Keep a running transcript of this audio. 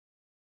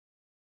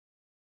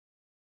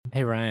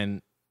Hey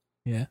Ryan,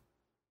 Yeah.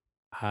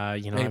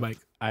 Hey, I've, Mike.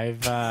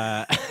 I've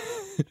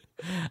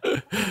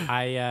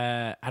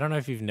I don't know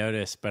if you've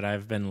noticed, but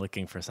I've been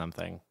looking for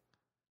something.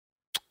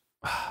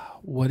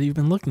 What have you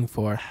been looking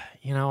for?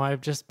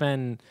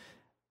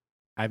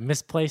 I've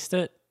misplaced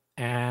it,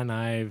 and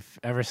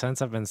ever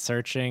since I've been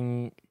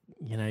searching.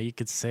 You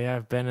could say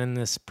I've been in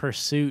this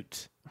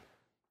pursuit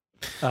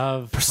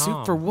of Pursuit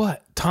Tom. for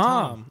what?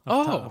 Tom.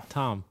 Of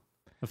Tom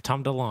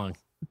DeLonge.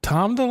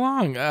 Tom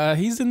DeLonge.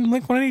 He's in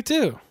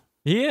Blink-182.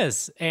 He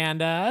is.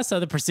 And so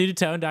the Pursuit of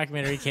Tone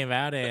documentary came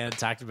out and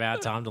talked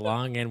about Tom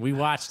DeLonge, and we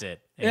watched it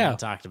and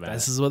talked about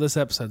This it. is what this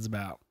episode's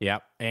about.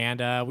 Yep.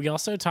 And we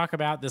also talk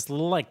about this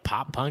little like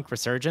pop punk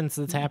resurgence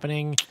that's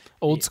happening.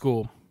 Old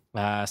school.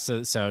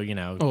 So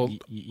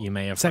you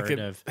may have Second.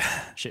 heard of.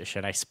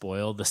 Should I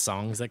spoil the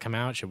songs that come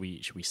out? Should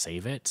we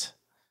save it?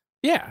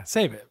 Yeah,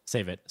 save it.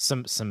 Save it.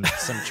 Some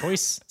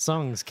choice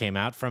songs came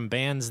out from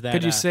bands that.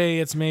 Could you say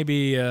it's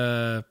maybe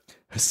two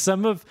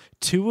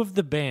of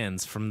the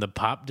bands from the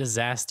Pop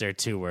Disaster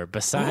tour,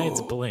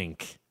 besides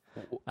Blink,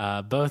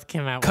 both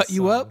came out Cut with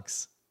You Up?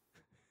 songs.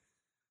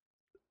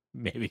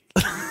 Maybe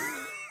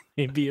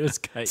it was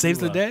Cut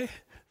Saves You the Up. Day?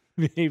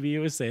 Maybe it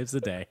was Saves the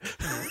Day.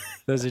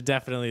 Those are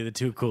definitely the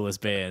two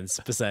coolest bands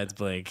besides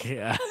Blink.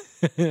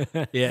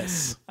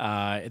 Yes.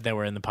 That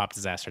were in the Pop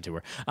Disaster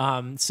tour.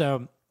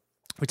 So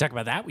we talk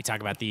about that. We talk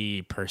about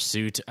the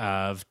Pursuit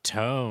of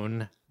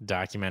Tone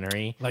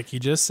documentary. Like you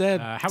just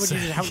said. How would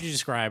you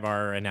describe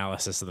our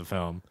analysis of the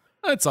film?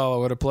 It's all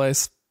over the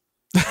place.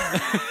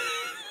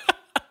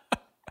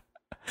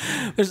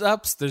 There's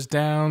ups, there's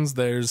downs,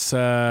 there's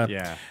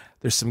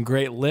some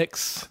great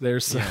licks.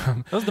 There's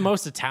some That was the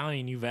most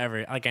Italian you've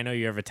ever. Like, I know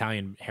you have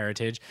Italian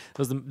heritage. That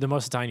was the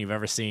most Italian you've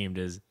ever seemed.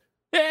 It's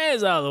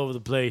all over the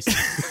place.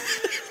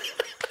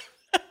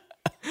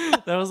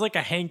 That was like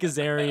a Hank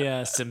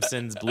Azaria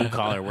Simpsons blue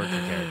collar worker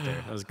character.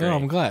 That was great. Oh,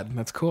 I'm glad.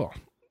 That's cool.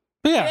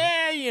 But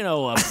yeah.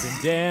 Ups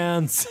and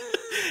downs.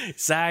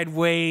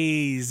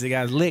 Sideways. They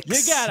got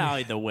licks. You got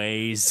all the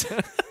ways.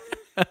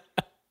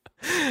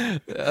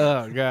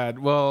 Oh God.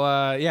 Well,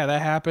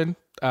 that happened.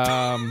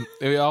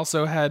 We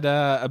also had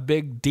a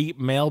big deep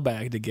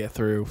mailbag to get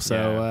through.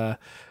 So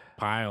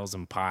Piles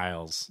and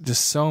piles.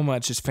 just so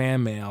much is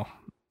fan mail.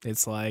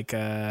 It's like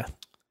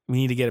we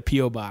need to get a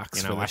PO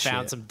box. for I this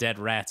found shit. some dead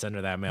rats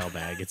under that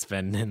mailbag. It's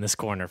been in this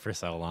corner for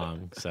so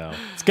long. So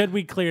it's good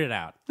we cleared it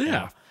out.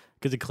 Yeah.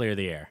 Good to clear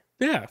the air.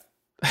 Yeah.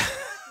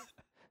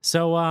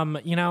 So,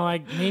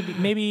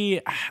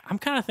 maybe I'm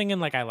kind of thinking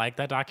like I like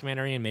that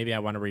documentary and maybe I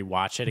want to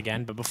rewatch it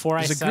again. But before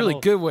I There's a settle,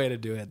 really good way to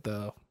do it,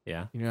 though.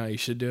 yeah, You know how you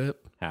should do it?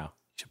 how? You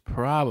should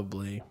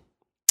probably,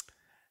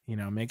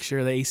 make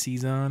sure the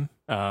AC's on.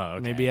 Oh,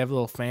 okay. Maybe have a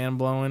little fan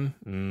blowing,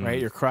 right?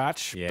 Your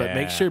crotch. But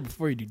make Yeah. sure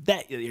before you do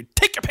that, you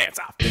take your pants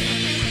off.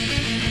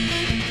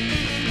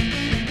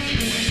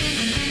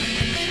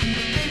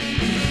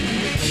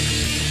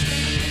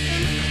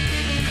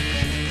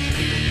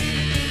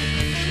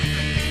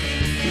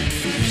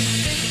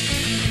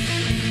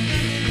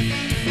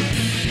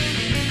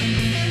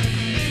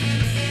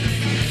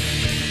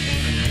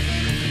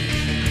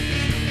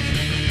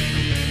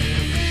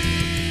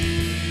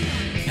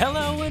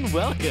 Hello and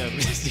welcome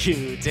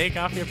to Take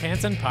Off Your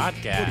Pants and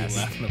Podcast. What are you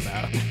laughing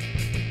about?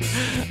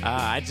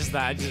 I just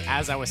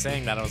as I was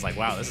saying that, I was like,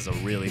 wow, this is a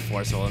really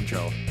forceful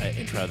intro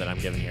that I'm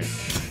giving here.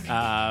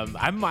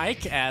 I'm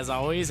Mike, as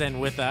always, and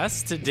with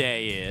us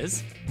today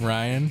is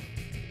Ryan.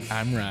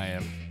 I'm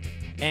Ryan.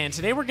 and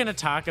today we're going to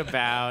talk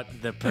about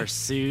the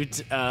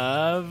pursuit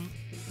of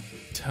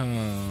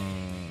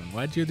Tom.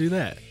 Why'd you do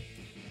that?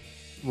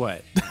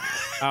 what?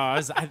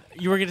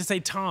 You were going to say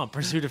Tom,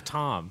 Pursuit of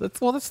Tom. That's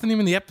the name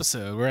of the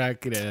episode. We're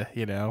not gonna,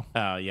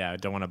 Oh, yeah, I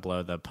don't want to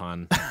blow the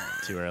pun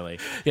too early.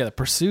 Yeah, the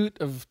pursuit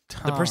of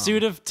Tom. The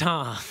Pursuit of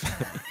Tom.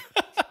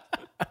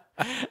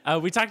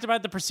 We talked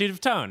about The Pursuit of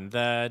Tone,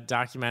 the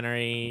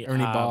documentary.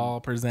 Ernie Ball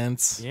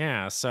presents.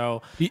 Yeah,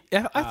 so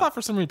I thought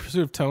for some reason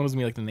Pursuit of Tone was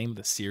gonna be like the name of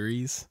the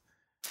series,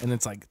 and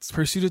it's like it's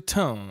Pursuit of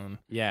Tone.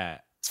 yeah.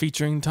 It's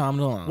featuring Tom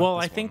DeLonge. Well,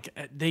 This I think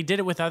they did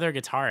it with other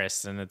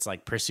guitarists, and it's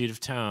like Pursuit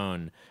of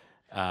Tone.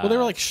 Well, they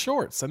were like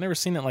shorts. I've never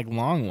seen it like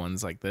long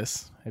ones like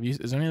this. Have you?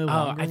 Is there any other Oh,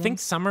 longer I think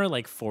ones? some are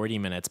like 40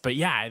 minutes, but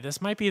yeah,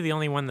 this might be the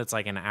only one that's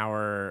like an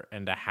hour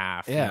and a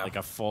half. Yeah. Like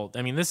a full.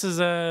 I mean, this is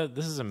a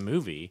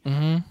movie.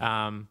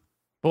 Mm-hmm.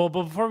 Well,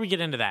 but before we get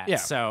into that, Yeah.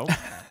 so,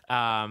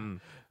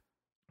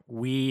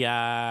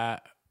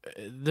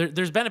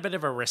 there's been a bit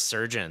of a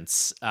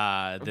resurgence.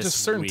 This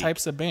Just certain week.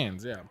 types of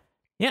bands. Yeah.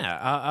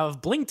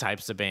 Of Blink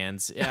types of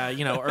bands.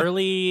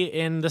 Early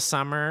in the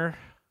summer.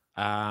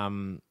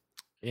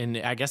 And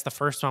I guess the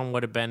first one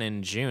would have been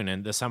in June,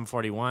 and the Sum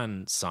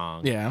 41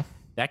 song. Yeah.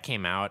 That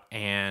came out,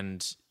 and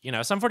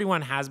Sum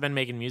 41 has been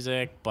making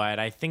music, but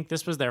I think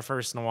this was their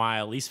first in a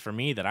while, at least for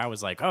me, that I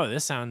was like, oh,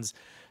 this sounds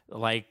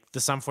like the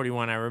Sum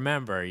 41 I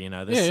remember. This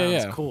Yeah, sounds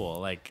yeah. cool.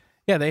 Like,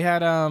 Yeah. They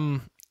had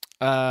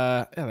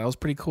Yeah, that was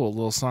pretty cool,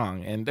 little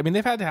song. And I mean,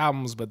 they've had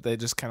albums, but they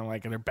just kind of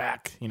like they're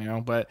back, you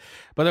know. But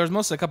there was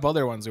mostly a couple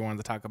other ones we wanted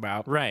to talk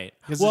about. Right.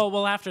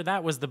 Well, after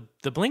that was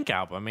the Blink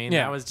album. I mean,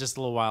 Yeah. that was just a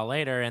little while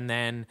later, and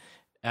then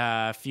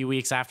a few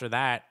weeks after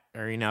that,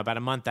 or about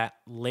a month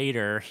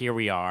later, here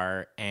we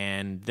are,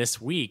 and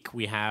this week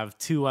we have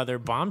 2 other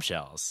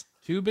bombshells.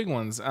 2 big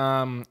ones.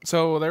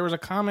 So there was a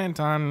comment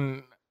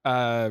on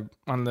the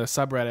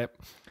subreddit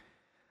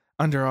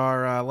under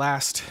our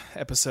last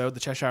episode, the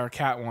Cheshire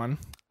Cat one,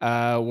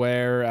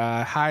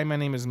 where hi, my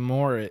name is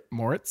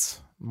Moritz,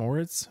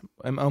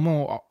 M-O-R-I-T-Z,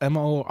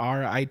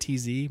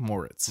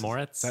 Moritz. Is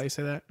that how you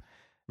say that?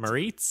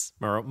 Moritz.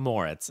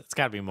 It's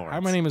got to be Moritz. Hi,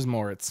 my name is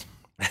Moritz.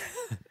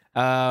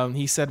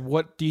 He said,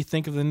 "What do you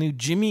think of the new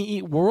Jimmy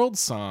Eat World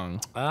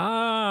song?"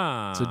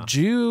 So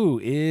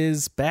Jew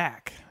is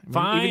back.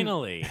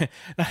 Finally.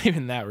 Not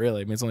even that,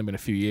 really. I mean, it's only been a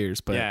few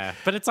years, but yeah.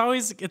 But it's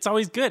always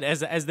good,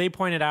 as they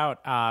pointed out.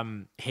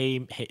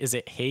 Hey, is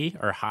it hey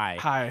or hi?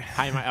 Hi,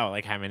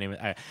 my name is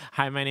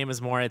hi. My name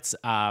is Moritz.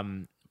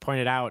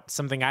 Pointed out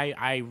something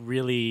I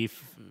really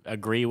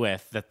agree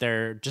with, that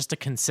they're just a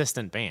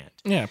consistent band.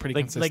 Yeah, pretty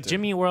consistent. Like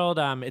Jimmy World,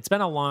 it's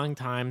been a long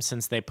time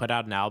since they put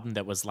out an album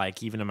that was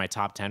like even in my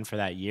top 10 for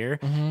that year.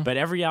 Mm-hmm. But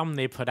every album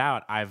they put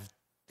out, I've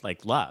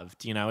like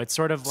loved. It's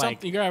sort of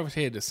like you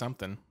gravitated to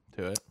something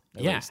to it.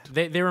 At least.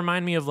 They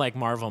remind me of like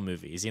Marvel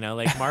movies.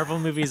 Like Marvel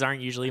movies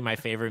aren't usually my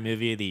favorite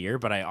movie of the year,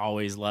 but I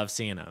always love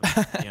seeing them.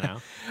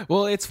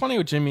 Well, it's funny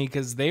with Jimmy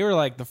because they were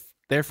like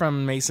they're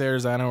from Mesa,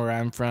 Arizona, where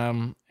I'm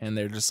from, and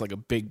they're just like a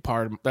big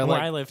part of where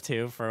I lived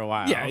too for a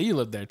while. Yeah, you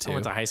lived there too. I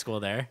went to high school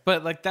there.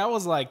 But like that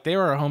was like they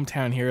were our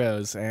hometown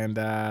heroes, and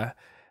that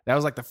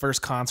was like the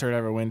first concert I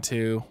ever went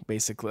to,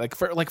 basically.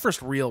 Like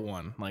first real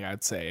one, like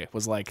I'd say. It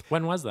was like,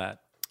 when was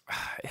that?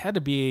 It had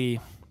to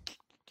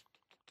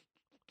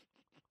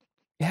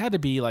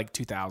be like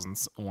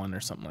 2001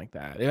 or something like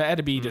that. It had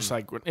to be just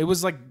like, it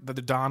was like the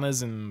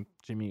Donnas and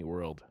Jimmy Eat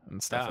World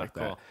and stuff like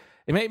cool. that.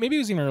 Maybe it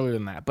was even earlier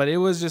than that, but it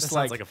was just that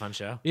sounds like a fun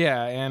show.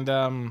 Yeah, and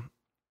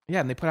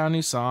and they put out a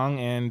new song,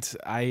 and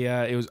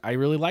I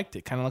really liked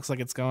it. Kind of looks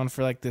like it's going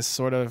for like this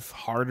sort of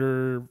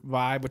harder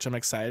vibe, which I'm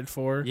excited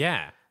for.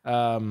 Yeah.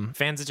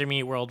 Fans of Jimmy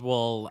Eat World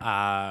will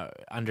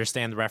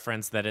understand the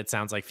reference that it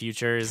sounds like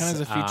Futures. Kind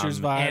of a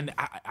Futures vibe, and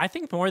I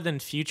think more than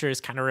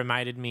Futures, kind of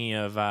reminded me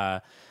of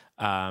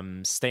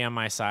Stay on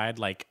My Side,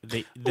 like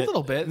a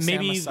little bit.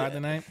 Maybe Stay on My Side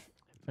tonight.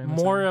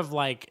 More of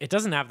like, it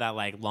doesn't have that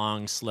like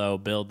long slow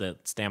build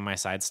that Stay on My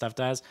Side stuff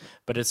does,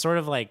 but it's sort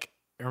of like,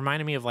 it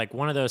reminded me of like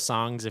one of those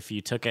songs if you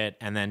took it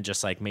and then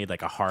just like made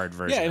like a hard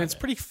version. Yeah, and it's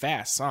pretty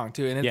fast song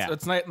too, and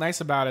it's nice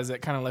about it is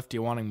it kind of left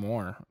you wanting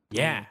more.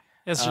 Yeah.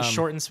 It's just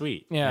short and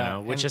sweet, yeah,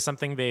 which is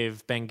something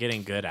they've been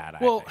getting good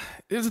at. Well,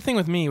 there's the thing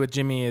with me with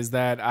Jimmy is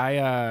that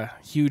I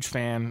huge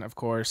fan, of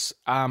course.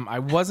 I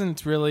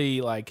wasn't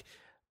really like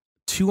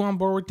too on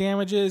board with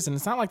Damages, and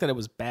it's not like that it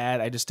was bad.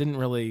 I just didn't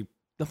really,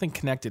 nothing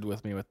connected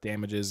with me with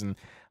Damages, and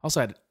also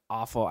had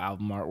awful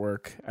album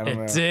artwork. I don't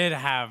know. It did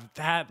have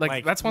that.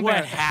 Like that's one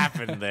what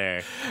happened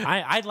there.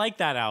 I like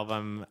that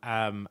album.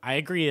 I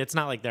agree. It's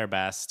not like their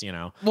best,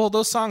 Well,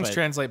 those songs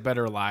translate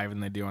better live than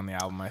they do on the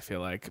album, I feel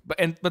like. But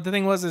the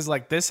thing is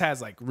like this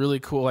has like really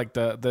cool, like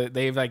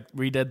they've like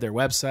redid their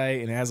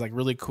website, and it has like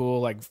really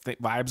cool like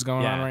vibes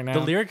going on right now.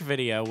 The lyric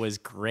video was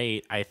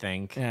great, I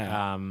think.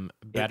 Yeah.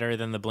 Better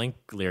than the Blink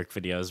lyric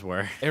videos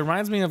were. It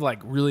reminds me of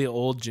like really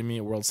old Jimmy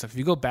Eat World stuff. If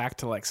you go back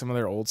to like some of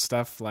their old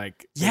stuff,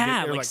 like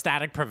like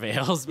Static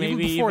Prevails,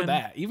 maybe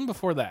even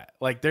before that,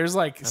 like there's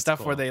like That's stuff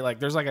cool. where they like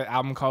there's like an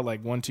album called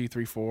like 1 2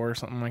 3 4 or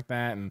something like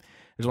that, and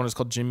there's one that's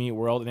called Jimmy Eat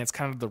World, and it's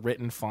kind of the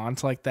written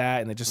font like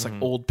that, and it's just like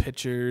old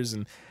pictures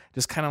and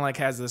just kind of like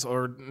has this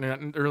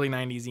early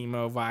 90s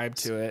emo vibe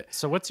to it.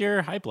 So what's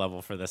your hype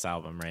level for this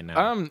album right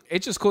now?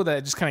 It's just cool that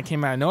it just kind of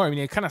came out of nowhere. I mean,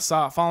 you kind of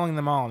saw it following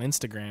them all on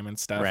Instagram and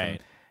stuff, right? And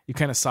you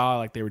kind of saw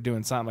like they were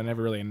doing something, but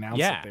never really announced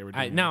that they were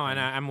doing.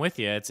 I'm with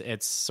you.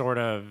 It's sort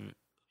of.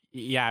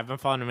 Yeah, I've been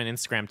following them on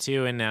Instagram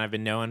too, and I've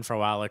been knowing for a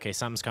while, okay,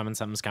 something's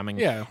coming.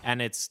 Yeah. And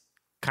it's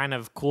kind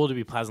of cool to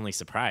be pleasantly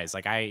surprised.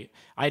 Like I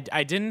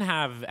didn't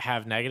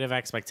have negative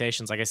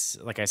expectations.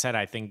 Like I said,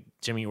 I think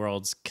Jimmy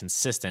World's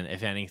consistent,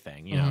 if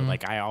anything.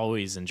 Like I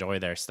always enjoy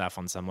their stuff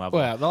on some level.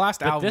 Well, the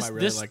last album I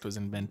really liked was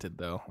Invented,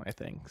 though, I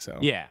think. So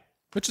yeah.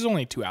 Which is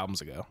only 2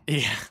 albums ago.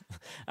 Yeah.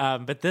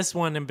 But this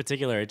one in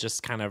particular, it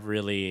just kind of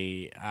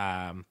really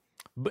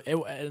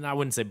and I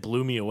wouldn't say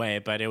blew me away,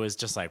 but it was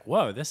just like,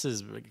 whoa, this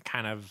is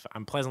kind of,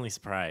 I'm pleasantly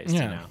surprised.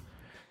 Yeah.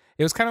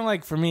 It was kind of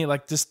like for me,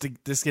 like just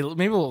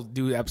maybe we'll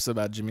do an episode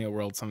about Jimmy Eat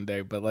World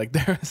someday, but like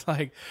there was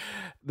like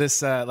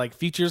this like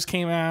Futures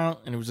came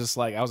out, and it was just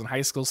like I was in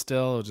high school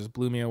still. It just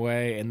blew me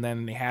away. And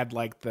then they had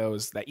like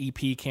that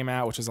EP came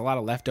out, which was a lot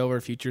of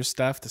leftover Futures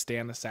stuff to Stay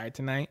on the Side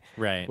Tonight,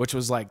 right? Which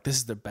was like, this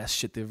is the best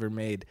shit they've ever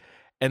made.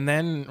 And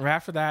then right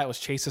after that was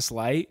Chase This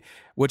Light,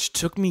 which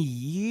took me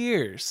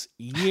years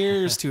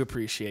to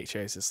appreciate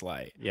Chase This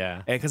Light.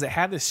 Yeah. Because it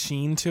had this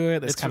sheen to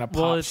it, this kind of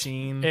pop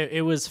sheen.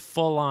 It was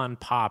full on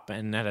pop,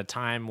 and at a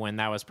time when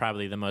that was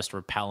probably the most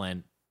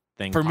repellent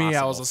thing For me, I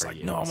possible was just for like,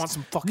 you. no, I want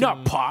some fucking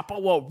Not pop. I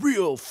want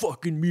real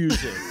fucking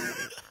music.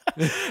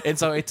 And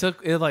so it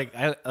took it like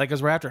it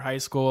was right after high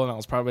school, and I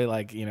was probably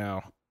like,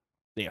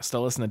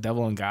 still listening to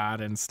Devil and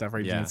God and stuff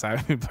right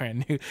inside me,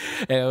 brand new,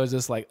 and it was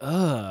just like,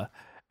 ugh.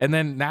 And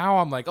then now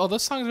I'm like, oh,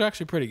 those songs are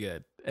actually pretty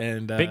good.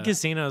 And Big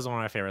Casino is one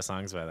of my favorite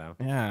songs by them.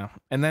 yeah.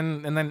 And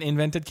then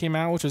Invented came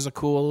out, which was a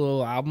cool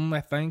little album,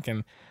 I think.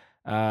 And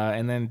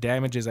then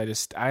Damages,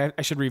 I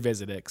should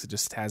revisit it because it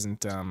just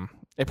hasn't.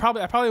 I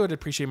probably would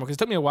appreciate more because it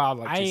took me a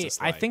while.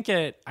 I think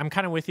I'm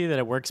kind of with you that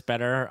it works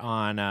better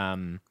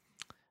on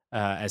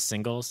as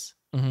singles,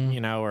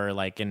 or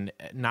like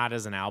not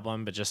as an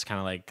album, but just kind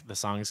of like the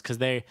songs because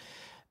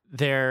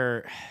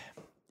they're.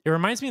 It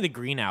reminds me of the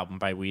Green Album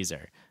by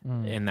Weezer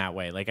in that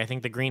way. Like, I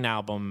think the Green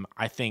Album,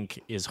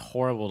 is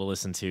horrible to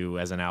listen to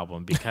as an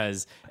album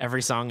because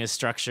every song is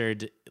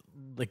structured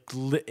like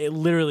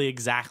literally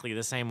exactly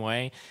the same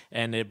way,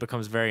 and it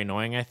becomes very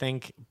annoying, I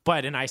think.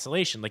 But in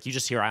isolation, like you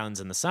just hear Islands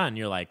in the Sun,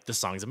 you're like, this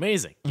song's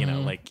amazing. You know,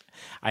 like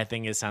I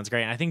think it sounds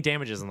great. And I think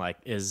Damages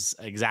is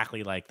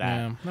exactly like that.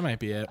 Yeah, that might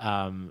be it.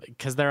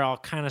 Because they're all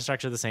kind of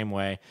structured the same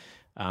way.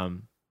 But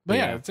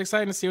yeah, it's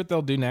exciting to see what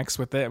they'll do next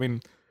with it. I mean,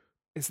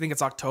 I think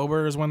it's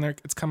October is when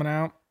it's coming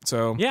out.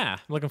 So yeah,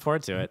 looking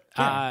forward to it.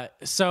 Yeah.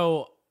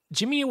 So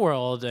Jimmy Eat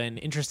World, an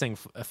interesting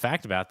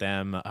fact about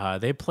them,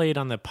 they played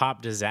on the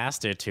Pop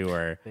Disaster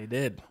tour. They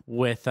did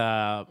with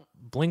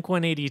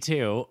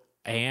Blink-182,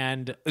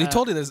 and he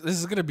told you this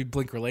is going to be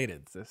Blink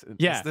related. This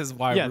is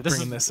why we're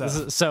bringing this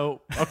up.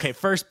 So okay,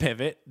 first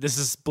pivot. This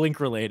is Blink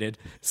related.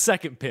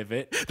 Second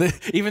pivot.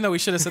 Even though we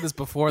should have said this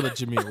before the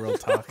Jimmy Eat World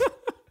talk.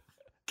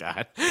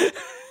 God.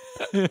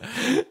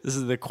 This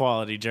is the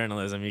quality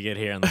journalism you get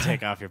here on the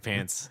Take Off Your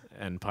Pants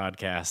and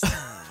podcast.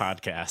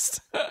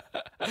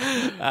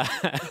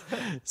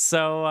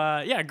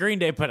 Green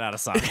Day put out a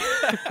song.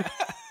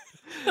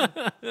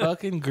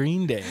 Fucking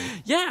Green Day.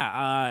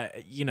 Yeah,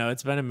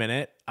 it's been a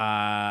minute.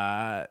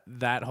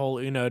 That whole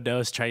Uno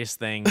Dos Tres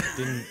thing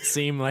didn't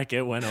seem like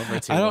it went over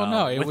too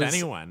well with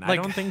anyone. I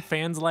don't think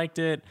fans liked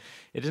it.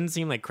 It didn't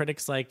seem like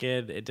critics like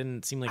it. It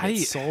didn't seem like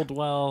it sold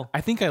well.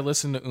 I think I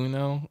listened to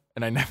Uno,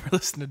 and I never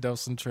listened to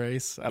Dos and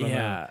Tres. I don't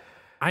know.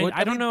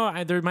 I don't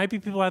know. There might be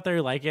people out there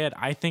who like it.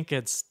 I think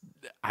it's.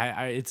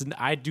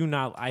 I do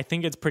not. I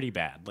think it's pretty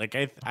bad. Like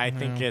I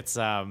think it's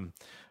garbage.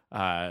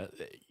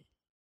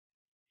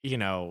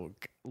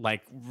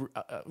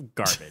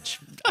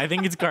 I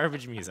think it's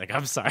garbage music.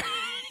 I'm sorry.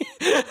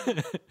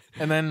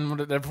 And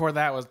then before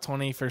that was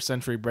 21st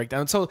Century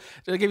Breakdown. So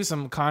to give you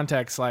some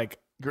context, like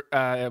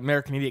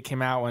American Idiot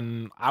came out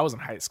when I was in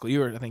high school. You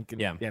were, I think,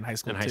 in high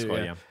school too.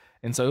 Yeah.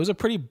 And so it was a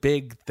pretty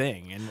big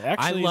thing. And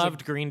actually, I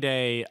loved Green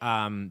Day.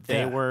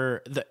 They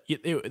were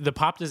the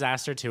Pop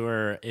Disaster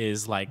tour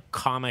is like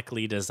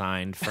comically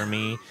designed for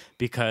me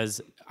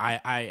because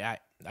I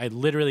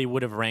literally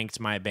would have ranked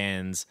my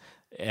bands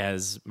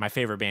as my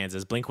favorite bands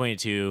as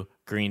Blink-182,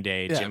 Green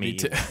Day, Jimmy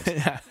Eat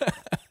World.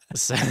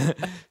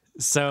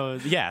 So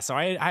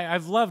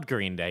I've loved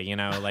Green Day.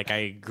 Like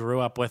I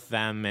grew up with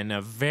them in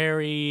a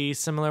very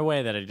similar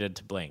way that I did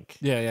to Blink.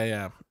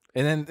 Yeah.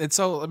 And then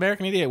so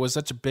American Idiot was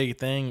such a big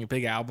thing, a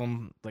big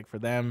album like for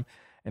them,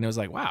 and it was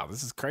like, wow,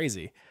 this is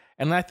crazy.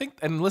 And I think,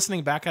 and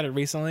listening back at it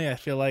recently, I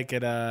feel like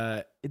there's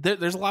a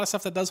lot of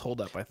stuff that does hold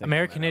up. I think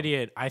American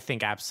Idiot, I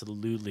think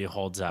absolutely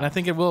holds up. And I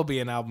think it will be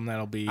an album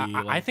that'll be.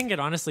 I think it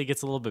honestly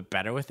gets a little bit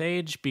better with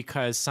age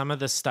because some of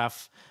the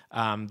stuff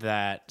some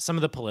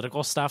of the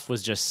political stuff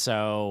was just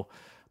so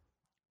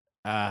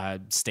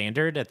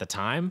standard at the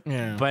time.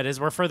 Yeah. But as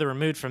we're further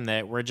removed from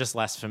that, we're just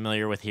less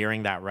familiar with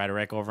hearing that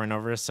rhetoric over and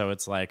over. So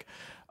it's like,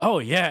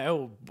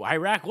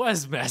 Iraq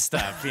was messed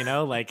up,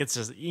 like it's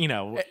just,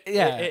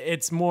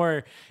 it's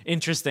more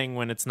interesting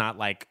when it's not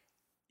like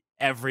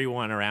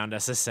everyone around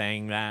us is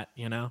saying that,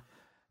 And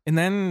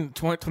then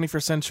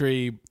 21st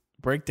Century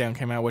Breakdown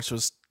came out, which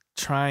was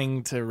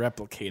trying to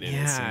replicate it.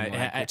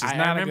 Yeah,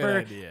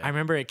 I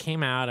remember it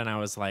came out and I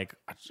was like,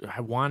 I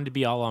wanted to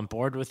be all on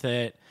board with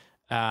it.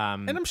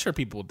 And I'm sure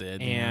people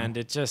did. And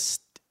it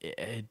just,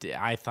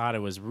 I thought it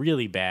was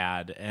really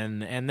bad.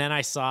 And then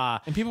I saw,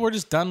 and people were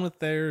just done with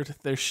their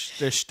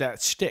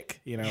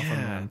shtick, from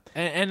them.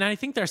 And I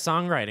think their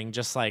songwriting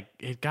just like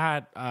it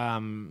got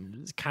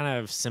kind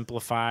of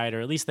simplified,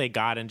 or at least they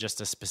got in just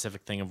a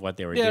specific thing of what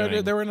they were doing.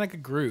 Yeah, they were in like a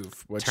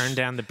groove. Turn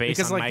down the bass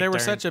because on like Mike there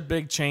was Dirnt. such a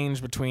big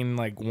change between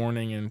like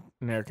Warning and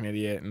American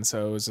Idiot, and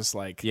so it was just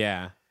like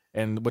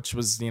and which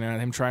was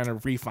him trying to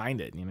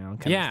re-find it,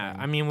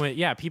 I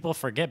mean, people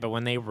forget, but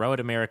when they wrote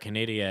American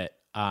Idiot,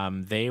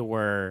 they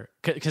were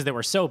because they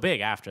were so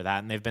big after that,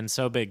 and they've been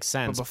so big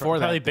since. But before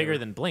probably that, bigger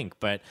than Blink.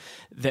 But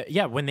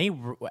when they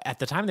at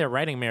the time they were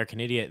writing American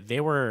Idiot,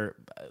 they were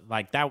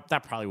like that.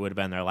 That probably would have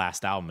been their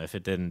last album if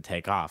it didn't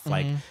take off.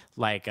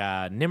 Like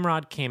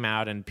Nimrod came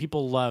out, and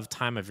people love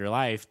Time of Your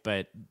Life,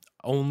 but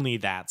only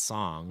that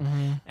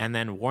song. And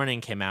then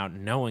Warning came out.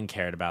 No one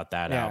cared about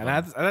that album.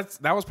 And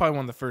that was probably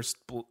one of the first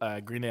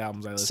Green Day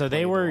albums I listened to. So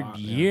they were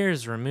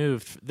years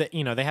removed. They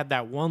had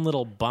that one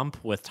little bump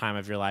with Time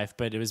of Your Life,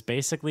 but it was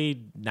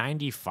basically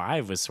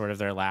 95 was sort of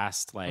their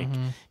last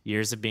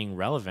years of being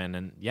relevant.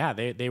 And yeah,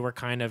 they were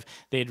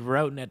they'd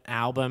written an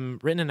album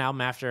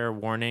after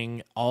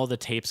Warning. All the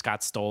tapes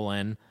got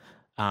stolen.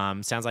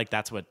 Sounds like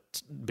that's what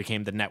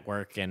became the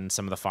network and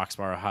some of the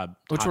Foxborough Hub,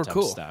 which were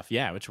cool stuff.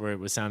 Yeah, which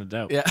sounded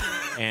dope. Yeah,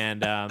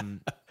 and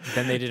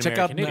then they did check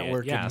American out Idiot.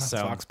 Network. Yeah, and so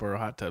Foxborough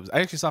Hot Tubs.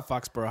 I actually saw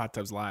Foxborough Hot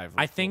Tubs live.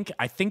 I think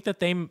that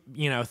they,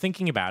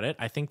 thinking about it,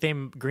 I think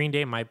Green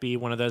Day might be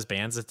one of those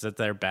bands that's at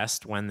their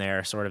best when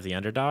they're sort of the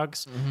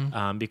underdogs,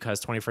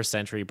 because 21st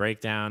Century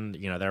Breakdown,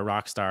 they're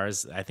rock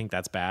stars. I think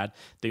that's bad.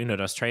 The Uno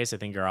Dos Tres, I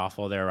think, are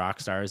awful. They're rock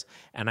stars,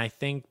 and I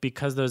think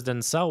because those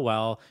didn't sell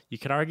well, you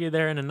could argue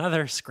they're in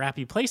another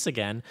scrappy place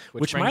again,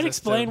 which might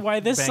explain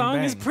why this song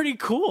is pretty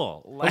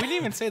cool. We didn't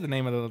even say the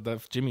name of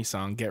the Jimmy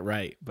song, "Get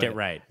Right." Get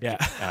Right. Yeah.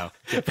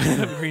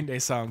 The Green Day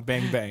song,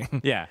 "Bang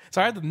Bang." Yeah.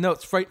 So I had the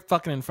notes right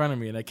fucking in front of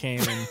me, and I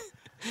came and.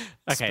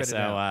 Okay,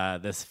 so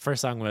this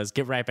first song was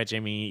 "Get Right" by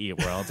Jimmy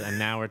Eat World, and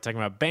now we're talking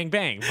about "Bang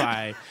Bang"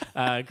 by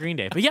Green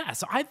Day. But yeah,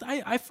 so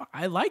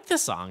I like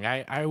this song.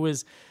 I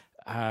was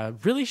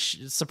really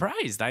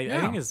surprised. I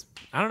think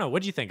I don't know.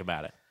 What do you think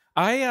about it?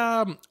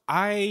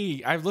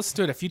 I've listened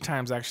to it a few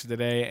times actually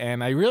today,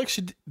 and I really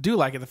do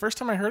like it. The first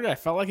time I heard it, I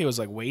felt like it was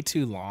like way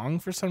too long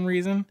for some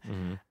reason.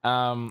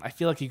 I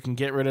feel like you can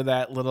get rid of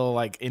that little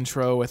like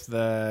intro with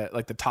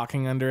the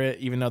talking under it,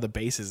 even though the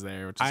bass is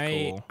there, which is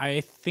cool.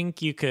 I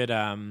think you could.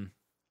 I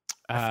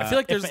feel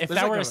like if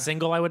that were a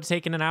single, I would have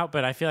taken it out,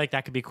 but I feel like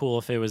that could be cool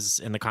if it was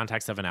in the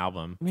context of an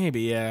album.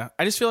 Maybe, yeah.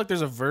 I just feel like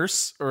there's a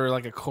verse or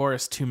like a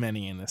chorus too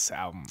many in this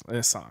song.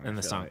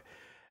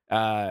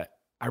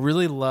 I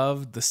really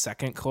loved the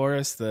second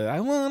chorus, the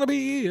 "I wanna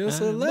be a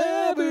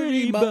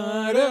celebrity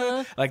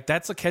butter." Like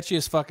that's the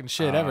catchiest fucking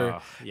shit ever.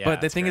 Yeah,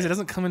 but the thing is, it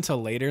doesn't come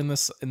until later in the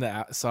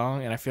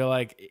song, and I feel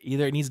like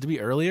either it needs to be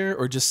earlier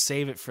or just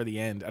save it for the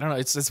end. I don't know.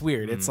 It's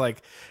weird. It's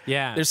like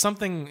there's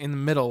something in the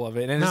middle of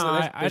it. And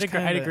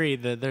I'd agree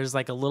that there's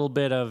like a little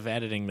bit of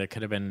editing that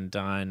could have been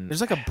done. There's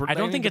like I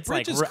don't think it's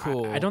like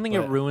cool. I don't think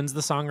it ruins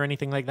the song or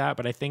anything like that.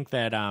 But I think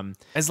that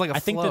it's like I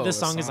think that this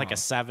song is like a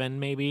 7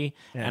 maybe,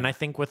 and I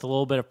think with a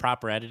little bit of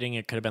proper editing,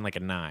 it could have been like a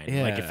 9.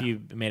 Yeah. Like if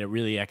you made it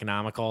really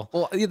economical.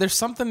 Well, there's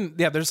something.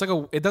 Yeah, there's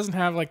like it doesn't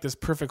have like this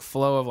perfect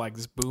flow of like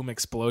this boom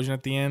explosion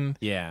at the end.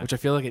 Yeah, which I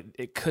feel like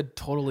it could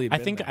totally. I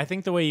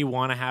think the way you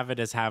want to have it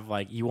is have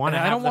like you want to.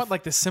 I don't want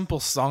like the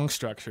simple song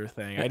structure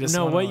thing. I just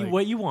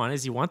what you want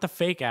is you want the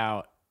fake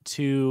out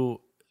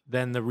to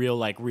then the real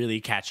like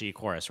really catchy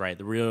chorus, right?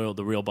 The real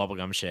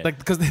bubblegum shit. Like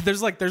because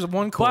there's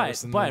one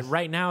chorus, but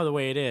right now the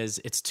way it is,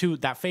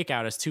 that fake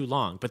out is too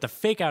long. But the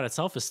fake out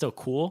itself is still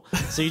cool.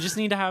 So you just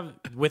need to have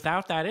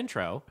without that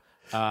intro,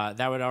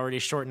 that would already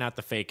shorten out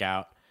the fake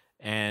out,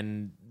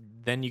 and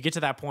then you get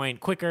to that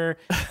point quicker.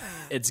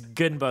 It's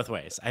good in both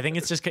ways. I think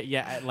it's just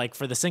like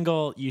for the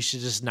single, you should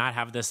just not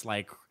have this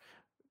like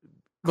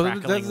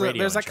crackling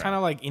radio. There's that kind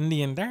of like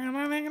Indian.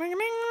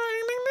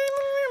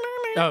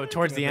 Oh,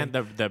 towards the end,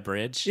 the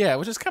bridge. Yeah,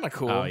 which is kind of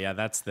cool. Oh yeah,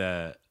 that's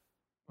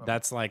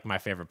like my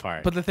favorite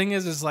part. But the thing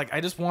is like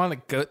I just want to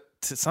go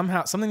to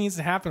somehow something needs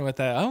to happen with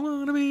that. I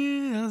want to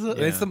be.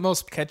 It's the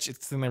most catchy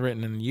thing they've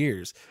written in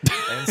years,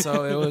 and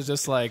so it was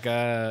just like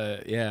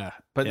yeah.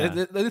 But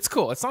it's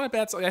cool. It's not a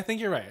bad song. I think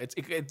you're right.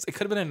 It could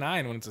have been a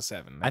 9 when it's a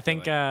 7. I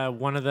think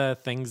one of the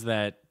things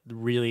that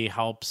really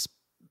helps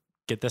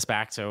get this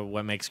back to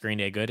what makes Green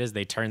Day good is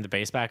they turned the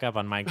bass back up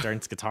on Mike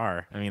Dirnt's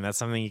guitar. I mean, that's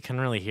something you couldn't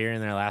really hear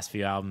in their last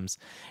few albums.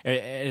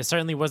 It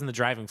certainly wasn't the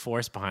driving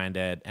force behind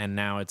it, and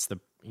now it's the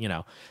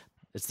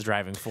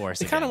driving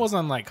force. It kind of was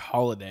on like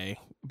Holiday,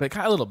 but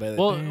a little bit.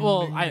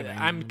 Well,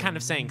 I'm kind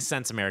of saying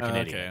since American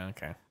Idiot.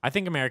 Okay. I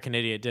think American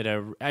Idiot did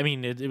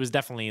it was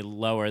definitely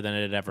lower than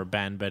it had ever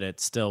been, but it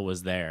still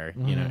was there.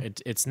 You know,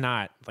 it's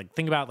not like,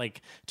 think about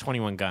like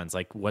 21 Guns.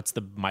 Like, what's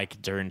the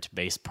Mike Dirnt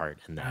bass part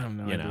in that? I have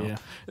no idea. Know?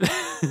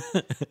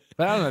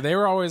 But I don't know. They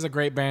were always a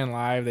great band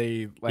live.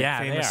 They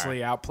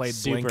famously outplayed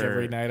Blink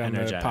every night on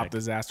the Pop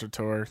Disaster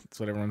tour. That's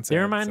what everyone said. They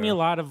remind me a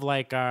lot of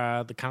like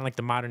the kind of like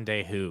the modern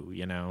day Who.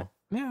 You know.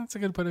 Yeah, that's a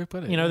good way to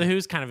put it. You know, the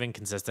Who's kind of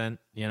inconsistent.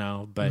 You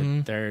know,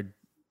 but they're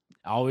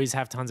always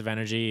have tons of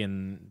energy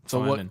and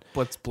fun.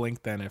 What's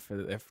Blink then if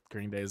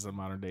Green Day is a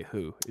modern day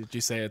Who? Did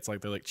you say it's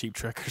like they're like Cheap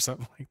Trick or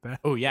something like that?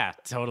 Oh yeah,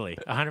 totally.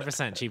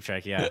 100% Cheap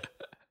Trick, yeah.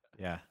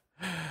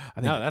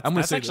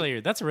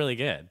 That's really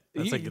good.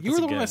 You were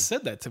the one that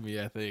said that to me,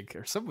 I think,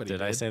 or somebody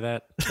did. I say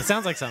that? It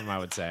sounds like something I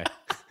would say.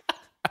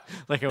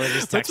 Like I would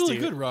just text That's really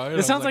you. Good, Ryan.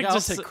 It sounds like I'll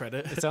just take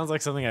credit. It sounds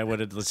like something I would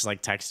have just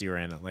like text you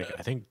random. Like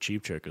I think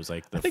Cheap Trick was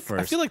like the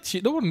first. I feel like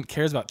no one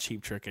cares about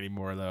Cheap Trick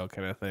anymore, though,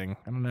 kind of thing.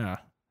 I don't know.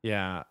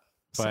 Yeah,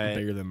 something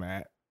bigger than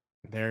that.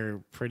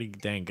 They're pretty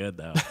dang good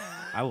though.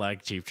 I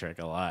like Cheap Trick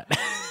a lot.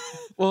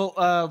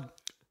 Well,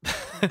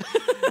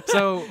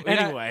 so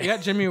anyway, you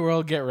got Jimmy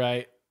World, Get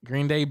Right,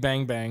 Green Day,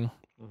 Bang Bang.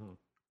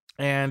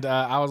 And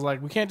I was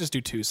like, we can't just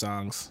do 2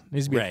 songs. There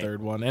needs to be a Right.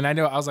 third one. And I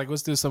was like,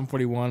 let's do Sum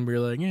 41. We were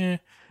like,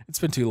 it's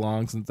been too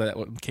long since that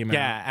one came out.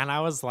 Yeah, and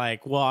I was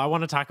like, well, I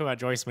want to talk about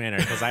Joyce Manor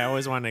because I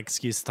always want an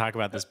excuse to talk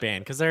about this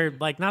band because they're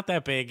like not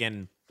that big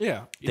and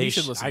Yeah. they You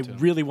should listen I to them.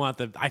 really want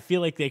them. I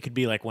feel like they could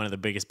be like one of the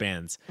biggest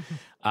bands.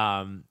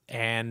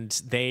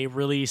 And they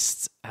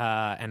released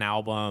an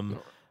album,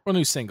 Or a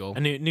new single. a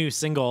new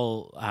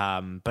single,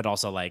 but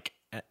also like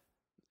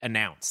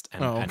announced a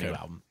new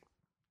album.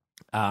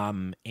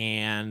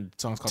 And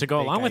Song's called to go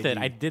Fake along with it,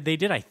 ID. they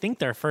did I think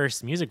their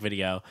first music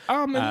video,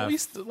 At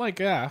least,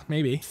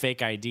 maybe.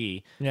 Fake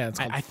ID. Yeah, it's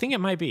called I think it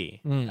might be.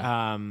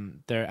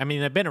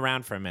 They've been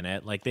around for a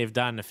minute. Like they've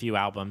done a few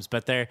albums,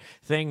 but their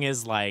thing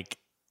is like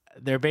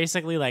they're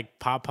basically like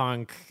pop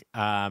punk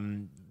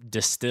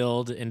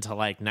distilled into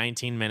like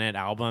 19-minute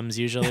albums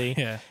usually.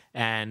 Yeah.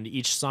 And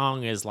each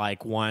song is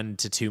like 1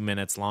 to 2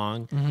 minutes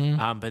long.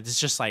 But it's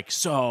just like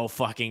so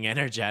fucking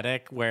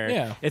energetic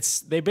where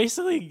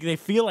they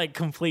feel like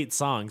complete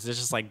songs. It's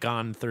just like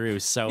gone through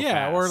so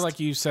fast. Or like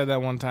you said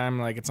that one time,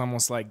 like it's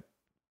almost like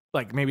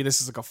maybe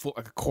this is like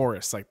a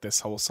chorus, like this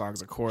whole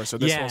song's a chorus, or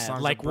this whole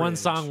song's like a one bridge.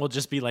 song will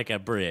just be like a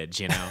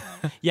bridge, you know.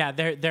 Yeah,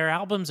 their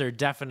albums are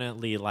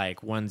definitely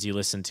like ones you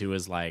listen to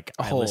as like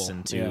A I whole,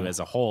 listen to yeah.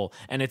 as a whole,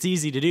 and it's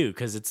easy to do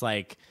because it's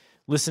like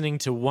listening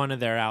to one of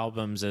their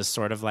albums is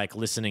sort of like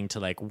listening to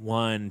like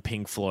one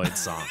Pink Floyd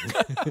song.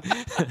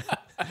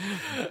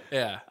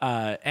 Yeah.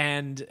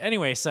 And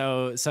anyway,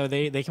 so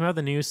they came out with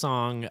a new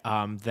song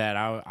that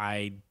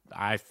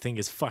I think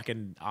is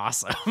fucking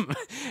awesome,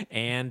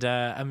 and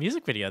a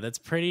music video that's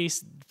pretty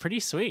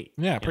sweet.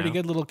 Yeah, you pretty know?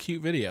 good little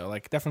cute video.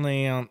 Like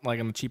definitely on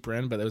the cheaper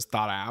end, but it was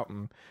thought out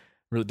and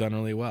really done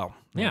really well.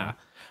 Yeah.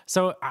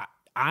 So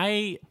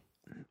I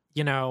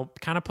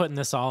kind of putting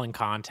this all in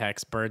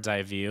context, bird's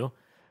eye view.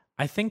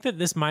 I think that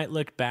this might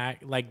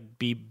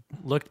be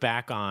looked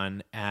back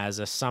on as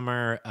a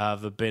summer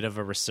of a bit of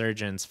a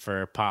resurgence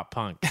for pop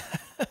punk.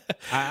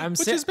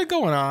 Which has been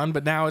going on,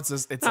 but now it's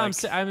just, it's like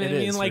I mean, it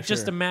is, for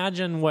just sure.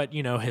 imagine what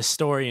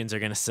historians are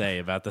going to say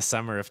about the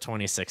summer of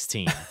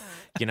 2016.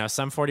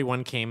 Sum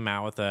 41 came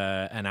out with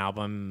an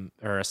album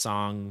or a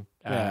song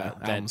album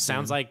that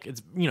sounds soon. like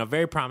it's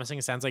very promising.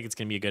 It sounds like it's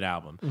going to be a good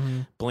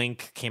album.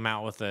 Blink came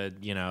out with a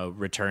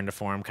return to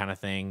form kind of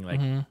thing,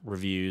 like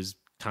reviews,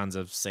 tons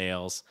of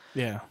sales.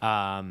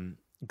 Yeah.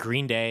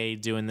 Green Day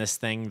doing this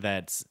thing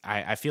that's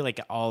I feel like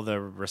all the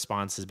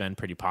response has been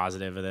pretty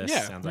positive of this.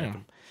 Yeah, Sounds like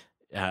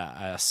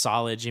a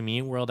solid Jimmy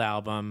Eat World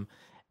album.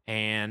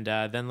 And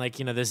then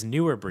this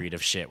newer breed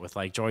of shit with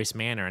like Joyce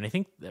Manor. And I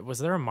think, was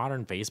there a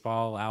Modern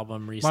Baseball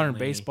album recently? Modern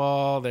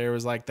Baseball. There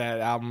was like that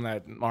album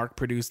that Mark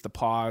produced, the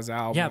Pause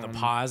album. Yeah, the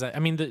Pause. I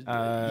mean,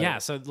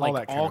 so like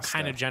that all kind of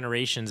kind of stuff.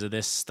 generations of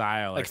this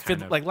style. Like are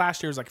kind of, like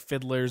last year's like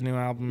Fiddler's new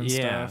album and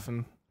Yeah. stuff.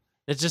 And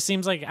it just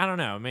seems like, I don't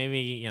know,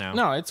 maybe,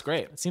 no, it's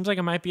great. it seems like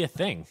it might be a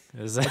thing.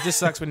 It just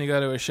sucks when you go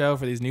to a show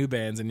for these new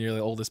bands and you're the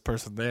oldest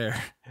person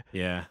there.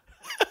 Yeah.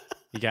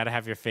 You got to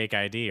have your fake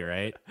ID,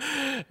 right?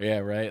 Yeah,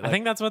 right. I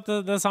think that's what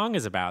the song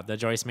is about, the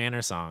Joyce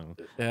Manor song.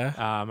 Yeah.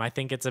 I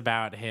think it's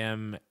about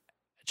him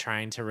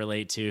trying to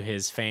relate to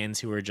his fans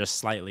who are just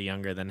slightly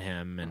younger than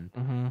him, and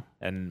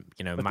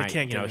But they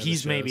can't get into the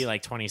he's maybe shows.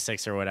 like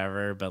 26 or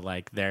whatever, but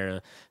like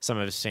some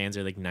of his fans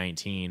are like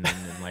 19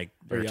 and like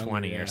or Or younger,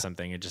 20 yeah. or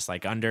something, and just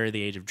like under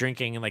the age of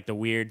drinking, and like the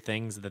weird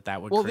things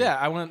that would. Well, create. yeah,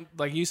 I went,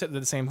 like you said,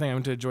 the same thing. I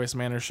went to a Joyce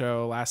Manor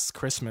show last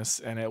Christmas,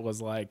 and it was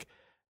like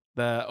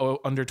the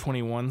under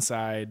 21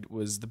 side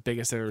was the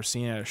biggest I've ever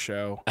seen at a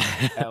show.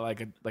 At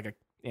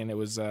and it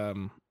was I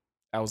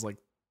was like,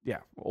 yeah,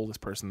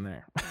 oldest person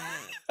there.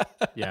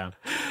 Yeah.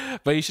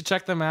 But you should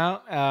check them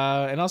out.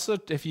 And also,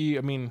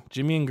 Jimmy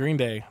and Green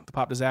Day, the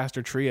Pop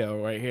Disaster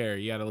Trio, right here.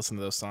 You got to listen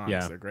to those songs.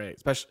 Yeah. They're great,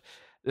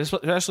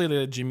 especially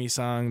the Jimmy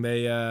song.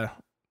 They're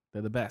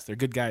the best. They're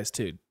good guys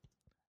too.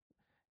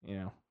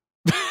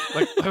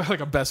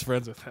 Like I'm best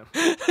friends with them.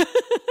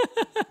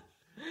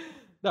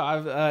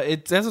 No,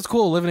 that's what's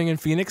cool living in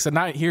Phoenix. I'm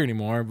not here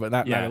anymore, but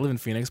not I live in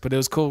Phoenix. But it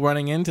was cool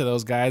running into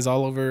those guys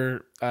all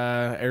over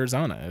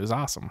Arizona. It was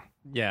awesome.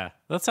 Yeah,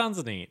 that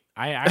sounds neat.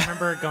 I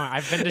remember going.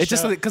 I've been to It's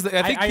just because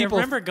I think people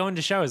remember going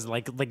to shows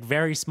like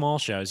very small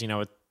shows,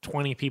 with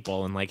 20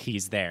 people, and like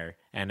he's there,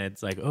 and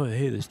it's like, oh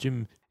hey, this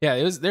Jim.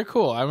 Yeah, they're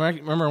cool. I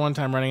remember one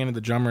time running into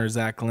the drummer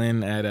Zach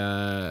Lynn at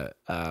a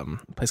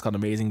place called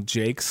Amazing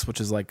Jake's,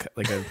 which is like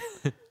a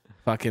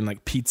fucking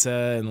like pizza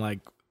and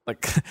like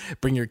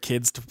bring your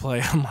kids to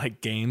play on like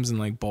games and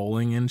like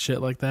bowling and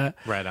shit like that.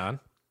 Right on.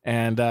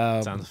 And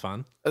Sounds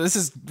fun. this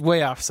is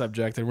way off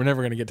subject, and we're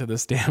never gonna get to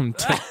this damn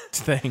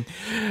thing.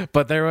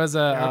 But there was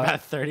We're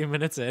about 30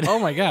 minutes in. oh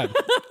my god!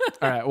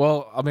 All right,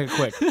 well I'll make it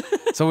quick.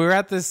 So we were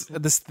at this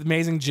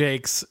Amazing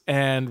Jake's,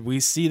 and we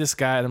see this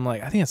guy, and I'm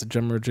like, I think that's a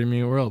drummer of Jimmy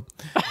Eat World.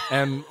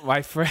 And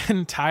my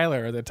friend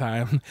Tyler at the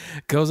time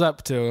goes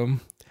up to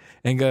him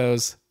and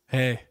goes,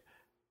 "Hey,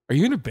 are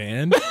you in a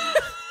band?"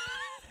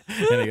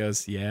 And he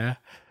goes, "Yeah."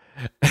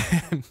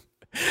 And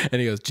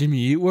he goes, "Jimmy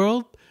Eat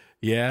World?"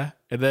 "Yeah."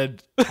 And then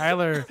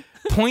Tyler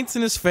points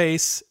in his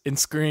face and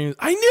screams,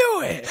 "I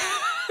knew it!"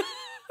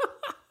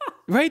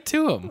 Right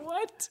to him.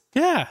 What?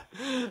 Yeah.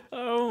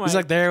 Oh my! He's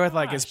like there with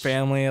like his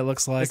family. It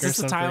looks like Is this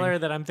or the something. Tyler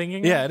that I'm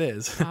thinking? Yeah, of? it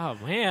is. Oh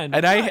man!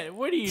 And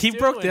what are you? He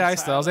broke the doing,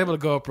 ice though. I was Tyler? able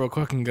to go up real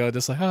quick and go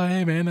just like, oh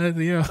hey man,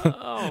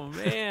 Oh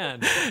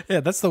man! Yeah,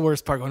 that's the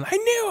worst part. Going, I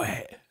knew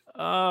it.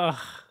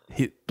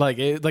 He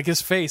like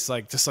his face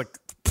like just like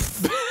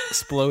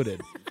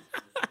exploded.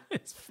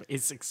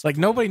 it's Like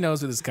nobody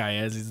knows who this guy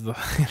is. He's but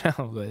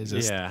it's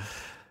just yeah.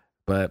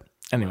 But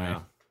anyway,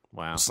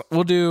 Wow. so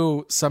we'll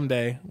do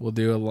someday. We'll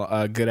do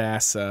a good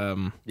ass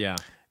Yeah.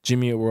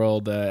 Jimmy Eat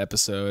World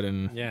episode,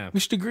 and Yeah. we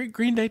should do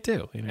Green Day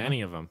too. You know?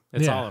 Any of them.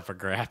 It's Yeah. all up for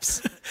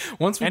grabs.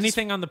 Once we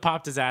Anything on the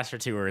Pop Disaster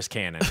Tour is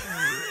canon.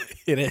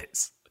 it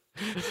is.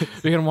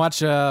 We can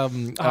watch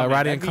Riding in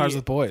that'd Cars be-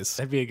 with Boys.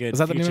 That'd be a good. Is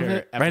that the name of future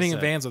it? Riding in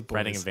episode. Vans with Boys.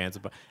 Riding in Vans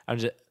with Boys. I'm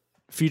just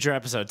future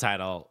episode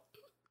title.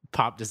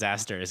 Pop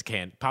Disaster is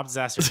canon. Pop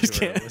Disaster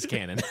Tour was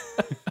canon.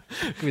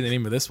 Could be the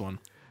name of this one.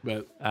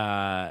 But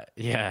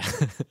Yeah.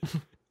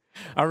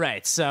 All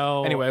right.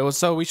 So anyway, well,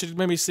 so we should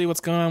maybe see what's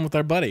going on with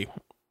our buddy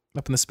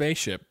up in the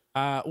spaceship.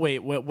 wait.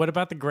 What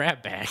about the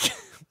grab bag?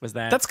 Was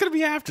that? That's gonna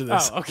be after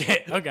this. Oh,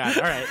 okay. Oh God.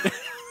 All right.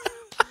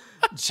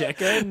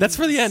 Check in. That's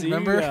for the end, see,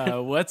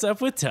 remember? What's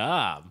up with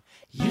Tom?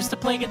 Used to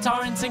play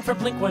guitar and sing for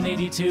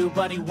Blink-182,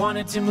 but he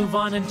wanted to move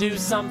on and do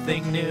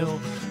something new.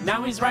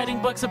 Now he's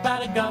writing books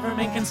about a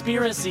government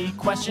conspiracy,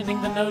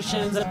 questioning the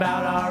notions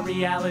about our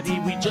reality.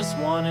 We just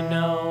want to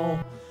know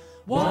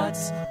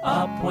what's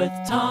up with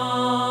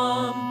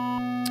Tom.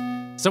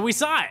 So we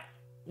saw it.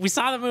 We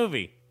saw the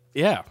movie.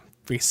 Yeah,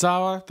 we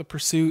saw the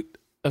pursuit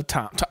of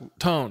tone.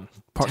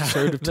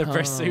 Pursuit of The tone.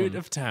 Pursuit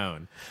of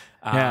Tone.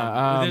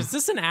 Yeah, is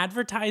this an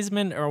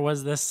advertisement or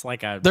was this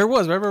like a? There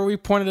was. Remember we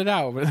pointed it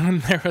out. But when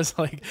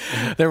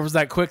there was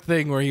that quick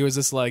thing where he was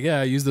just like, yeah,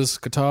 I use this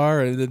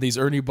guitar and then these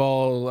Ernie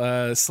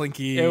Ball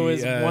slinky. It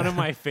was one of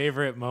my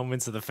favorite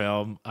moments of the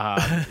film.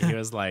 He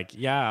was like,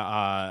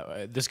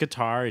 yeah, this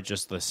guitar, it's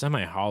just the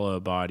semi-hollow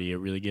body. It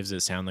really gives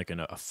it sound like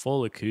a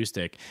full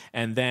acoustic.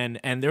 And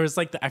there was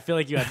like, I feel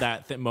like you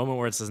had that moment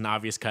where it's an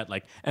obvious cut,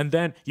 like, and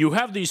then you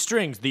have these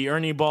strings, the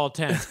Ernie Ball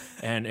 10.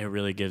 And it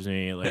really gives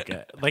me like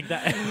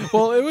that.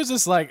 Well, it was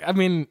just like, I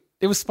mean,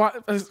 it was,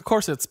 of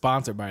course it's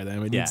sponsored by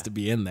them. It needs to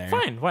be in there.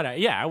 Fine, whatever.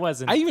 Yeah, I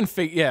wasn't. I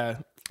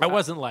I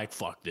wasn't like,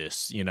 fuck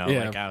this, Yeah.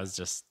 like I was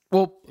just.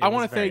 Well, I was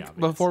want to very thank,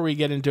 obvious. before we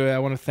get into it, I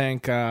want to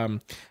thank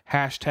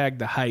hashtag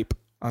the hype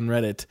on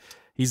Reddit.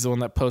 He's the one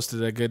that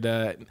posted a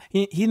good,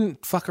 he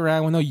didn't fuck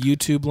around with no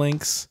YouTube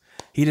links.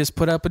 He just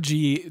put up a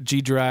G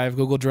Drive,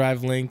 Google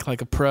Drive link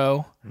like a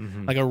pro,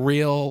 like a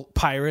real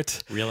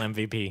pirate. Real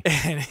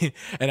MVP.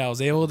 And I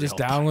was able to just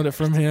download it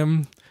from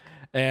him,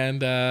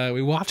 and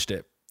we watched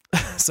it.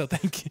 So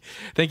thank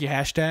you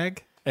hashtag,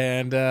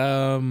 and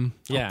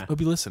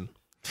hope you listen.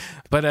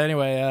 But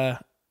anyway,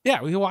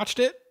 we watched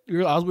it. We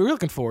were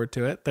looking forward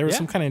to it. There was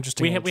some kind of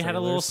interesting. We had a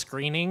little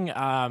screening.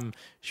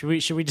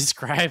 Should we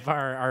describe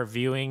our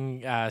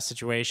viewing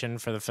situation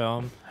for the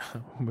film?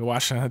 We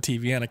watched it on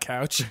TV on a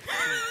couch.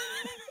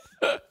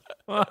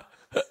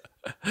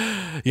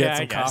 You had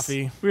some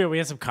coffee. We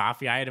had some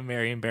coffee. I had a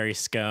Marionberry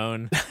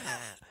scone.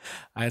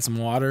 I had some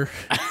water.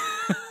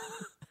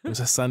 It was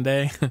a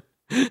Sunday.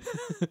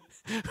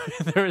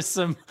 There was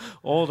some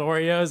old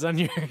Oreos on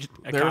your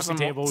There were coffee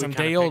table. some we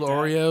kinda day old picked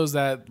out. Oreos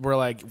that were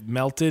like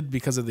melted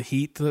because of the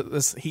heat,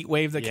 this heat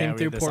wave that came we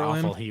through had this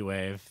Portland. awful heat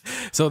wave.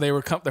 So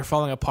they're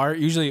falling apart.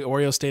 Usually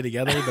Oreos stay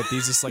together, but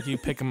these just like you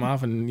pick them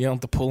off and you don't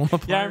have to pull them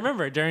apart. Yeah, I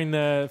remember during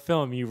the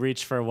film you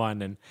reached for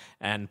one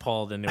and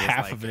pulled, and it was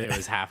Half of it. It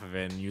was half of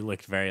it, and you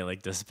looked very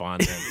like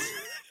despondent.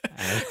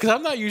 Because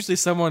I'm not usually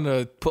someone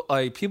to put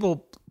like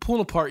people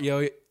pulling apart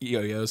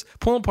yo-yos,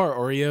 pulling apart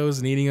Oreos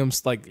and eating them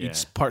like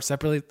each part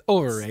separately.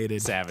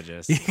 Overrated.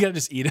 Savages. You gotta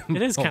just eat them.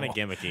 It is kind of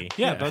gimmicky.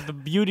 Yeah, the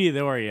beauty of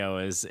the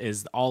Oreo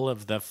is all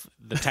of the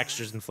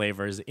textures and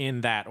flavors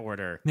in that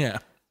order. Yeah.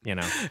 You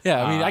know.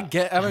 Yeah,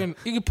 I mean,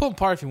 you can pull them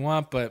apart if you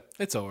want, but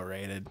it's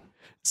overrated.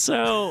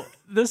 So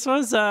this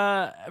was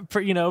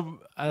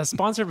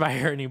sponsored by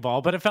Ernie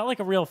Ball, but it felt like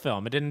a real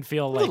film. It didn't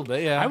feel like little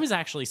bit, yeah. I was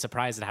actually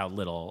surprised at how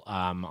little,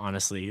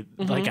 honestly.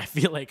 Like I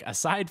feel like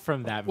aside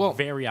from that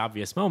very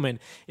obvious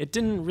moment, it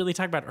didn't really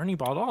talk about Ernie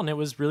Ball at all, and it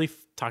was really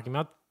talking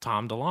about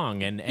Tom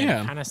DeLonge and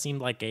kind of seemed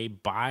like a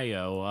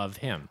bio of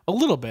him. A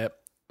little bit,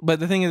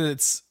 but the thing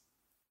is,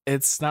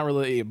 it's not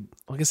really.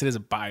 I guess it is a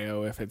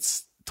bio if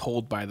it's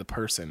told by the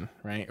person,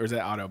 right? Or is it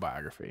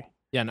autobiography?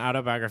 Yeah, an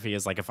autobiography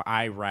is like if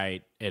I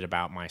write it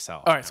about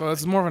myself. All right, so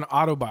it's more of an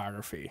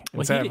autobiography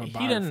instead of a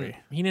biography.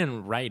 He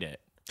didn't write it.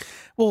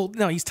 Well,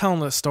 no, he's telling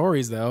the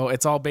stories though.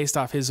 It's all based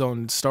off his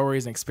own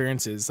stories and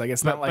experiences. Like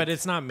it's not like, but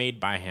it's not made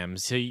by him.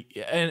 So,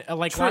 and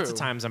like True. lots of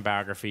times on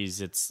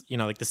biographies, it's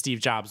like the Steve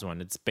Jobs one.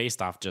 It's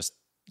based off just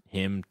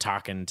him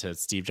talking to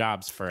Steve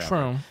Jobs forever.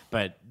 True.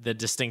 But the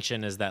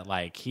distinction is that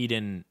like he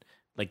didn't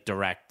like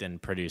direct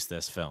and produce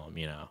this film.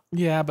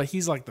 Yeah, but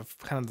he's like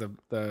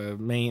the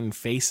main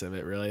face of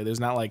it. Really,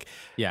 there's not like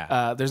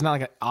there's not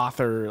like an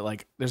author.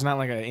 Like there's not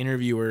like an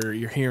interviewer.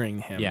 You're hearing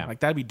him. Yeah, like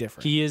that'd be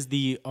different. He is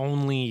the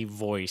only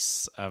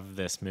voice of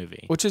this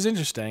movie, which is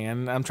interesting.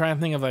 And I'm trying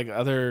to think of like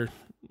other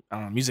I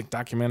don't know, music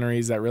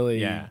documentaries that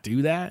really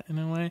do that in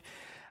a way.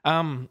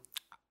 I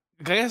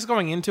guess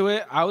going into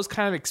it, I was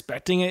kind of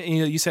expecting it.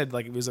 You said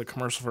like it was a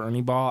commercial for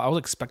Ernie Ball. I was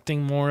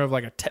expecting more of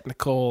like a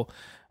technical,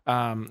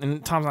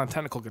 and Tom's not a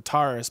technical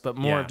guitarist, but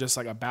more of just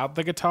like about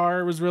the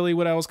guitar was really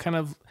what I was kind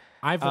of.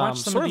 I've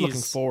watched some sort of of these,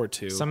 looking forward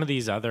to some of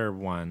these other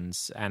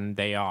ones, and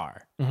they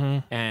are.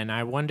 And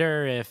I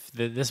wonder if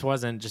this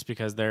wasn't just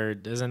because there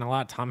isn't a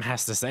lot Tom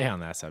has to say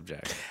on that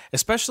subject,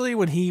 especially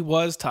when he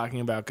was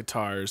talking about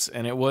guitars,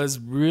 and it was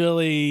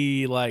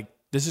really like,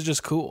 this is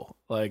just cool.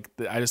 Like,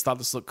 I just thought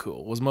this looked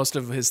cool. Was most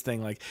of his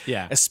thing. Like,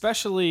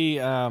 especially,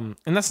 and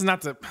this is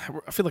not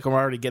I feel like I'm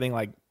already getting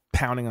like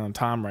pounding on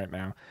Tom right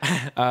now.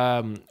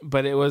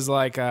 But it was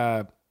like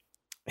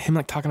him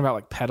like talking about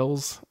like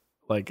pedals,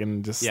 like,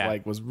 and just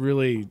like was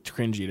really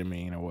cringy to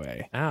me in a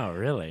way. Oh,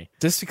 really?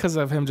 Just because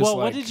of him. Just well,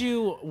 like,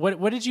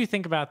 what did you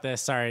think about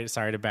this? Sorry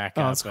to back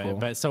up. That's cool.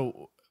 But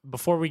so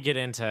before we get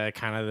into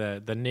kind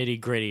of the nitty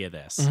gritty of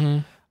this,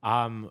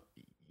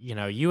 you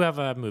know, you have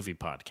a movie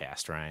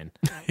podcast, Ryan.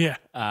 Yeah.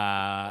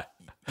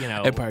 You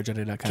know,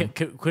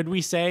 EmpireJedi.com. Could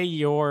we say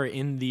you're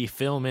in the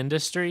film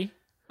industry?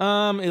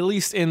 At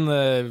least in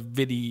the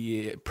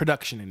video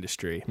production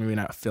industry. Maybe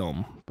not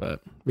film,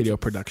 but video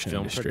production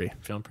industry.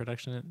 Film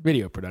production?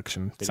 Video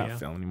production. It's not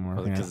film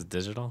anymore. Because it's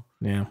digital?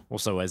 Yeah. Well,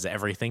 so is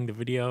everything the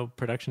video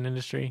production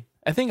industry?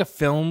 I think a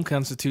film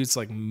constitutes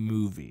like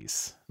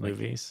movies.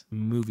 Movies?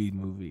 Like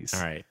movies.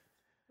 All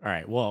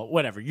right. Well,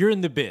 whatever. You're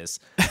in the biz.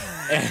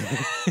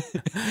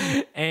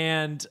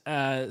 And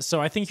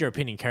so I think your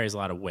opinion carries a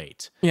lot of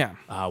weight. Yeah.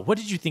 What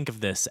did you think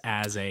of this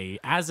as a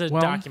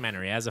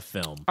documentary, as a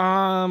film?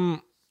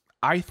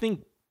 I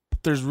think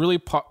there's really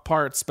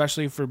parts,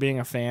 especially for being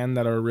a fan,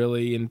 that are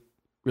really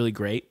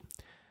great.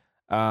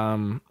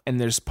 And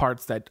there's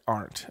parts that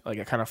aren't, like,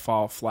 it kind of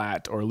fall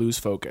flat or lose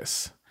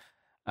focus.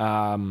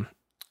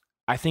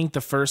 I think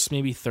the first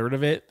maybe third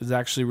of it is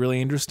actually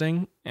really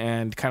interesting,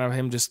 and kind of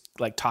him just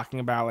like talking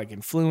about like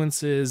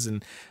influences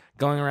and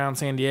going around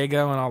San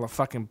Diego and all the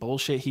fucking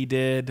bullshit he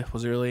did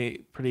was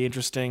really pretty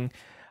interesting.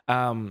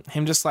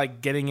 Him just like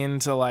getting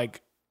into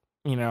like,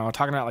 you know,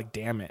 talking about like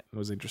Damn It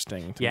was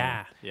interesting to me.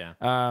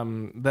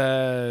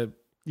 The,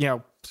 you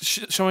know,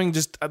 showing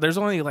just there's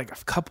only like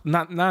a couple,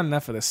 not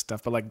enough of this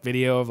stuff, but like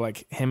video of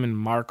like him and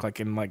Mark like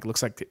in like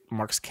looks like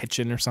Mark's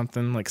kitchen or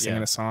something, like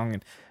singing a song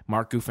and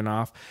Mark goofing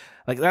off.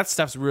 Like that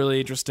stuff's really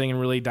interesting and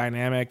really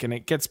dynamic, and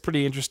it gets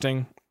pretty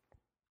interesting.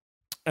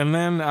 And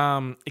then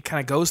it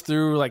kind of goes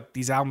through like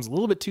these albums a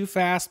little bit too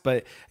fast,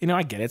 but you know,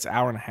 I get it. It's an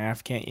hour and a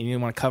half. You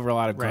don't want to cover a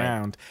lot of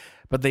ground,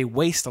 but they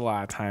waste a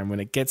lot of time when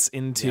it gets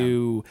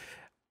into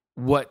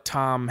what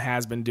Tom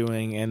has been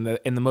doing and the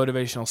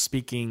motivational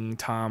speaking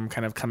Tom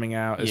kind of coming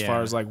out as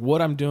far as like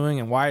what I'm doing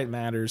and why it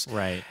matters.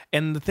 Right.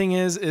 And the thing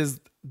is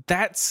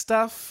that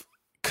stuff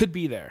could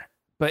be there,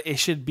 but it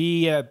should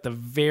be at the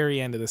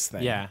very end of this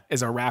thing. Yeah.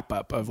 As a wrap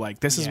up of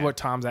like, this is what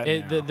Tom's at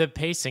now. The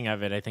pacing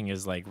of it, I think,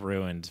 is like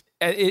ruined.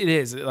 It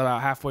is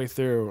about halfway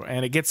through,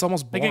 and it gets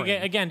almost boring.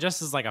 Like, again,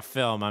 just as like a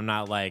film, I'm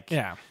not like,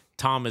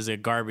 Tom is a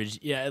garbage.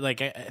 Yeah.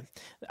 Like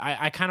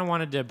I kind of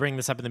wanted to bring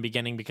this up in the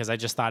beginning because I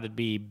just thought it'd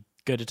be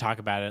good to talk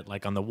about it.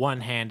 Like on the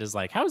one hand is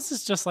like, how is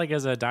this just like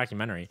as a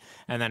documentary?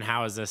 And then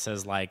how is this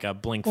as like a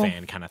Blink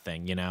fan kind of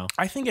thing, you know?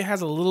 I think it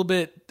has a little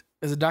bit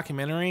as a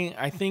documentary.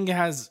 I think it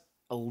has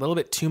a little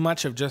bit too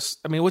much of just,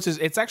 I mean,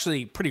 it's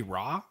actually pretty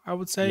raw, I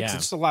would say. It's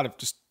just a lot of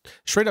just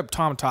straight up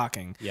Tom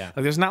talking. Yeah.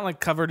 Like there's not like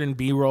covered in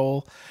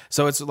B-roll.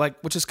 So it's like,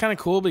 which is kind of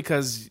cool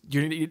because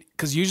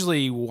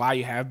usually why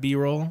you have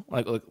B-roll,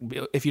 like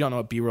if you don't know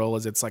what B-roll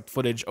is, it's like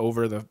footage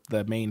over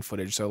the main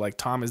footage. So like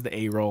Tom is the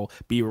A-roll,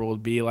 B-roll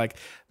would be like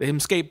him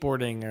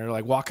skateboarding or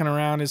like walking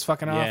around his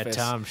fucking office.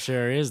 Yeah, Tom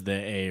sure is the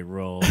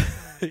A-roll.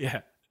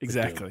 Yeah.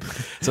 Exactly.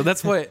 So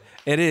that's what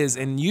it is.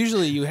 And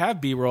usually you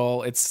have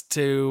B-roll, it's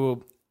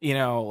to, you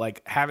know,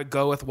 like have it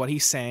go with what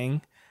he's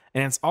saying.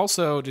 And it's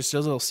also just a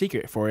little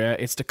secret for you.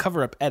 It's to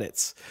cover up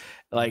edits.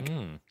 Like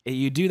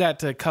you do that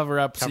to cover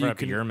up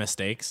your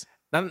mistakes.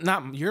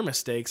 Not your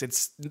mistakes.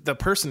 It's the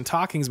person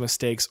talking's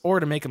mistakes, or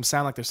to make them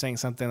sound like they're saying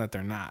something that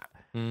they're not.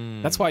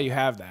 That's why you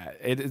have that.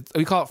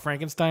 We call it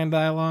Frankenstein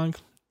dialogue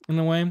in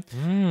a way.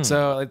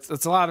 So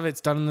it's a lot of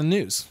it's done in the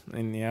news,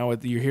 and you know,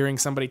 you're hearing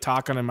somebody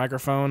talk on a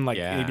microphone, like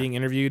being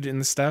interviewed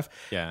and stuff.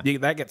 Yeah,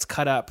 that gets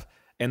cut up,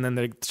 and then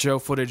they show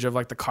footage of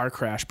like the car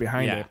crash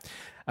behind it.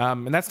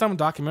 And that's done with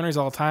documentaries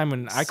all the time.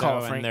 And I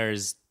call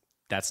it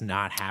that's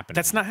not happening.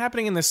 That's not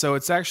happening in this. So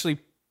it's actually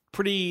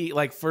pretty,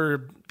 like,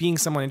 for being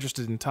someone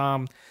interested in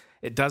Tom,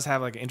 it does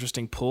have like an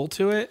interesting pull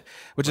to it,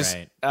 which is,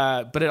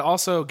 but it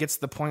also gets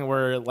to the point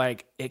where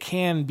like it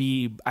can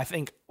be, I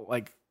think,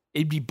 like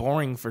it'd be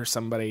boring for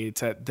somebody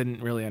that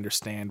didn't really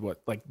understand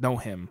know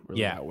him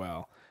really that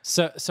well.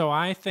 So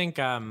I think,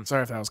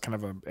 sorry if that was kind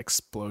of an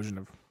explosion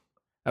of,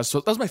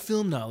 that was my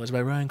film knowledge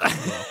by Ryan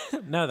Cromwell.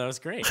 No, that was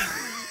great.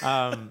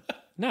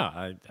 No,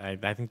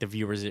 I think the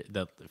viewers,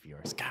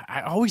 God,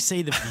 I always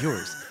say the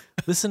viewers,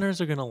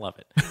 listeners are going to love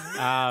it.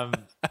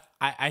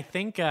 I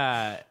think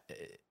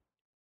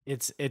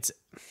it's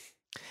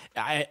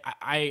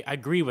I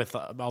agree with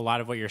a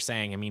lot of what you're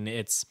saying. I mean,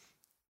 it's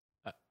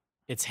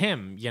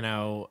him, you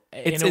know,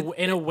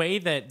 in a way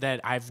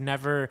that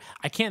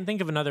I can't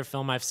think of another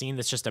film I've seen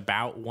that's just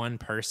about one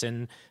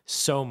person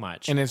so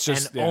much, And it's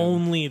just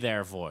only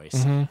their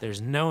voice.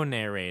 There's no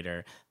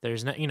narrator.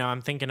 There's no, you know,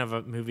 I'm thinking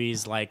of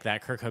movies like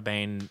that Kurt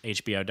Cobain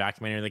HBO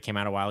documentary that came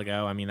out a while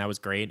ago. I mean, that was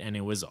great, and it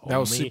was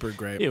super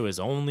great. It was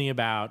only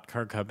about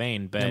Kurt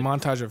Cobain, but the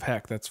Montage of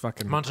Heck, that's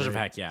fucking Montage of great.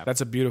 Heck, yeah,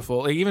 that's a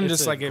beautiful, even It's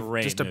just a like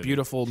great just a movie.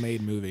 beautiful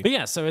made movie. But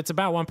yeah, so it's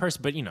about one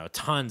person, but you know,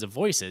 tons of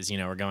voices, you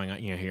know, are going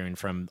on, you know, hearing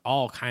from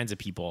all kinds of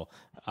people.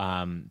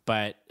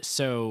 But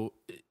so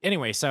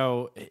anyway,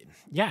 so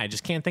yeah, I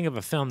just can't think of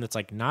a film that's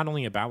like not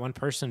only about one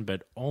person,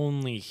 but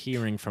only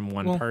hearing from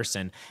one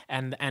person.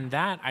 And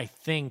that I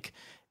think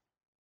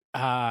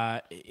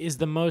is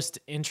the most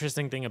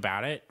interesting thing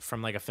about it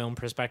from like a film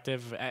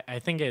perspective. I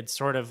think it's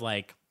sort of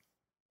like,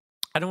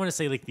 I don't want to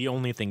say like the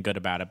only thing good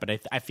about it, but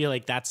I feel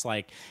like that's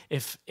like,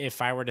 if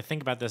I were to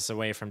think about this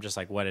away from just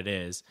like what it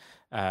is,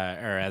 or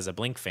as a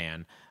Blink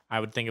fan,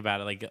 I would think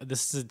about it like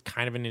this is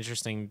kind of an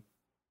interesting,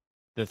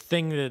 the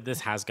thing that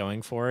this has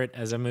going for it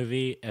as a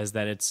movie is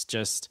that it's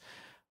just,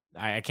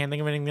 I can't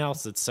think of anything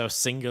else that's so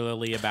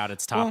singularly about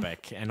its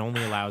topic and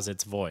only allows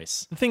its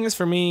voice. The thing is,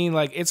 for me,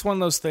 like, it's one of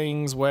those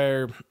things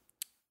where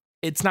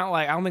it's not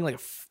like, I don't think like,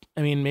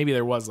 I mean, maybe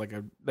there was like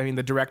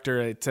the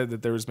director, it said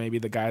that there was maybe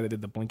the guy that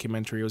did the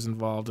Blinkumentary was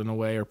involved in a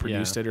way or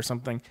produced it or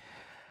something.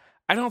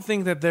 I don't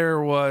think that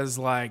there was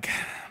like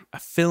a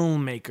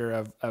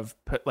filmmaker of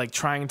like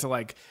trying to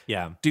like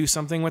do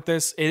something with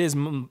this. It is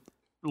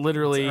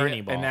literally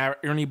an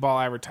Ernie Ball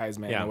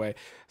advertisement in a way.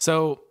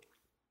 So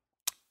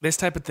this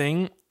type of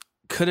thing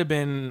could have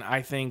been,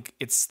 I think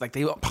it's like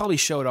they probably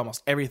showed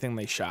almost everything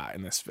they shot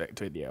in this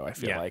video. I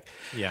feel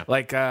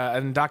like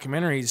and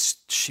documentaries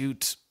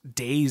shoot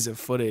days of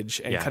footage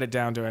and cut it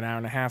down to an hour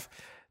and a half.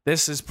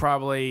 This is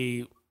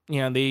probably,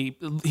 you know, he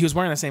was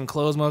wearing the same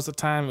clothes most of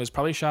the time. It was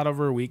probably shot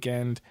over a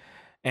weekend,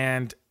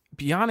 and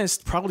be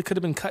honest, probably could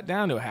have been cut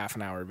down to a half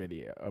an hour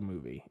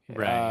movie.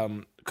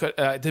 Right.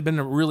 It had been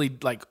a really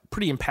like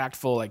pretty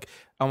impactful, like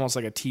almost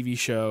like a TV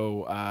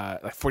show,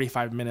 like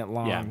 45-minute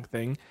long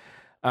thing.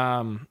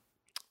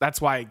 That's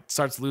why it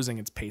starts losing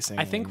its pacing.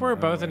 I think we're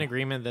both in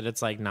agreement that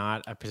it's like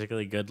not a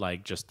particularly good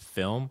like just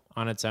film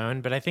on its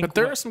own, but I think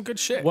there are some good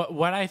shit.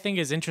 What I think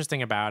is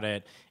interesting about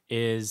it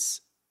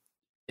is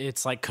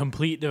it's like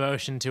complete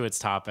devotion to its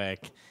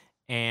topic,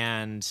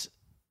 and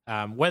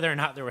whether or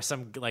not there was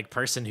some like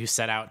person who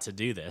set out to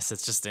do this,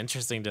 it's just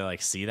interesting to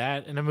like see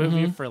that in a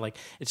movie for like,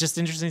 it's just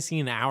interesting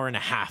seeing an hour and a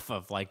half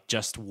of like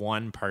just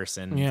one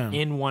person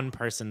in one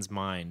person's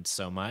mind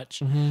so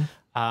much.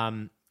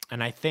 And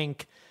I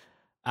think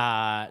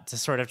to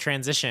sort of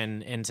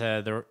transition into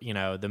the, you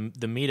know,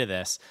 the meat of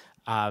this,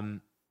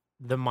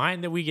 the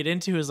mind that we get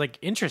into is like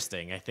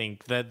interesting. I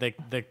think that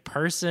the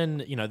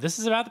person, you know, this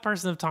is about the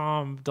person of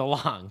Tom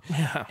DeLonge,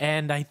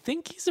 and I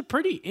think he's a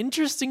pretty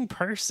interesting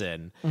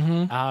person.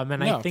 And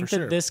I think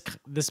that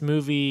this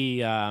movie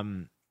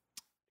kind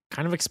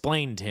of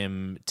explained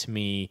him to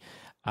me.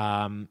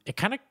 It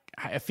kind of,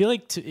 I feel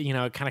like you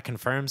know, it kind of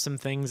confirms some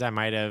things I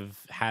might have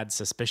had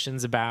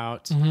suspicions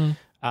about.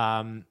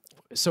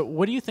 So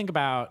what do you think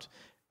about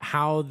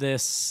how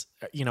this,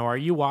 you know, are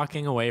you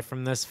walking away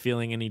from this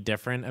feeling any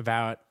different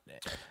about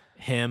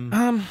him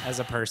as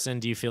a person?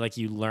 Do you feel like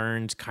you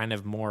learned kind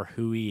of more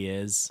who he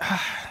is?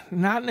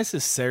 Not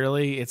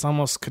necessarily. It's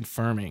almost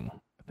confirming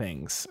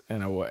things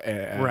in a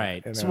way.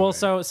 Right.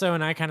 So,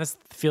 and I kind of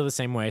feel the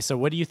same way. So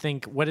what do you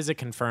think, what is it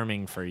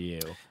confirming for you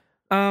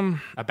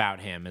about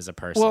him as a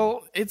person?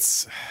 Well,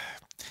 it's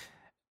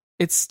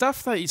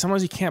stuff that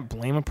sometimes you can't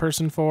blame a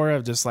person for,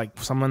 of just like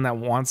someone that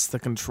wants the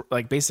control,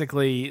 like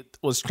basically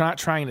was not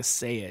trying to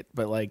say it,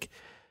 but like,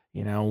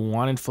 you know,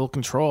 wanted full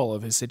control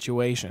of his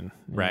situation.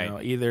 Right. You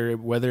know, either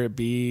whether it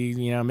be,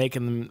 you know,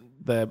 making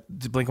the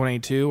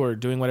Blink-182 or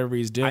doing whatever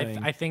he's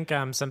doing. I think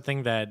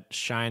something that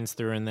shines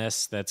through in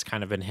this that's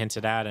kind of been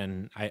hinted at,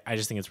 and I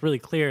just think it's really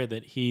clear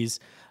that he's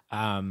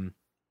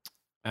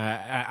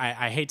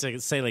I hate to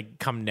say like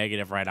come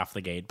negative right off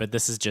the gate, but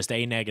this is just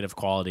a negative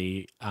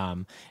quality.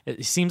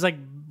 It seems like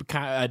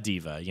kind of a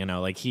diva, you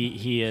know, like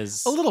he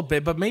is a little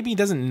bit, but maybe he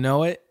doesn't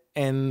know it,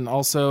 and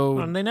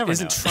also they never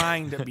isn't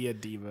trying to be a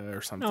diva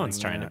or something. No one's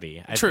trying to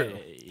be. True.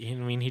 I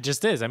mean, he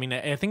just is. I mean,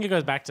 I think it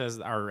goes back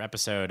to our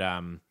episode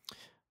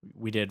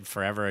we did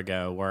forever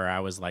ago, where I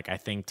was like, I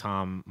think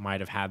Tom might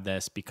have had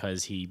this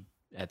because he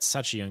at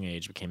such a young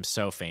age became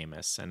so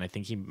famous, and I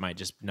think he might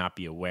just not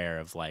be aware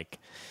of like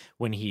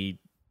when he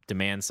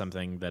demands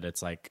something that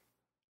it's like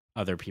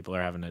other people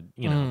are having to,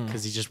 you know,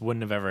 because he just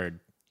wouldn't have ever, he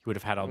would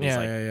have had all these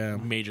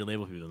major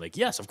label people like,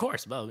 yes, of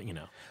course, well, you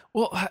know.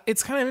 Well,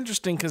 it's kind of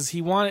interesting because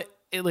he wanted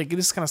it, like,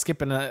 this is kind of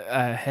skipping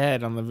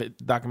ahead on the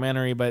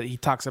documentary, but he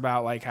talks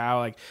about like how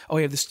like, oh,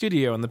 we have the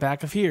studio in the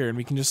back of here and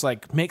we can just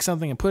like make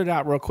something and put it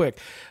out real quick,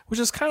 which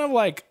is kind of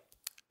like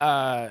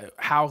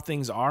how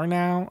things are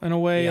now in a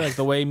way, like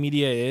the way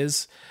media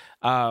is,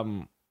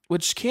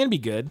 which can be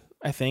good,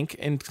 I think,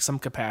 in some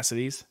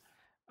capacities.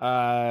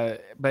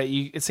 But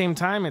at the same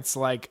time, it's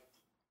like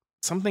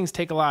some things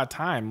take a lot of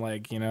time,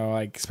 like, you know,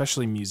 like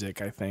especially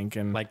music, I think.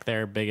 And Like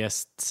their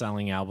biggest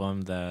selling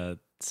album, the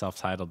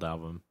self-titled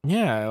album,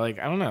 yeah, like,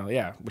 I don't know.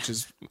 Yeah. Which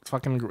is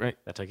fucking great.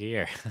 that took a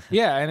year.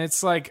 Yeah. And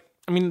it's like,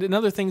 I mean, and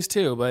other things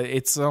too, but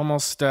it's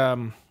almost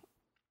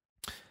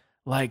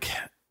like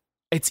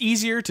it's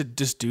easier to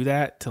just do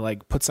that, to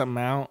like put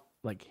something out.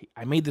 Like,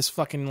 I made this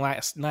fucking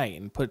last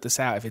night and put this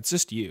out. If it's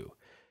just you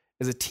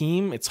as a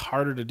team, it's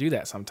harder to do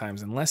that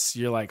sometimes, unless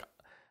you're like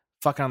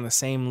fucking on the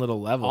same little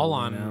level.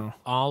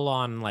 all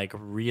on like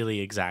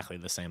really exactly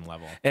the same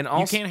level. And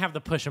also, you can't have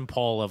the push and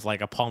pull of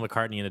like a Paul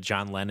McCartney and a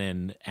John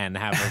Lennon and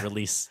have a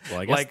release.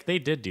 Well, I guess like, they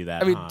did do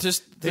that. I mean, huh?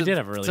 just they did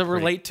have a really to great-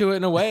 relate to it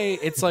in a way.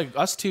 It's like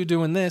us two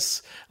doing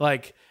this,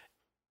 like,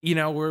 you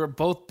know, we're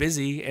both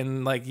busy,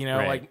 and like, you know,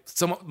 Right. like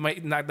some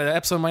might not, the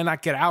episode might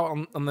not get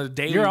out on the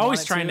day. You're we always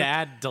want it trying to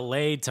add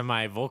delay to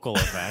my vocal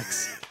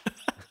effects.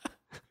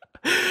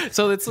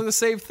 So it's the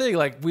same thing.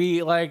 Like, we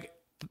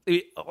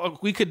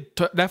could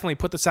definitely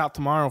put this out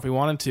tomorrow if we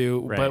wanted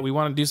to, Right. but we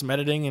want to do some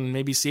editing and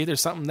maybe see if there's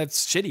something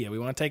that's shitty we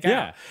want to take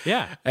out.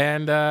 Yeah.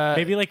 And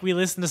Maybe like we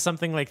listened to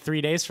something like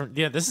 3 days from,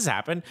 this has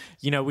happened.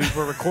 You know, we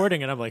were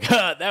recording and I'm like,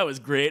 that was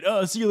great.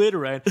 Oh, see you later,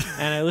 Ryan.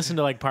 And I listened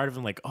to like part of it,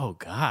 and like, oh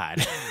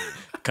God,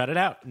 cut it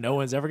out. No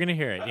one's ever going to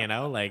hear it, you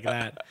know, like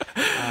that.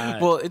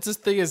 well, it's this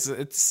thing it's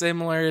a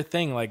similar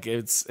thing. Like,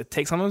 it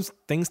takes, sometimes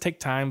things take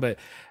time,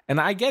 and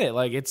I get it.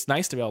 Like, it's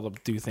nice to be able to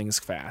do things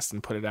fast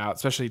and put it out,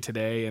 especially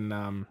today.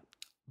 And,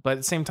 but at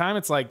the same time,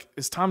 it's like,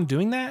 is Tom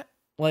doing that?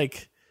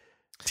 Like,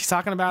 he's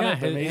talking about it,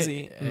 but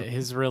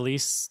his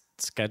release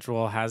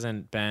schedule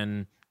hasn't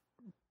been,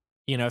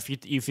 you know, if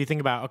you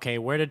think about, okay,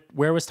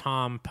 where was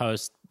Tom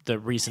post the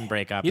recent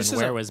breakup, and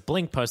where was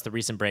Blink post the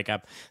recent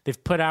breakup?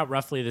 They've put out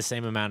roughly the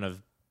same amount of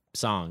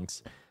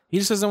songs. He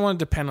just doesn't want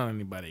to depend on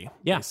anybody.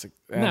 Yeah.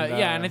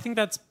 And I think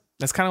that's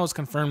kind of what's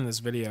confirmed in this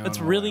video. It's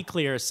really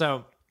clear.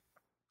 So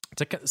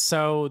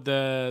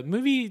the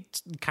movie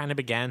kind of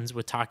begins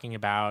with talking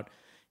about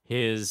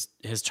his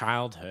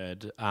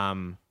childhood,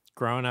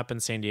 growing up in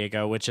San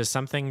Diego, which is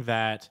something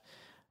that,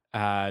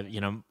 you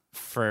know,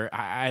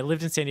 I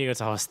lived in San Diego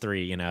until I was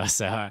 3, you know,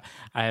 so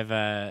I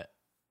have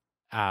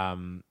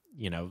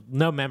you know,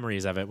 no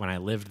memories of it when I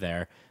lived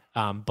there.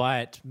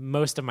 But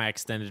most of my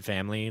extended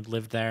family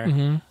lived there.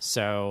 Mm-hmm.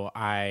 So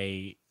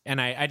I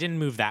didn't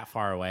move that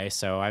far away.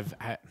 So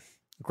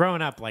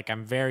growing up, like,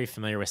 I'm very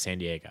familiar with San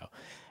Diego.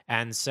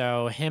 And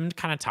so him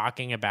kind of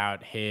talking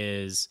about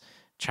his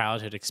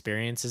childhood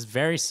experience is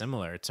very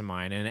similar to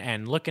mine.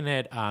 And looking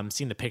at,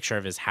 seeing the picture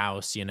of his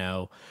house, you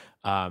know,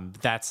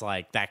 that's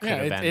like, that could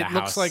have been the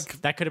house.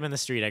 That could have been the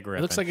street I grew up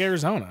in. It looks like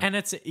Arizona. And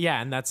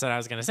and that's what I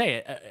was going to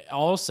say.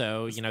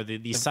 Also, you know,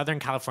 the Southern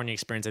California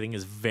experience, I think,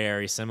 is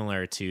very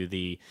similar to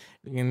you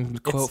can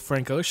quote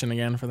Frank Ocean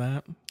again for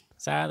that.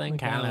 Southern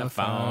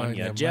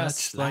California,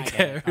 just like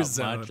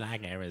Arizona. Much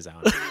like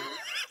Arizona.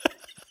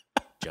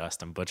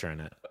 I'm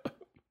butchering it.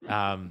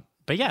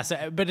 But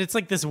but it's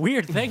like this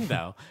weird thing,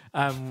 though.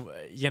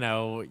 You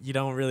know, you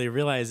don't really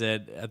realize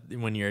it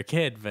when you're a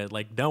kid, but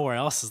like nowhere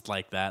else is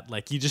like that.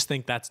 Like, you just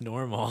think that's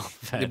normal.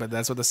 But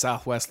that's what the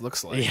Southwest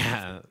looks like.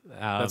 Yeah,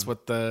 that's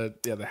what the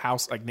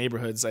house, like,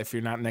 neighborhoods. If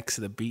you're not next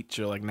to the beach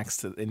or like next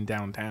to in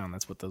downtown,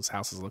 that's what those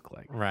houses look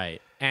like.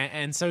 Right.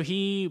 And so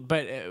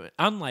but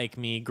unlike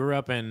me, grew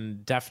up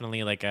in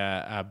definitely like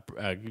a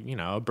you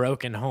know, a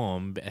broken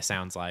home. It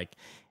sounds like,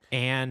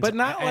 but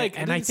not like.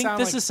 And I think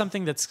this is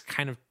something that's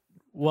kind of.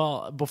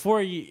 Well, before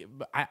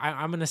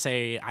I'm going to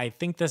say, I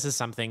think this is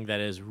something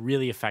that has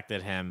really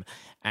affected him,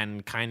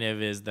 and kind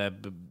of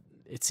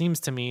it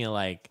seems to me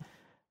like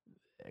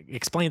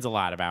explains a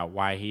lot about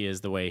why he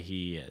is the way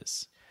he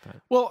is. But.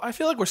 Well, I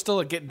feel like we're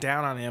still getting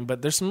down on him,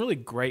 but there's some really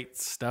great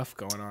stuff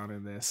going on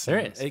in this. There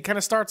is. It kind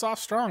of starts off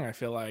strong, I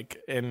feel like,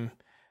 in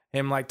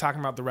him like talking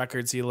about the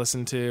records he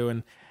listened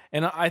to.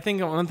 And I think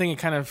one thing it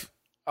kind of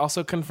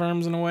also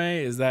confirms in a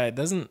way is that it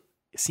doesn't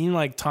seem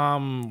like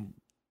Tom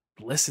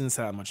listens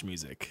to that much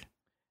music.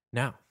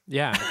 No.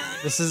 Yeah.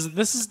 This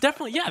is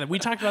definitely, we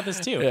talked about this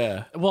too.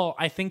 Yeah. Well,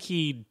 I think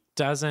he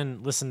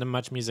doesn't listen to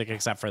much music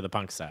except for the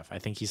punk stuff. I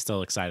think he's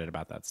still excited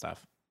about that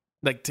stuff.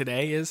 Like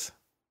today is?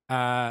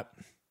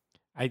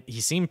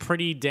 He seemed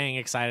pretty dang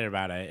excited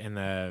about it in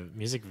the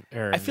music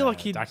or I feel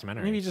like he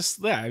documentary. Maybe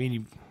just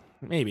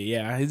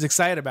he's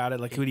excited about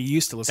it like what he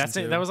used to listen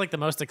to. That was like the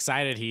most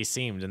excited he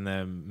seemed in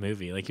the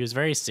movie. Like, he was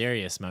very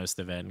serious most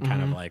of it and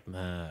kind of like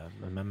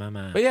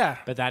But yeah.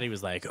 But that he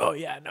was like, oh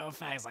yeah, no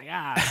effects, like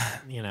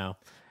you know.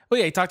 Well,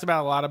 yeah, he talked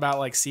about a lot about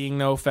like seeing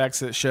no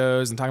effects at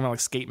shows and talking about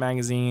like skate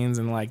magazines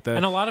and like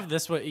and a lot of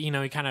this, you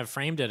know, he kind of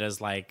framed it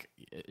as like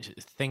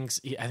things.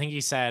 I think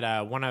he said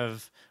one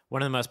of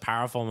the most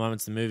powerful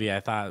moments in the movie, I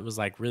thought was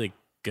like really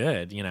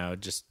good, you know,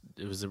 just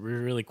it was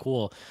really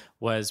cool,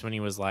 was when he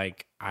was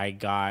like, I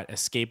got a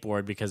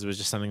skateboard because it was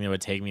just something that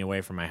would take me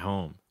away from my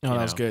home. Oh,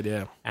 that was good,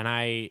 yeah. And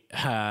I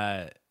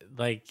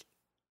like,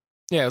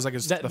 yeah, it was like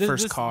the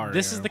first car.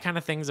 This is the kind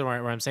of things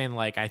where I'm saying,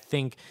 like, I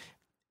think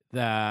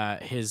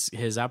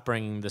his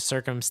upbringing, the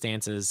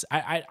circumstances.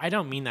 I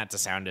don't mean that to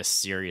sound as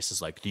serious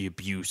as like the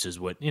abuse is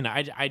what, you know.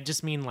 I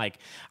just mean like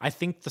I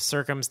think the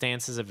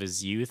circumstances of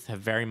his youth have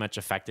very much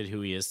affected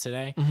who he is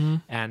today.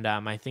 And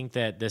I think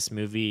that this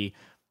movie,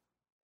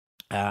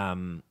 I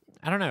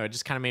don't know, it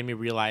just kind of made me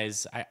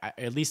realize, I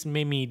at least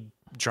made me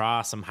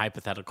draw some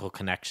hypothetical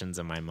connections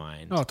in my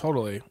mind. Oh,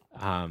 totally.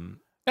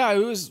 Yeah,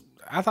 it was.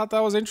 I thought that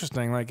was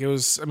interesting. Like it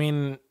was. I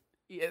mean,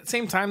 at the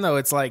same time though,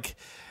 it's like,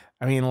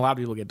 I mean, a lot of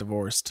people get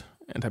divorced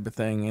and type of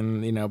thing,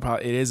 and you know,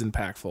 probably it is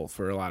impactful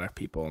for a lot of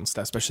people and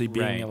stuff. Especially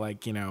being at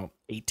like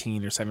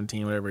 18 or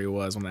 17, whatever he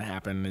was when that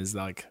happened, is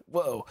like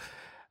whoa.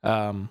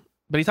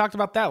 But he talked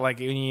about that, like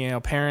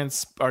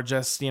parents are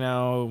just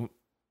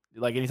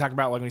like, and he talked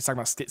about like when he's talking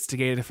about sticks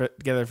together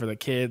for the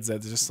kids,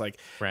 that's just like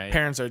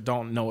parents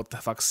don't know what the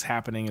fuck's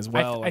happening as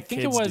well. I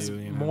think it was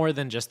more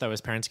than just though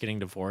his parents getting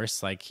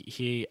divorced. Like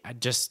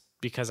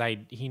because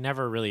he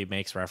never really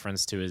makes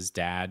reference to his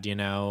dad,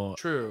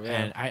 True. Yeah.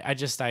 And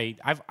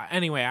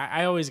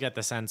I always get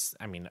the sense,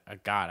 I mean,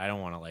 God, I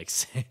don't want to like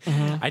say,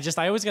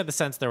 I always get the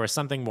sense there was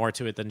something more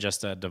to it than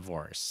just a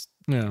divorce,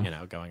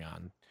 going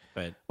on.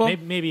 But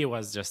maybe it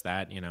was just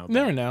that,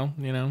 Never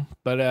know,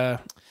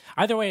 but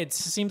either way, it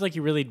seems like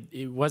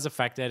he was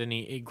affected, and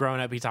he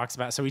growing up, he talks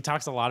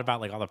a lot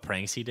about like all the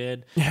pranks he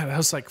did. Yeah, that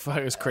was like,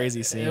 it was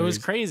crazy scene. It was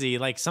crazy.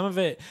 Like some of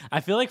it,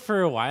 I feel like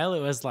for a while it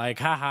was like,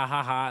 ha ha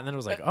ha ha. And then it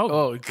was like,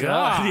 oh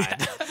God.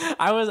 Yeah.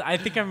 I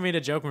think I made a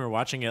joke when we were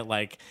watching it,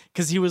 like,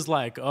 cause he was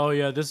like, oh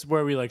yeah, this is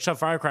where we like shove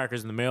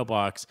firecrackers in the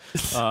mailbox.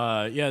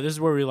 Yeah, this is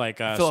where we like,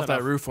 fill off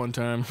that roof one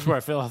time. This is where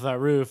I fill off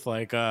that roof.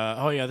 Like,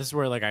 oh yeah, this is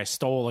where like I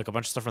stole like a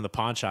bunch of stuff from the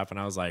pawn shop. And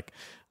I was like,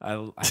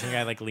 I think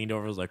I like leaned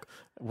over, was like,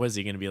 was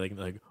he going to be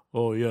like,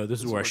 oh yeah, this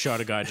is where I shot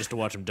a guy just to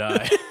watch him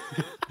die.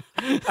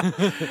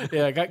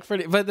 Yeah, I got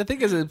pretty, but the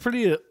thing is, it's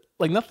pretty,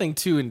 like nothing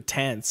too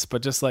intense,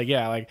 but just like,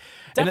 yeah, like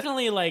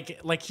definitely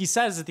like he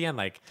says at the end,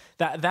 like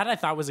that I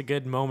thought was a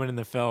good moment in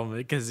the film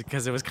because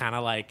it was kind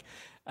of like,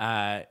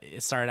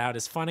 it started out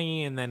as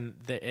funny, and then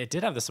it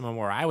did have this moment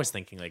where I was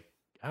thinking like,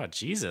 oh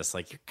Jesus,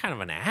 like you're kind of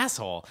an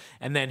asshole.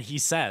 And then he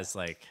says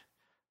like,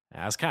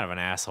 I was kind of an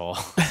asshole.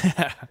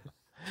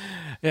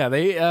 Yeah,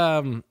 they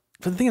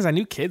but the thing is, I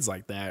knew kids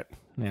like that,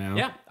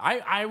 Yeah,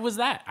 I was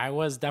that. I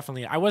was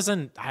definitely. I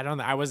wasn't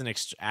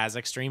as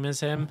extreme as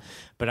him,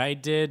 but I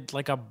did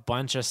like a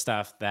bunch of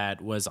stuff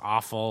that was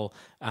awful.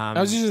 I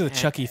was usually the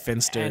Chucky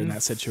Finster in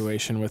that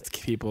situation with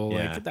people.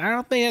 Yeah. Like, I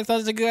don't think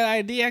that's a good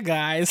idea,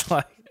 guys.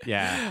 Like,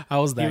 yeah, I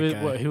was that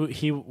guy.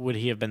 Would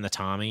he have been the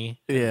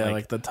Tommy? Yeah,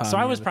 like the Tommy. So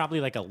I was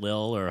probably like a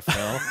Lil or a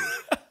Phil.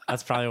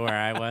 That's probably where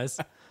I was.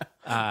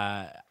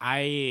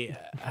 I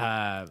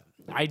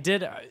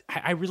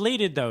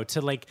related though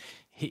to like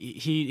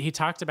he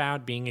talked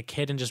about being a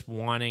kid and just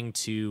wanting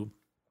to,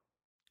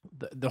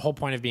 the whole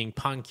point of being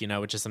punk,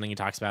 which is something he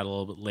talks about a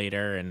little bit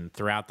later and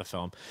throughout the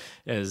film,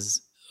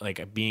 is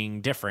like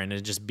being different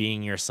and just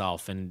being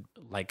yourself, and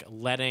like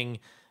letting,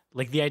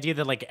 like the idea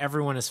that like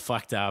everyone is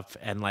fucked up,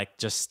 and like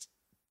just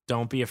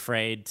don't be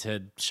afraid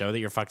to show that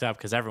you're fucked up,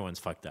 because everyone's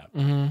fucked up.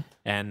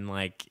 And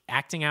like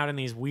acting out in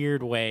these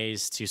weird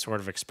ways to sort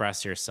of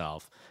express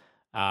yourself.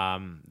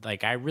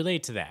 Like I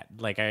relate to that,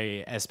 like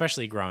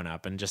especially growing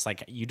up, and just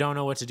like you don't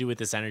know what to do with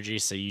this energy,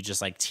 so you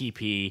just like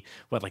TP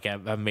what like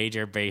a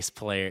major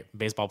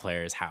baseball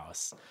player's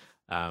house,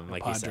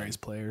 like Padres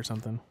player or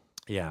something.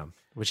 Yeah,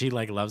 which he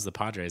like loves the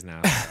Padres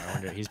now. So I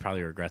wonder, he's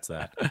probably regrets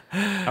that.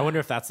 I wonder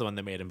if that's the one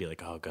that made him be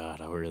like, oh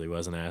God, I really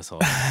was an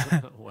asshole.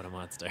 What a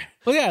monster.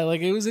 Well, yeah,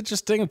 like it was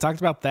interesting. We talked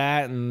about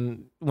that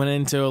and went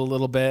into a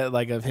little bit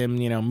like of him,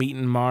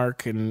 meeting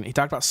Mark, and he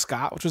talked about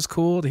Scott, which was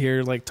cool to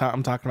hear. Like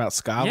I'm talking about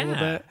Scott a little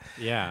bit.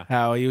 Yeah,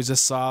 how he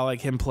just saw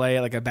like him play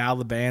at like a battle of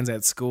the bands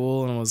at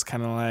school, and was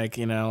kind of like,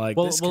 like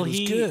this kid was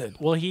good.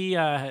 Well, he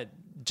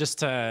just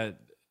to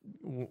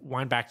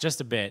wind back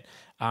just a bit,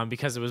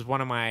 because it was one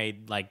of my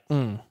like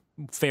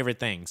favorite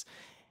things,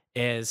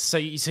 is so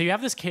you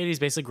have this kid, he's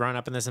basically grown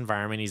up in this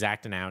environment, he's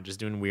acting out, just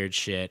doing weird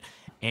shit,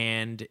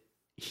 and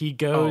he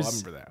goes, I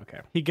remember that. Okay.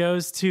 He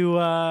goes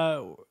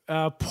to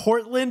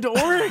Portland,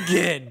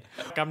 Oregon.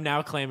 I'm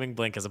now claiming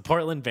Blink as a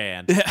Portland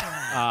band.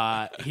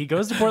 He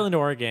goes to Portland,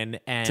 Oregon,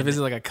 and to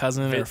visit like a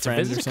cousin or a friend.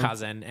 To visit a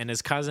cousin, and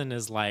his cousin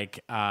is like,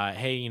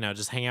 hey,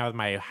 just hang out with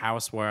my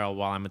house while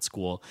I'm at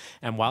school.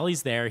 And while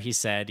he's there, he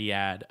said he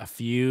had a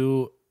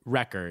few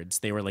records.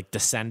 They were like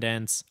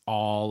Descendants,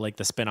 all like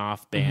the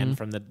spin-off band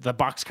from the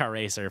Boxcar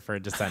Racer for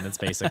Descendants,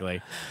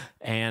 basically.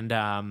 And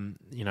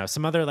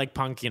some other like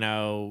punk,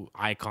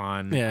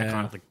 icon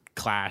like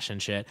Clash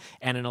and shit,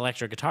 and an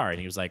electric guitar. And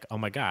he was like, oh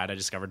my God, I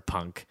discovered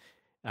punk.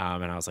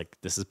 And I was like,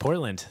 this is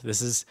Portland.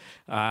 This is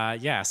so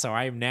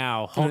I'm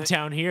now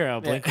hometown hero,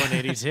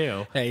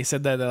 Blink-182. Yeah, he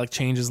said that like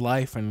changed his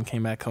life and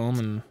came back home.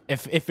 And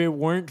if it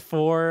weren't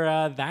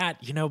for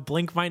that,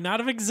 Blink might not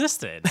have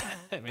existed.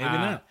 Maybe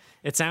not.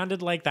 It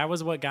sounded like that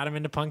was what got him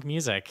into punk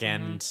music.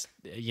 And,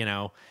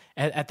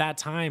 at that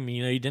time,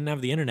 you didn't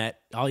have the internet.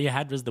 All you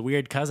had was the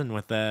weird cousin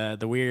with the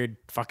weird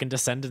fucking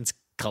Descendants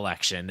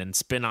collection and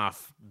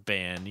spin-off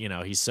band. You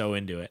know, he's so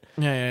into it.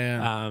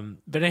 Yeah.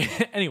 But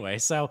anyway,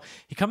 so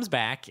he comes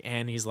back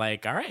and he's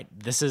like, all right,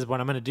 this is what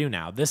I'm going to do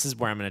now. This is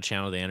where I'm going to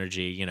channel the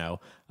energy. You know,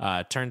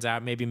 turns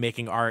out maybe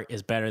making art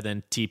is better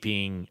than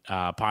TPing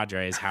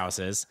Padres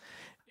houses,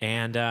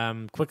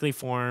 and quickly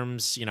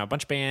forms, you know, a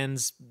bunch of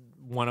bands,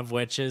 one of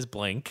which is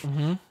Blink.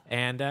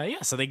 And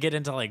so they get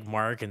into like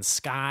Mark and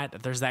Scott.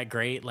 There's that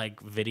great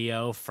like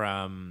video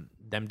from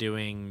them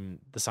doing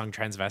the song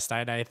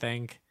Transvestite, I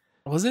think.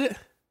 Was it?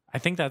 I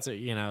think that's,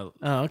 you know.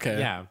 Oh, okay.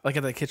 Yeah. Like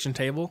at the kitchen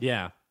table?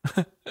 Yeah.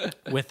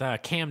 With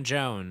Cam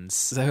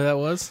Jones. Is that who that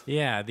was?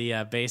 Yeah,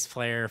 the bass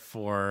player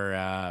for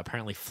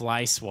apparently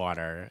Fly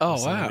Swatter. Oh,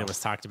 Something wow. that was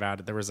talked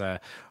about. There was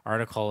a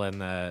article in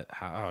the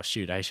I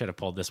should have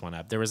pulled this one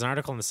up. There was an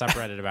article in the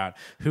subreddit about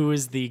who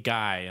is the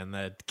guy in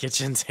the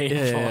kitchen table.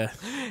 Yeah.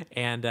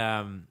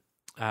 And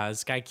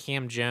this guy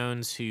Cam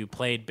Jones, who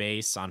played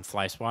bass on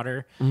Fly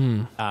Swatter. Do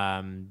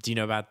you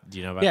know about?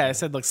 Yeah, that? I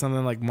said like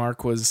something like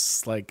Mark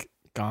was like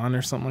gone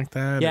or something like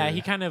that. Yeah, or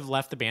he kind of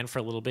left the band for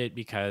a little bit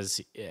because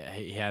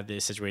he had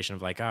this situation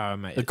of like,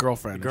 the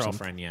girlfriend. the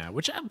girlfriend, yeah.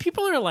 Which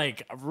people are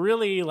like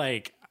really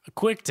like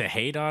quick to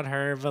hate on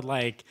her, but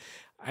like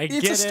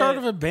It's the start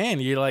of a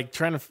band. You're like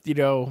trying to, you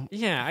know.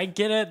 Yeah, I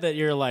get it that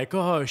you're like,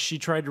 oh, she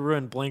tried to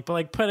ruin Blink, but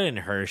like put it in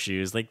her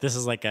shoes. Like this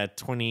is like a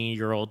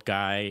 20-year-old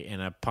guy in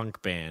a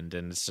punk band,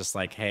 and it's just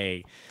like,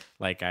 hey,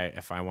 like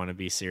if I want to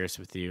be serious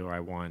with you, or I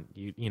want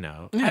you, you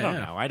know, I don't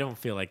know. I don't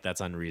feel like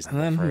that's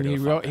unreasonable. And for her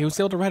then to he was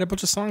able to write a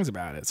bunch of songs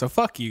about it. So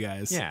fuck you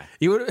guys. Yeah.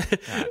 You would.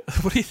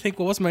 What do you think?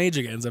 Well, what's My Age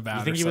Again's about?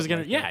 You think he was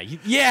gonna? Like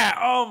that? Yeah.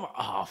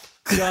 Oh,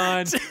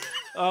 God.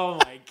 Oh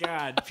my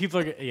God.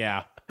 People are.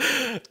 Yeah.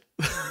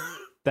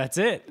 That's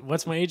it.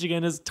 What's My Age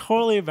Again is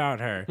totally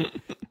about her.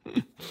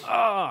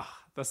 Oh,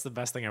 that's the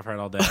best thing I've heard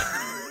all day.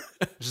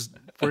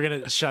 We're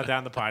gonna shut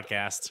down the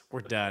podcast.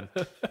 We're done.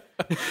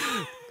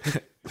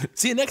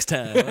 See you next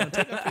time. On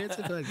Take Up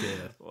Fancy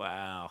Podcast.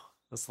 Wow,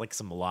 that's like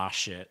some lost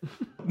shit.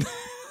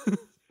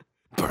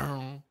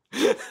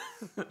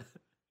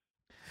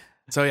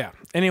 So yeah.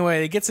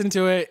 Anyway, it gets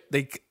into it.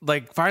 They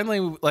like finally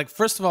like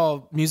first of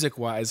all, music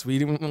wise,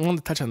 we want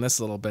to touch on this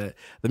a little bit.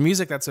 The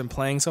music that's been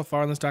playing so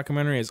far in this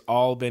documentary has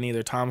all been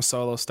either Tom's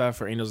solo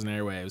stuff or Angels and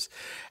Airwaves.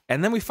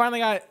 And then we finally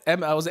got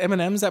was it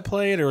Eminem's that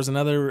played, or was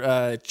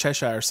another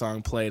Cheshire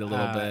song played a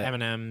little bit?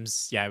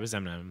 Eminem's. Yeah, it was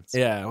Eminem's.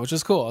 Yeah, which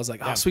is cool. I was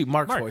like, oh sweet,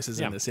 Mark's voice is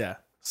in yeah. this. Yeah.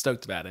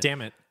 Stoked about it.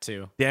 Damn it,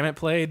 too. Damn It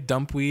played.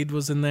 Dumpweed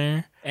was in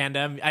there.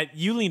 And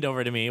you leaned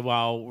over to me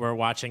while we're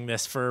watching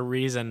this for a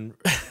reason,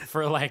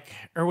 for like,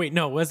 or wait,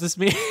 no, was this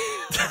me?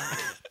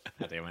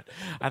 God damn it.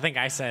 I think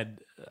I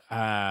said,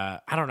 I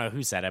don't know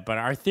who said it, but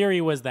our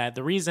theory was that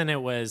the reason it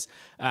was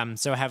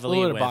so heavily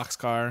A little bit of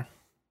Boxcar. It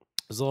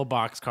was a little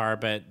Boxcar,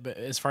 but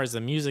as far as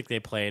the music they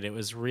played, it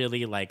was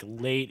really like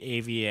late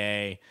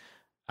AVA,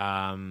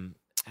 and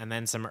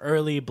then some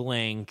early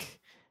Blink,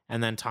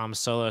 and then Tom's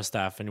solo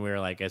stuff, and we were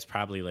like, it's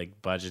probably like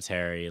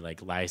budgetary,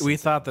 like license. We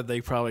thought that they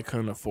probably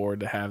couldn't afford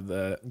to have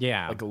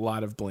like a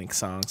lot of Blink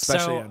songs,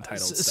 especially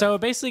untitled stuff. So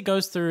it basically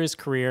goes through his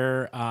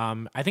career.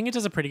 I think it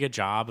does a pretty good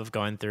job of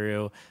going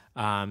through,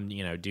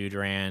 Dude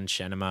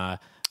Ranch, Enema.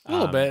 A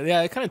little bit,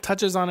 yeah. It kind of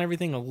touches on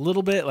everything a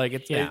little bit. Like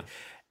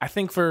I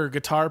think for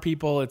guitar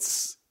people,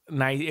 it's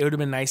nice. It would have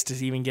been nice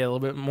to even get a little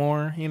bit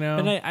more. You know,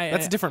 but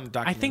that's a different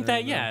documentary. I think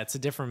that it's a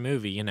different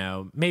movie. You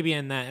know, maybe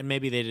in that, and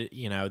maybe they,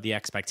 the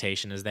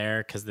expectation is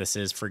there because this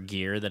is for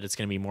gear, that it's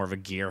going to be more of a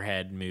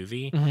gearhead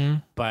movie. Mm-hmm.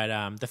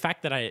 But the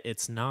fact that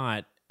it's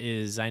not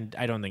is I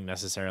don't think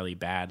necessarily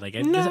bad. Like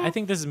I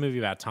think this is a movie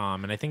about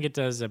Tom, and I think it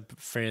does a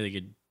fairly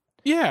good.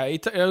 Yeah,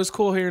 it was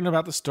cool hearing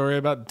about the story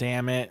about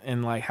Damn It,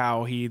 and like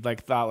how he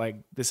like thought like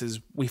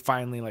we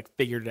finally like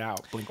figured it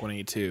out.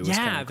 Blink-182.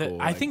 Yeah, cool.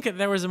 I think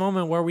there was a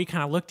moment where we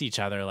kind of looked at each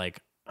other like,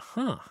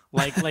 huh,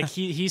 like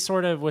he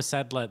sort of was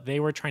said like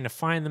they were trying to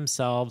find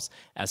themselves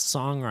as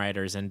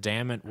songwriters, and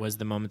Damn It was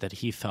the moment that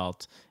he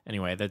felt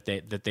anyway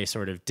that they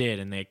sort of did,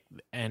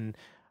 and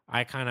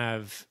I kind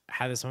of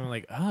had this moment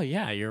like, oh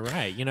yeah, you're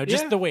right.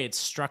 Just the way it's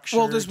structured.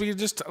 Well, we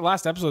just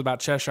last episode about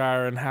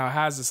Cheshire and how it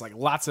has this like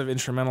lots of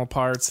instrumental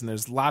parts, and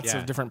there's lots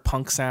of different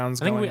punk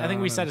sounds. I think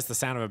we said it's the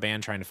sound of a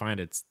band trying to find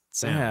its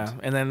sound. Yeah,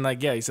 and then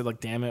he said like,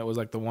 Damn It was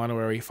like the one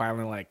where he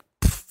finally like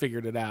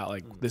figured it out.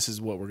 Like this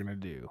is what we're gonna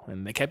do,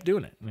 and they kept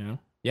doing it.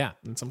 Yeah,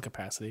 in some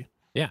capacity.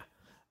 Yeah.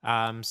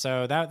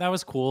 So that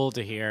was cool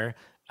to hear.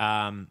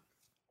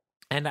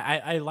 And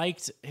I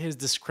liked his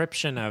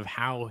description of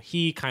how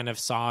he kind of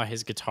saw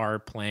his guitar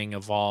playing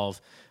evolve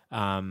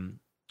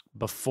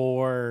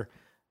before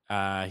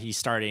he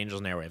started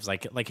Angels and Airwaves,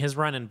 like his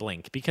run in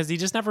Blink, because he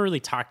just never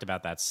really talked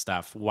about that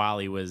stuff while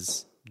he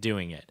was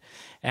doing it.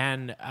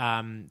 And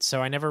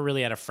so I never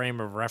really had a frame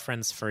of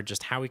reference for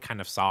just how he kind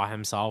of saw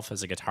himself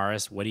as a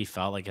guitarist, what he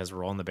felt like his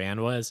role in the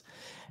band was.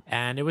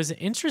 And it was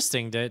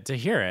interesting to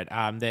hear it,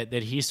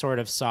 that he sort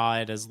of saw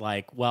it as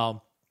like,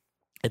 well,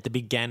 at the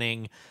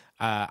beginning,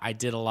 I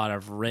did a lot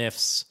of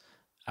riffs,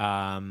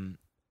 and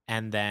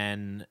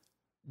then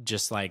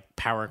just like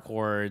power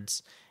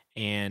chords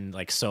and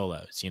like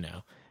solos,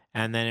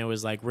 and then it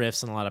was like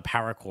riffs and a lot of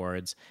power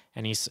chords.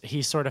 And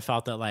he sort of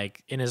felt that,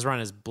 like, in his run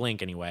as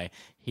Blink anyway,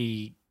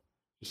 he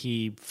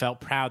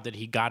felt proud that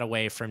he got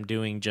away from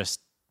doing just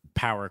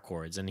power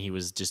chords, and he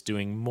was just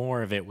doing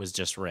more of it was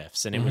just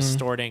riffs, and it was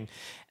starting.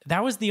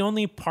 That was the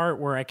only part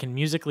where I can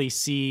musically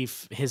see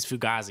his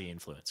Fugazi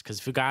influence, because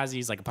Fugazi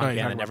is like a punk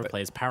band that never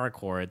plays power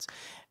chords,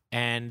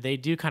 and they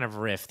do kind of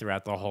riff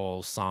throughout the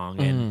whole song.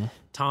 And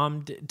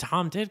Tom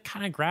did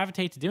kind of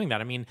gravitate to doing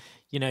that. I mean,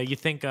 you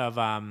think of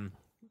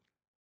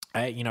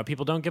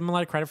people don't give him a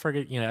lot of credit for,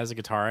 as a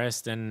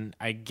guitarist, and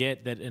I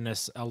get that in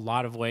a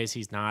lot of ways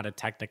he's not a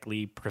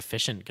technically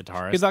proficient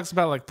guitarist. He talks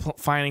about like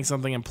finding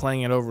something and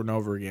playing it over and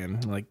over again,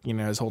 like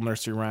his whole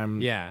nursery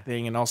rhyme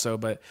thing, and also,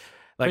 but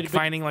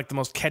finding like the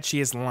most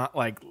catchiest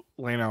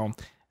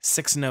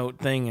 6-note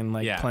thing and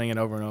like playing it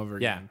over and over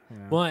again.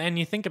 Well, and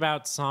you think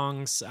about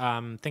songs,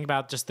 think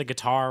about just the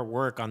guitar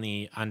work on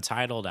the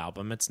Untitled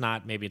album. It's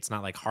not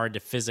like hard to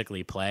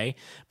physically play,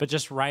 but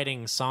just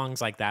writing songs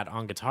like that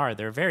on guitar,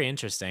 they're very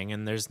interesting.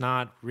 And there's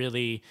not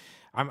really,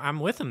 I'm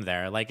with him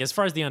there. Like, as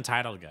far as the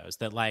Untitled goes,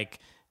 that like,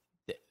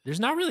 there's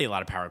not really a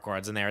lot of power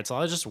chords in there. It's a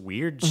lot of just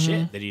weird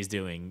shit that he's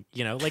doing.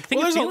 Like,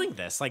 think of feeling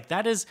this. Like,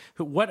 that is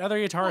what other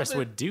guitarist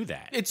would do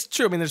that. It's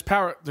true. I mean,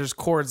 there's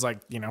chords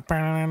like, but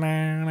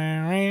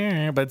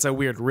it's a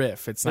weird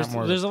riff. It's not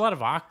more. There's a lot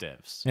of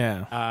octaves.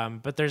 Yeah.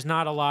 But there's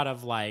not a lot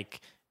of like.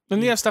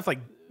 And you have stuff like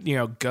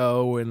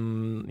Go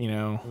and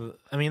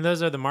I mean,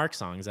 those are the Mark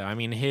songs though. I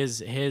mean,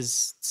 his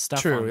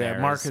stuff on there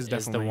Mark is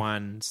the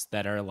ones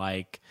that are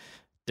like,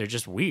 they're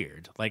just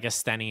weird, like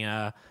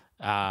Asthenia.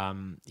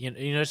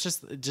 It's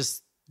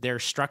just they're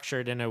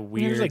structured in a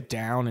weird, like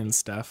down and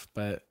stuff.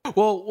 But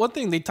one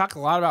thing, they talk a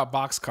lot about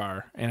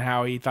Boxcar and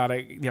how he thought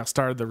it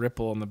started the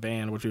ripple in the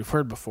band, which we've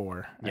heard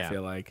before. I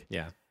feel like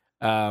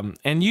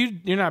and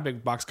you're not a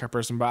big Boxcar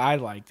person, but I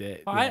liked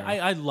it.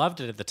 I loved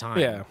it at the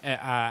time.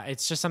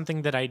 It's just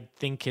something that I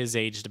think has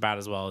aged about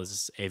as well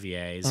as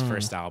AVA's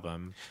first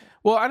album.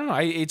 Well, I don't know.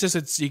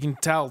 It's you can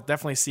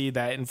definitely see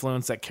that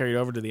influence that carried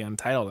over to the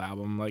Untitled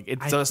album. Like,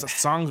 the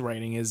songs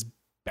writing is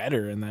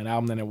better in that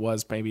album than it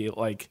was maybe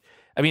like,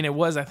 I mean, it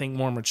was, I think,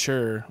 more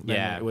mature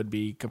than it would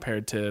be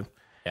compared to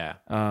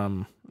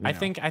I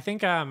think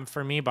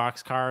for me,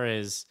 Boxcar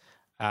is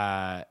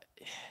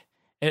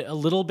it a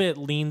little bit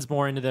leans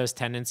more into those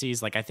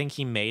tendencies. Like, I think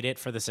he made it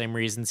for the same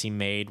reasons he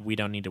made We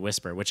Don't Need to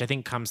Whisper, which I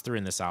think comes through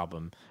in this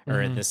album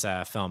or in this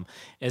film,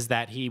 is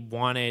that he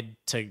wanted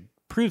to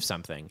prove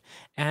something.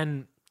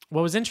 And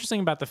what was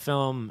interesting about the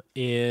film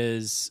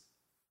is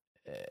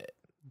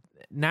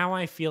now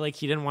I feel like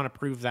he didn't want to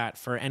prove that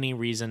for any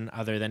reason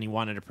other than he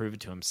wanted to prove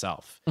it to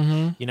himself.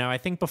 I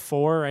think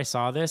before I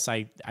saw this,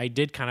 I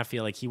did kind of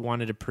feel like he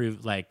wanted to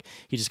prove, like,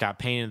 he just got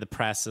painted in the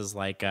press as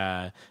like,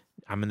 I'm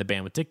in the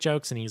band with dick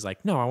jokes. And he's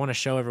like, no, I want to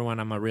show everyone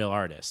I'm a real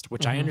artist,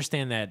 which I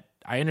understand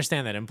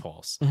that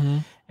impulse.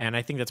 And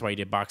I think that's why he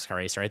did Boxcar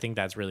Racer. I think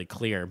that's really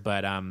clear.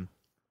 But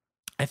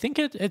I think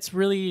it's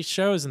really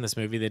shows in this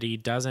movie that he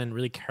doesn't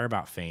really care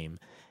about fame.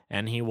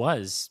 And he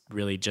was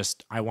really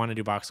just, I want to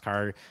do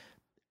Boxcar,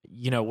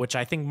 which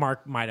I think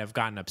Mark might have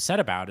gotten upset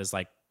about, is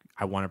like,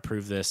 I want to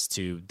prove this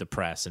to the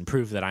press and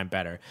prove that I'm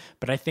better.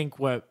 But I think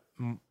what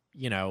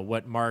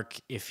Mark,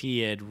 if he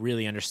had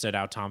really understood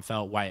how Tom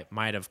felt, why it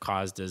might have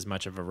caused as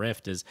much of a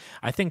rift, is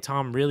I think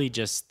Tom really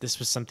this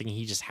was something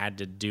he just had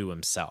to do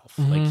himself.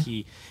 Like,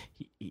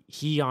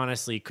 he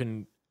honestly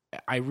couldn't,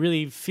 I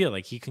really feel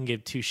like he couldn't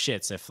give two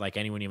shits if like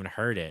anyone even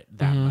heard it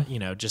that much,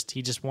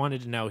 he just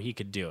wanted to know he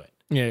could do it.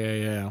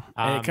 Yeah.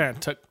 And it kind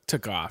of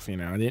took off,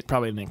 they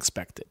probably didn't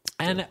expect it.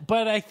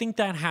 But I think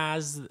that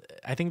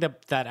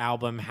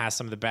album has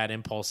some of the bad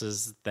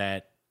impulses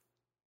that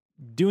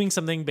doing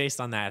something based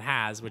on that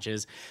has, which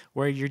is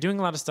where you're doing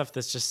a lot of stuff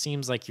that just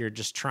seems like you're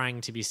just trying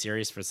to be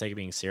serious for the sake of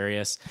being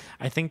serious.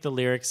 I think the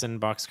lyrics in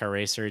Boxcar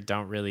Racer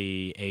don't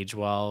really age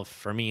well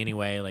for me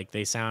anyway. Like,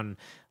 they sound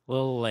a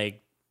little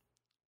like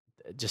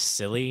just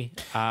silly.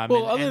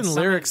 Other than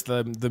lyrics,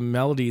 the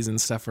melodies and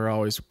stuff are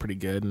always pretty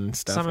good and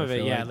stuff. Some of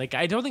it, yeah. Like,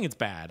 I don't think it's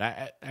bad.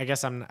 I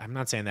guess I'm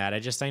not saying that.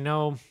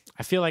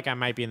 I feel like I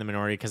might be in the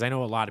minority because I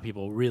know a lot of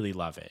people really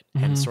love it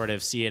and sort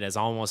of see it as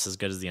almost as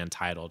good as the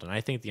Untitled. And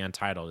I think the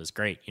Untitled is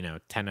great,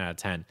 10 out of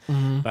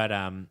 10. But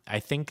I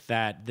think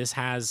that this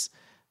has,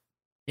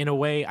 in a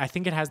way, I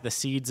think it has the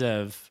seeds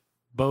of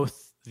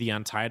both the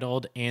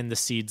Untitled and the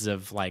seeds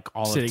of like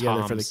all of Tom's.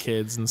 Together for the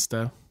kids and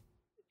stuff.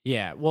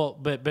 Yeah, well,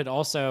 but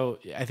also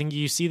I think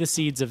you see the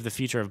seeds of the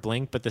future of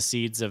Blink, but the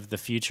seeds of the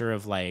future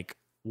of like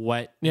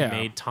what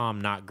made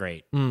Tom not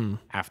great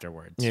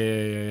afterwards.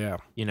 Yeah.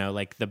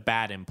 Like the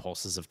bad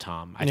impulses of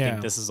Tom. I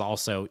think this is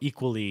also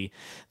equally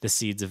the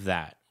seeds of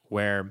that,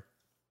 where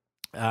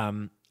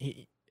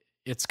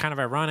it's kind of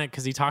ironic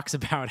because he talks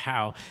about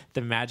how the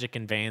magic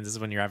in bands is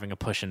when you're having a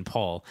push and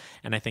pull.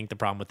 And I think the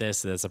problem with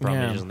this is the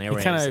problem on the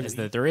airwaves is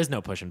that there is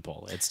no push and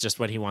pull. It's just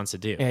what he wants to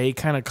do. Yeah, he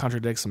kind of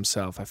contradicts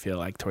himself, I feel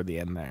like, toward the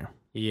end there.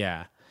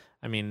 Yeah.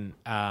 I mean,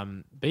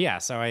 but yeah,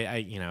 so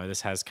I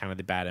this has kind of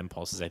the bad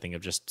impulses, I think,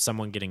 of just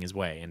someone getting his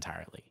way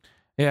entirely.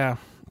 Yeah.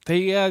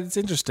 It's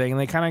interesting.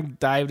 They kind of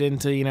dived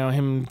into,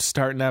 him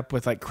starting up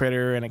with like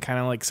Critter, and it kind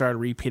of like started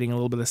repeating a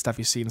little bit of stuff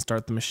you see in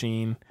Start the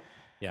Machine.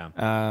 Yeah.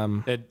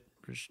 It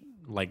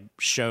like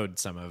showed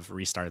some of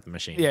Restart the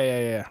Machine.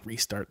 Yeah.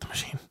 Restart the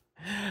Machine.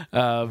 Restart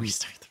the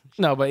Machine.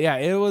 No, but yeah,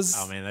 it was.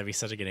 Oh man, that'd be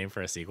such a good name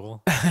for a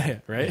sequel.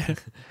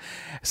 Right?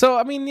 So,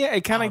 I mean, yeah,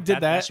 it kind of did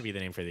that. That should be the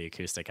name for the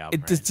acoustic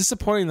album. It's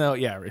disappointing, though.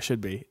 Yeah, it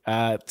should be.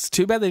 It's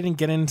too bad they didn't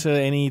get into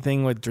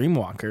anything with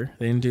Dreamwalker.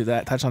 They didn't do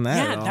that, touch on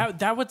that at all. Yeah,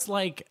 that was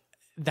like,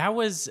 that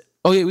was...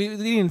 Oh, yeah, we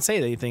didn't say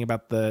anything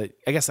about the...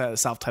 I guess that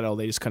self-title,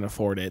 they just couldn't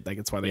afford it. Like,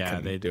 it's why they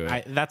couldn't do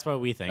it. That's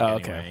what we think,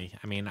 anyway.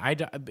 I mean,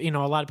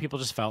 a lot of people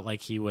just felt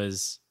like he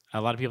was... A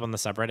lot of people on the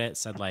subreddit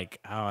said, like,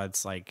 oh,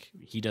 it's like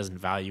he doesn't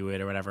value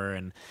it or whatever,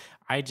 and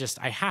I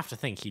have to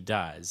think he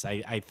does.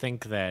 I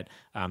think that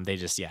they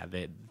just,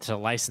 to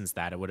license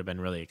that, it would have been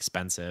really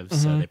expensive,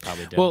 so they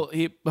probably did. Well,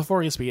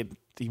 before he speak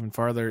even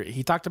farther,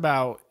 he talked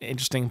about an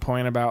interesting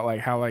point about like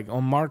how like,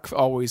 Mark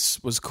always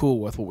was cool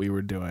with what we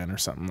were doing or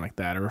something like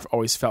that, or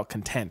always felt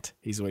content.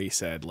 He's what he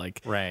said,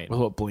 like with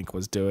what Blink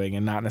was doing,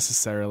 and not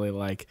necessarily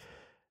like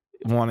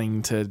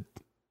wanting to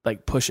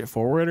like push it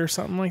forward or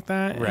something like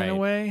that in a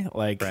way,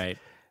 like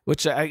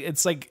which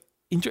it's like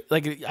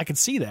I could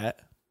see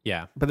that.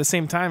 Yeah. But at the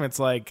same time, it's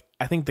like,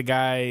 I think the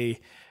guy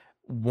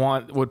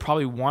would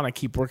probably want to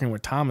keep working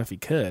with Tom if he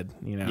could,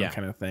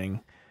 kind of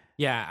thing.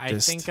 Yeah. I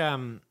think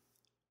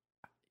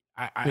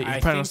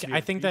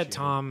that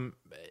Tom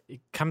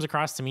comes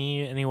across to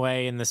me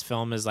anyway in this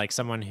film as like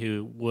someone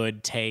who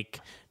would take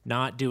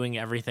not doing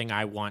everything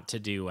I want to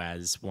do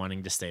as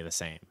wanting to stay the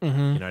same.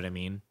 Mm-hmm. You know what I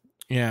mean?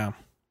 Yeah.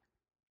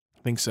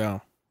 I think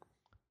so.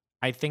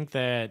 I think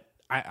that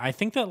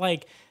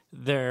like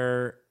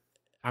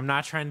I'm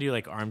not trying to do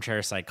like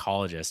armchair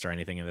psychologist or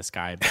anything in this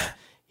guy, but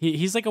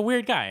he's like a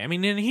weird guy. I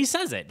mean, and he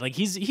says it like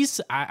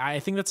I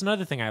think that's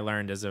another thing I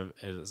learned as a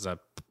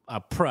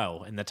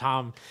pro in the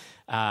Tom,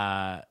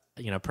 pro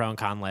and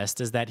con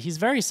list is that he's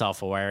very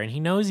self-aware and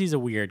he knows he's a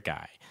weird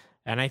guy.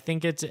 And I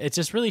think it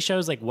just really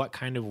shows like what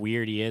kind of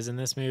weird he is in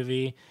this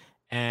movie.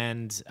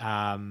 And,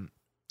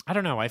 I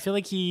don't know. I feel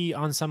like he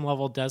on some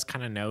level does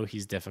kind of know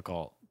he's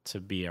difficult to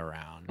be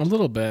around a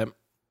little bit.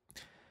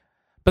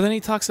 But then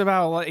he talks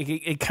about like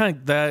it kind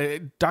of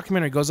the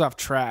documentary goes off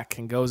track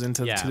and goes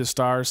into to the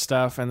stars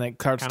stuff, and they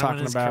starts kind talking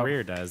of his about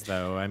career does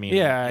though. I mean,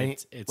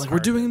 it's like we're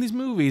doing these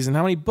movies and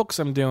how many books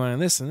I'm doing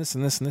and this and this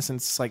and this and this, and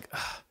it's like.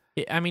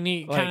 I mean,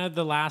 he like, kind of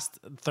the last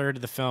third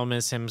of the film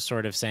is him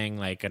sort of saying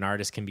like an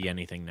artist can be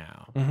anything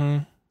now,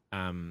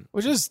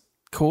 which is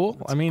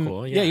cool. I mean,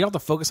 cool, you don't have to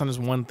focus on just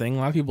one thing. A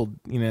lot of people,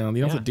 you don't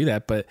have to do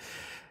that, but.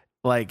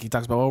 Like he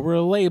talks about, well, we're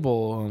a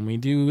label and we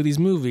do these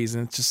movies,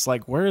 and it's just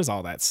like, where is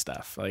all that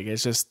stuff? Like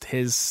it's just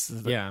his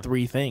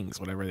three things,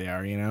 whatever they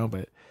are,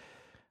 But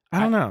I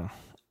don't know.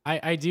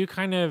 I do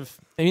kind of.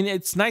 I mean,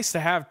 it's nice to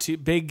have two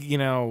big,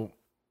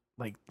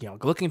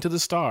 looking to the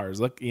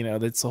stars. Look,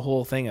 that's the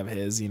whole thing of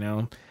his,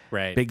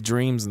 right? Big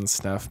dreams and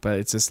stuff. But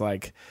it's just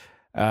like,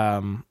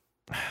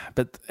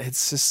 but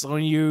it's just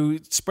when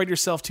you spread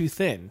yourself too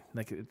thin,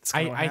 like it's.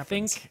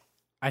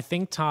 I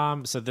think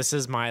Tom, so this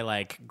is my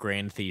like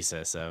grand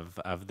thesis of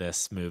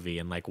this movie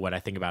and like what I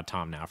think about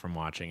Tom now from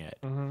watching it.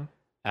 Mm-hmm.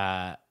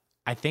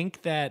 I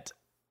think that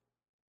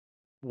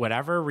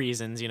whatever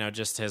reasons,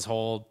 just his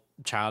whole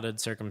childhood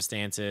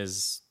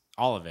circumstances,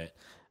 all of it,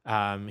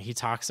 he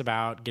talks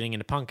about getting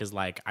into punk as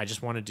like, I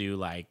just want to do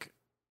like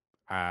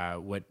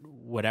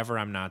whatever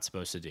I'm not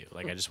supposed to do.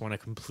 Like I just want to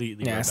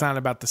completely it's not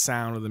about the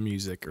sound of the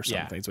music or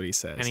something. That's what he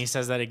says. And he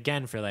says that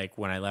again for like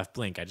when I left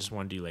Blink, I just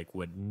want to do like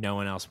what no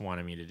one else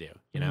wanted me to do,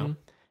 Mm-hmm.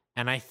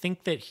 And I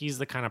think that he's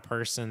the kind of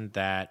person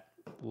that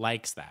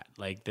likes that,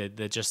 like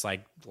that just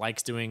like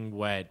likes doing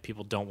what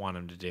people don't want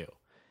him to do.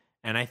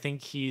 And I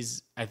think you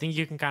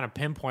can kind of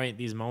pinpoint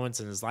these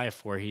moments in his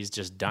life where he's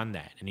just done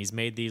that and he's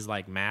made these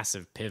like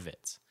massive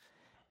pivots.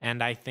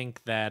 And I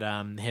think that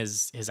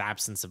his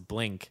absence of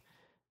Blink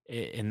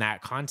in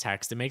that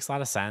context, it makes a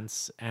lot of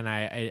sense, and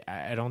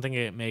I don't think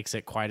it makes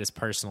it quite as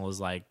personal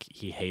as like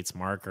he hates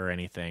Mark or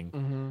anything.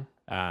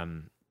 Mm-hmm.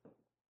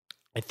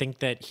 I think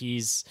that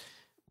he's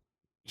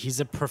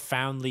a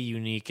profoundly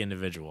unique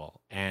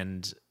individual,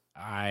 and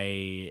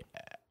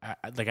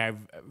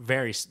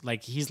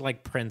he's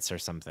like Prince or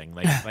something.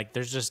 Like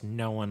there's just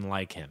no one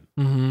like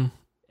him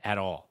at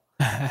all.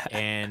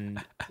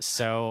 And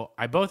so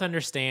I both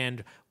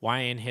understand why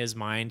in his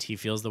mind he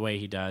feels the way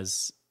he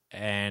does,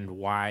 and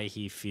why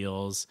he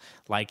feels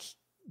like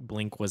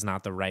Blink was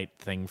not the right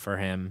thing for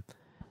him.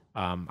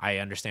 I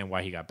understand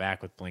why he got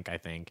back with Blink, I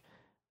think.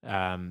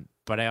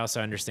 But I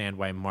also understand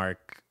why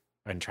Mark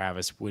and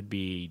Travis would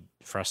be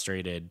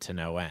frustrated to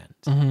no end.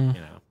 Mm-hmm.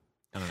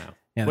 I don't know.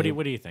 Yeah,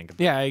 what do you think about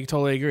that? I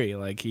totally agree.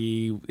 Like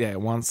he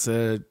wants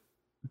to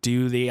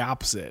do the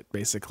opposite,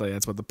 basically.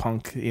 That's what the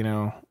punk,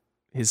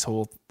 his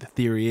whole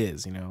theory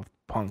is,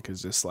 punk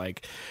is just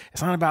like,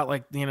 it's not about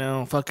like,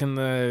 fucking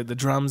the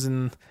drums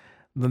and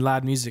the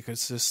loud music.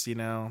 It's just,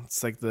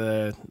 it's like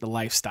the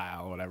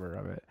lifestyle or whatever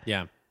of it.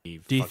 Yeah.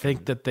 Do you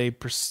think that they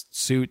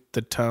pursued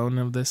the tone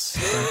of this?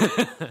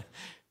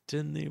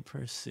 Didn't they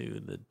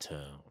pursue the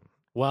tone?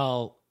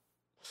 Well,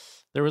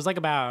 there was like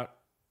about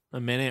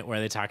a minute where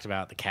they talked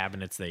about the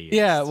cabinets they used.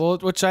 Yeah, well,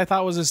 which I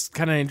thought was just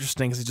kind of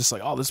interesting because it's just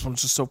like, oh, this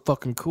one's just so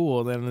fucking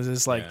cool. And then it's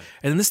just like,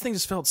 and then this thing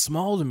just felt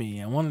small to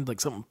me. I wanted like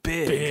something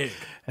big.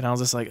 And I was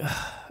just like,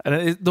 ugh.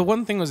 And the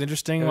one thing was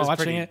interesting while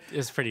watching it.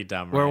 It's pretty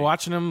dumb. We're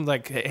watching him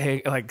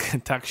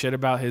like talk shit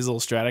about his little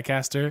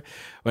Stratocaster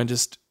when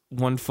just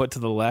 1 foot to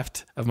the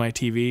left of my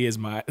TV is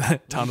my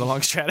Tom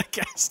DeLonge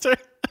Stratocaster.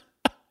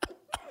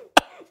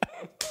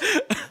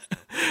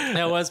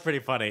 That was pretty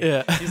funny.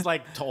 Yeah. He's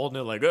like holding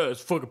it like, oh,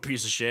 it's a fucking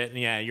piece of shit. And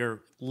yeah,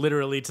 you're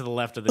literally to the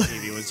left of the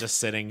TV was just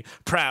sitting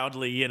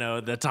proudly,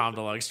 the Tom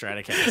DeLonge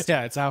Stratocaster.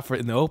 Yeah, it's out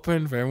in the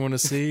open for everyone to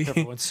see.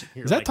 Is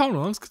that Tom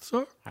DeLonge's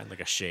guitar? I had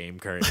like a shame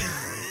curtain.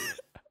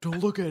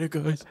 Don't look at it,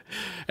 guys.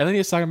 And then he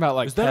was talking about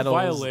like is that pedals. a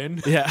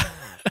violin? Yeah.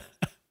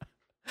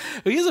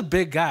 He's a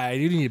big guy.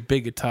 You need a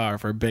big guitar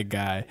for a big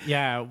guy.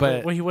 Yeah,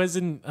 but he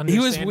wasn't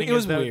understanding. It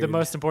was weird. The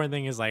most important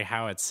thing is like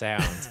how it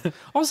sounds.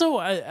 Also,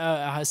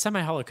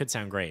 semi-hollow could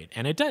sound great,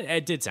 and it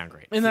did sound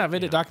great. In that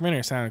video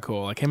documentary, sounded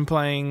cool. Like him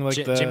playing like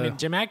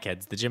Jim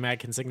Adkins, the Jim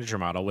Adkins signature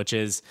model, which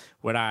is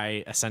what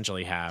I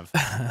essentially have.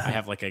 I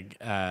have like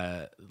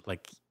a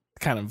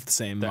kind of the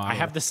same model. I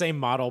have the same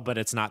model, but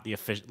it's not the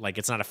official. Like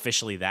it's not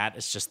officially that.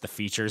 It's just the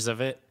features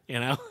of it.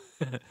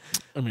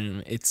 I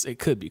mean, it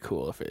could be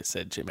cool if it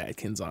said Jim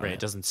Adkins on it. It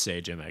doesn't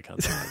say Jim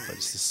Adkins on it, but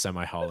it's a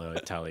semi-hollow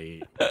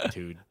Tele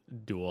 2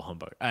 dual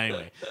humbug.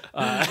 Anyway,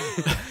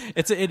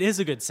 it is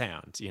a good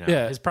sound.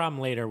 Yeah. His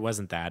problem later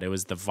wasn't that; it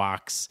was the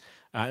Vox.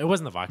 It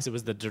wasn't the Vox; it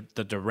was the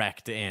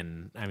direct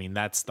in. I mean,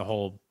 that's the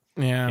whole.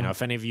 Yeah.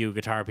 If any of you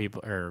guitar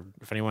people, or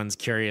if anyone's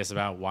curious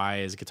about why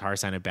his guitar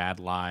sounded bad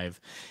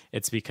live,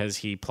 it's because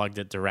he plugged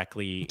it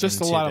directly.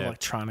 Just a lot of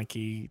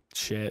electronic-y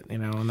shit,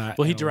 not.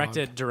 Well, he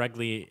directed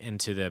directly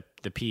into the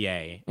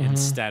PA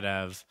instead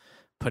of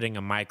putting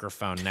a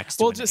microphone next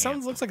to it. Well,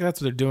 it looks like that's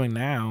what they're doing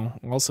now.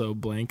 Also,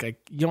 Blink,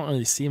 you don't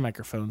really see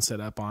microphones set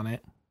up on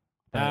it.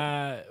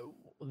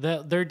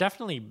 They're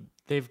definitely.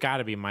 They've got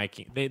to be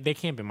miking. They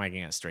can't be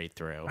miking it straight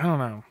through. I don't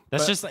know.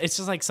 It's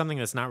just like something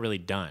that's not really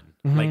done.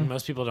 Like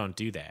most people don't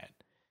do that.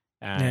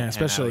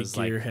 Especially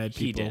gearhead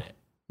people. He did it.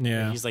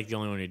 Yeah, he's like the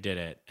only one who did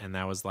it, and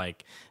that was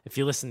like if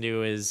you listen to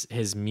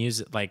his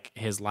music, like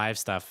his live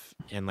stuff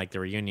in like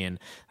the reunion.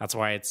 That's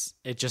why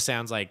it just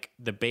sounds like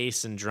the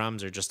bass and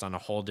drums are just on a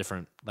whole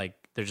different, like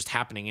they're just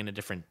happening in a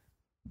different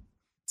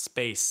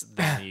space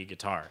than the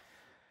guitar.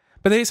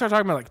 But they start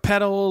talking about like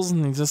pedals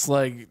and just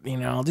like,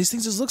 these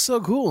things just look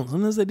so cool.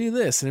 Sometimes they do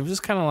this. And it was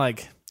just kind of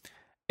like,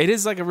 it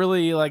is like a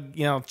really like,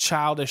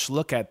 childish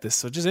look at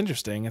this, which is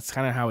interesting. It's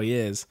kind of how he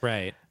is.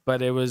 Right.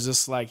 But it was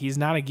just like, he's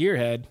not a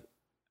gearhead.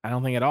 I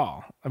don't think at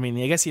all. I mean,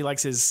 I guess he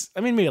likes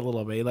maybe a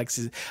little bit. He likes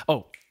the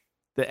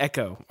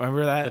echo.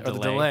 Remember that? The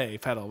delay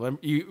pedal.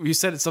 You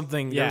said it's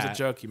something, there was a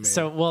joke you made.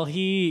 So, well,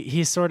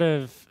 he sort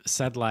of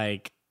said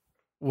like,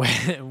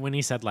 when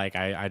he said like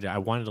I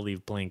wanted to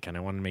leave Blink and I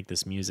wanted to make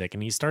this music,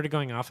 and he started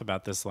going off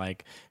about this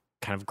like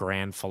kind of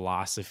grand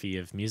philosophy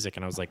of music,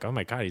 and I was like, oh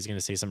my god, he's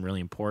gonna say something really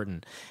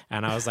important.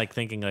 And I was like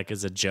thinking like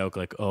as a joke,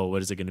 like, oh,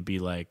 what is it gonna be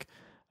like,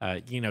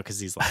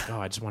 because he's like,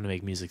 oh, I just want to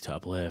make music to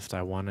uplift.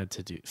 I wanted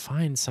to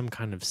find some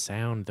kind of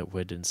sound that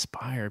would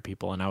inspire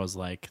people. And I was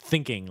like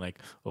thinking like,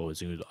 oh,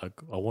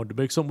 I wanted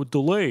to make something with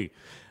delay.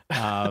 So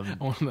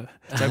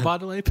I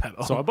bought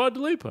a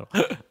delay pedal.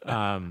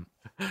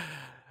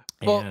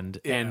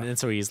 And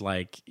so he's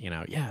like,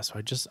 so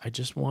I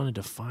just wanted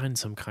to find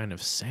some kind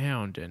of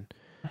sound and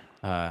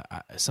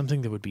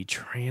something that would be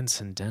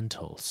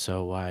transcendental.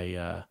 So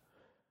I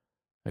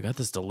got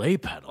this delay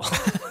pedal.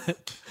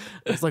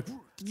 It's like,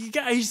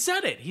 he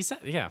said it. He said,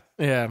 yeah.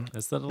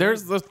 There's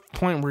the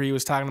point where he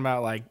was talking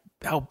about like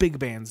how big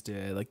bands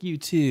did, like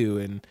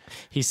U2, and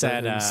he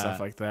said stuff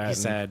like that. He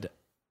said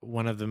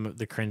one of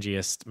the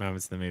cringiest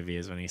moments in the movie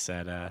is when he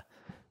said, I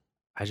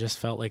just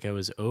felt like I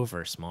was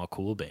over small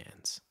cool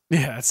bands.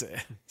 Yeah, that's it.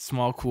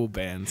 Small cool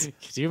bands.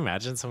 Could you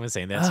imagine someone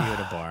saying that to you at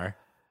a bar?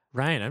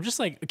 Ryan, I'm just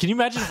like, can you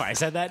imagine if I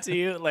said that to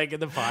you, like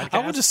in the podcast?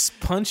 I would just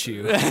punch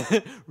you.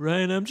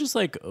 Ryan, I'm just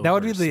like, that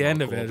would be the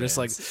end of it. Bands. Just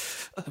like,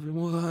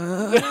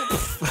 was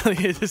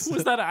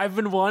that I've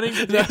been wanting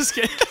to do? No, just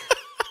kidding.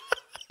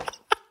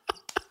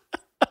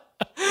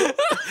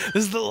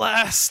 This is the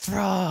last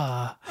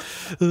straw.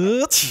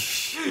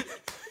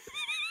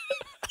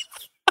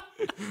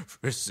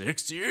 For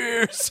 6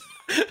 years.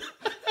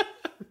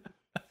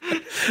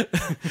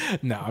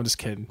 No, I'm just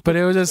kidding. But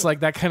it was just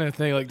like that kind of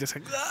thing, like just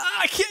like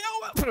I can't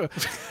help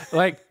it.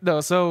 Like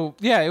no, so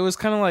yeah, it was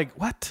kind of like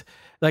what?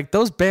 Like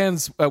those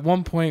bands at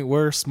one point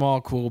were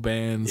small, cool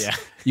bands. Yeah,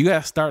 you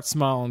gotta start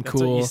small and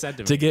cool what you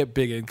said to get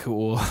big and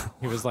cool.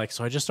 He was like,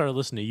 so I just started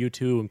listening to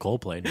U2 and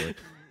Coldplay. And like,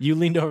 you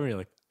leaned over and you're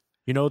like,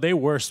 they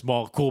were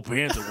small, cool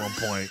bands at one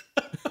point.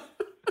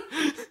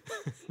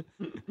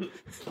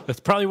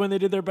 That's probably when they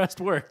did their best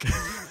work.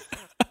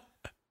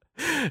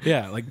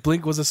 Yeah, like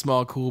Blink was a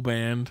small, cool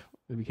band.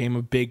 It became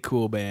a big,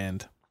 cool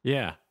band.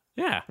 Yeah.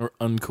 Or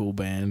uncool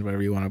band,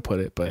 whatever you want to put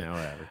it. But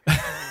whatever.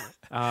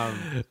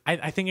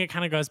 I think it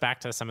kind of goes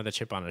back to some of the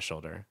chip on his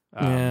shoulder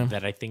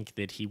that I think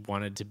that he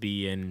wanted to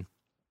be in.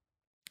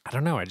 I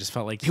don't know. I just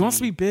felt like he wants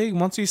to be big,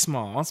 wants to be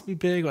small, wants to be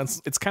big.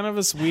 It's kind of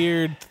this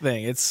weird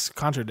thing. It's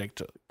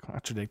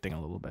contradicting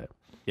a little bit.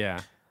 Yeah.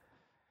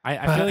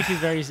 I feel like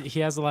he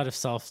has a lot of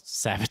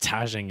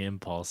self-sabotaging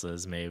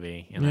impulses,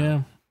 maybe. You know?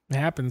 Yeah, it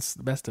happens to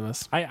the best of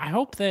us. I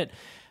hope that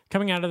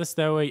coming out of this,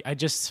 though, I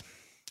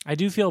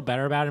do feel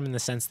better about him in the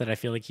sense that I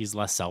feel like he's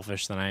less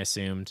selfish than I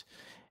assumed.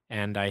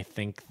 And I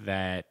think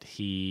that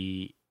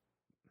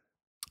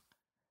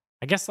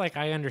I guess, like,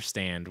 I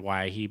understand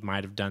why he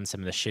might have done some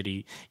of the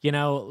shitty,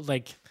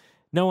 like,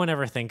 no one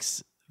ever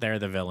thinks they're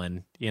the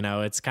villain.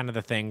 It's kind of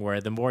the thing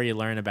where the more you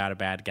learn about a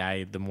bad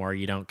guy, the more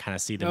you don't kind of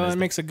see them as it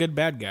makes a good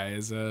bad guy.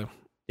 So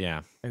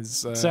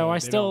I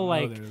still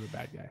like, they're the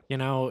bad guy.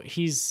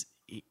 He's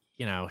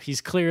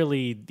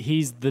clearly,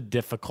 he's the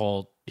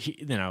difficult,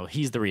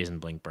 he's the reason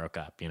Blink broke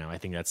up. I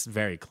think that's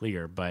very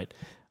clear, but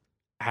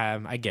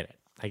I get it.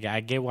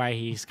 I get why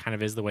he's kind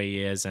of is the way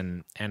he is,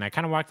 and I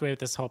kind of walked away with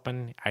this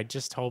hoping. I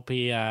just hope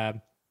he,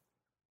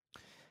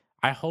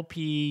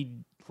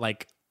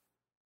 like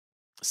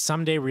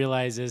someday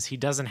realizes he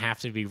doesn't have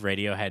to be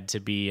Radiohead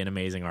to be an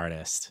amazing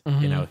artist.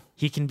 Mm-hmm.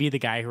 He can be the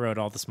guy who wrote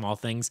All the Small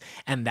Things,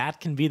 and that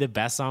can be the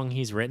best song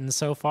he's written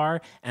so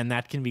far, and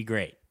that can be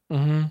great.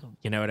 Mm-hmm.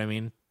 You know what I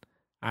mean?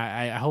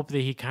 I hope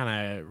that he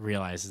kind of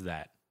realizes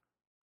that.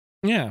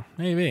 Yeah,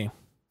 maybe.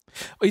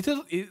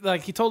 Well,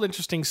 he told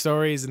interesting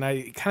stories, and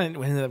I kind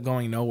of ended up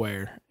going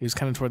nowhere. He was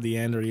kind of toward the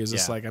end, where he was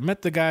just like, I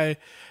met the guy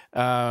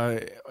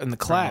in the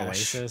Clash.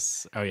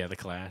 Oasis. Oh yeah, the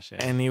Clash. Yeah.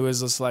 And he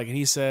was just like, and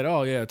he said,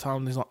 "Oh yeah,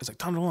 Tom." He's like,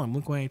 "Tom DeLonge,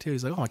 Blink-182."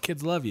 He's like, "Oh, my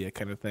kids love you,"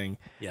 kind of thing.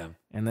 Yeah.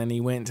 And then he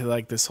went to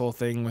like this whole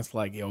thing with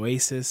like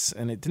Oasis,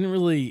 and it didn't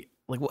really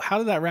like. How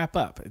did that wrap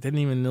up? It didn't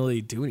even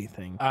really do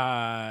anything.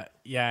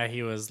 Yeah,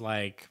 he was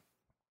like,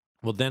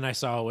 well, then I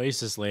saw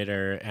Oasis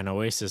later, and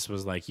Oasis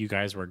was like, "You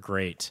guys were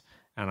great."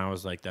 And I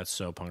was like, that's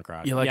so punk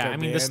rock. Like, yeah, I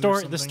mean, the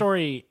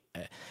story,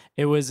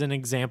 it was an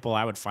example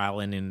I would file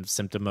in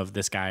symptom of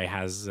this guy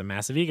has a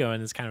massive ego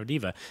and is kind of a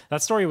diva.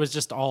 That story was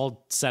just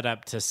all set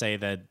up to say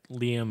that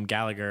Liam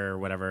Gallagher or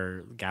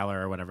whatever,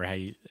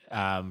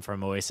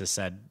 from Oasis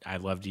said, I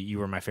loved you. You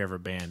were my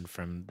favorite band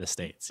from the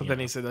States. But then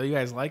he said, oh, you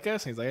guys like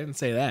us? And he's like, I didn't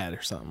say that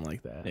or something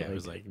like that. Yeah, it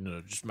was like,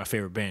 no, just my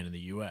favorite band in the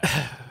U.S.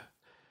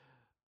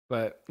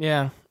 But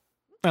yeah,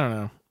 I don't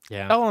know.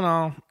 Yeah. All in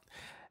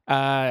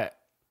all,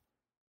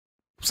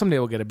 someday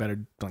we'll get a better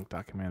Blink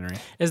documentary.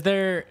 Is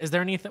there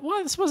anything?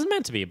 Well, this wasn't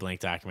meant to be a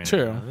Blink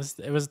documentary. True.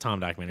 It was a Tom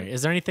documentary.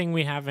 Is there anything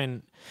we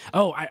haven't?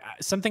 Oh,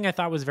 something I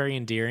thought was very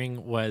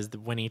endearing was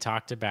when he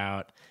talked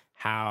about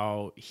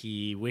how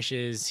he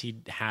wishes he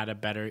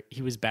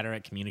was better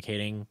at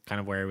communicating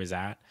kind of where he was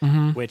at,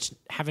 which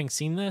having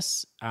seen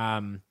this,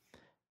 I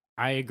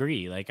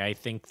agree. Like, I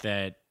think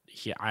that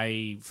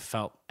I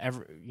felt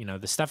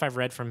the stuff I've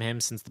read from him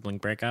since the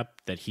Blink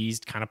breakup that he's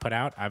kind of put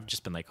out, I've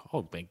just been like,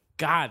 oh my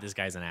God, this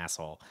guy's an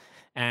asshole.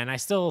 And I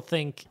still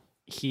think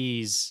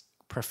he's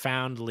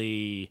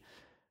profoundly,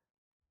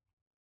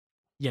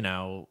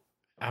 I'm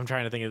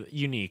trying to think of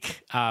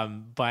unique.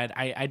 But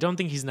I don't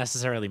think he's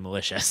necessarily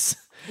malicious.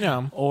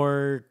 Yeah.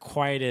 Or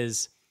quite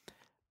as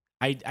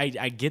I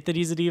get that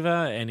he's a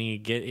diva and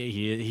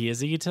he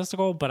is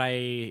egotistical, but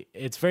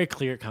it's very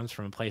clear it comes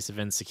from a place of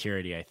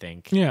insecurity, I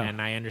think. Yeah. And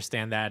I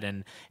understand that,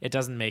 and it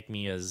doesn't make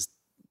me as,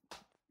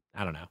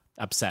 I don't know,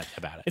 upset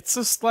about it. It's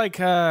just like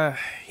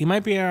he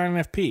might be an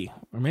INFP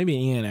or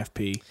maybe an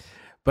ENFP,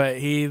 but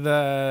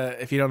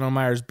if you don't know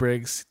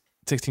Myers-Briggs,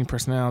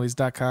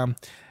 16personalities.com.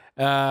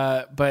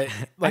 But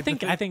like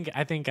I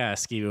think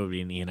Ski would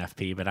be an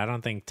ENFP, but I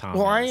don't think Tom.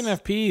 Well, is.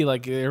 INFP,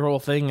 like their whole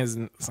thing is,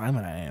 I'm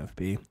an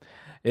INFP,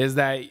 is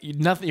that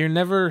you're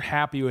never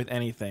happy with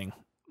anything.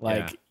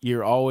 Like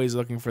you're always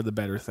looking for the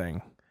better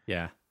thing.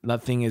 Yeah.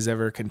 Nothing is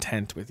ever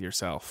content with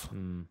yourself.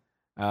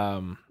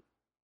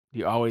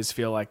 You always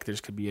feel like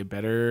there's a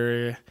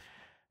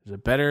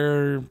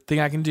better thing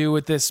I can do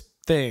with this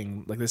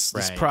thing, like this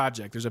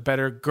project. There's a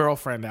better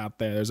girlfriend out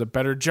there. There's a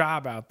better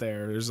job out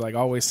there. There's like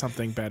always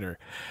something better.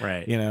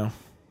 Right.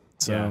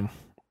 So,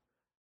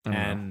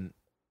 and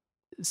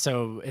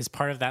so is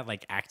part of that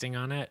like acting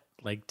on it?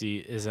 Like,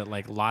 is it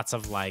like lots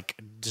of like,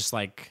 just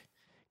like,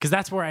 because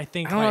that's where I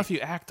think I don't know if you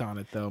act on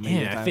it though.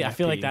 Maybe I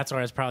feel like that's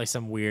where it's probably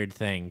some weird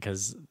thing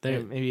because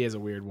maybe it is a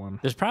weird one.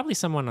 There's probably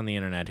someone on the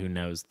internet who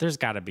knows. There's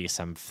got to be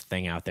some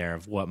thing out there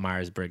of what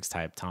Myers-Briggs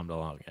type Tom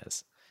DeLonge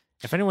is.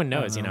 If anyone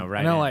knows, right?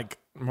 I know like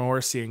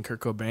Morrissey and Kurt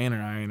Cobain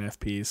are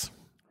INFPs.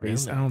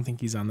 Really? I don't think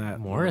he's on that.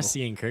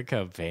 Morrissey and Kurt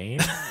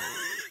Cobain.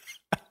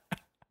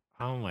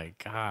 Oh my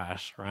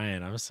gosh,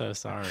 Ryan, I'm so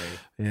sorry.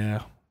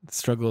 Yeah, the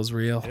struggle is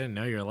real. I didn't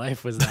know your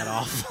life was that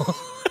awful.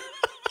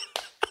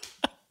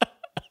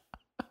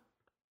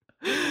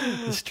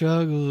 The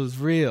struggle is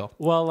real.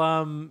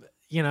 Well,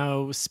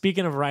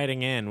 speaking of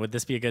writing in, would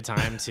this be a good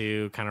time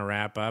to kind of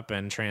wrap up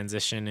and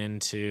transition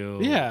into?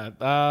 Yeah,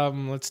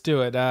 let's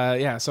do it.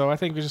 So I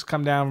think we just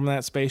come down from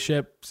that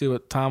spaceship, see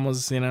what Tom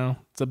was.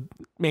 It's a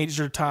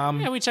Major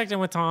Tom. Yeah, we checked in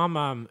with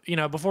Tom.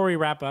 Before we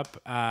wrap up.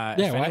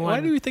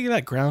 Why do we think of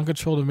that ground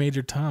control to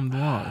Major Tom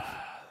DeLonge?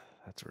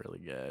 That's really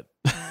good.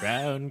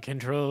 Ground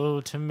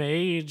control to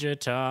Major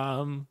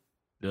Tom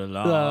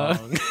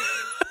DeLonge.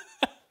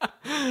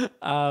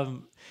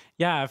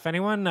 Yeah, if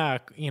anyone,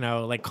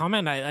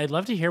 comment. I'd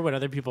love to hear what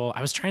other people.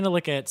 I was trying to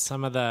look at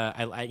some of the.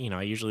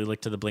 I usually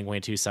look to the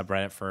Blink-182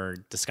 subreddit for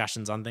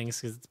discussions on things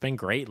because it's been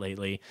great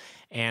lately,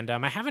 and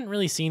I haven't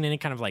really seen any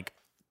kind of like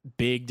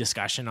big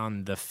discussion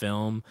on the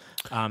film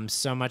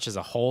so much as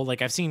a whole.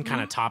 Like I've seen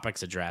kind of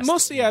topics addressed.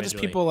 Mostly, just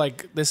people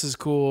like, this is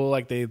cool.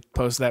 Like they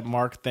post that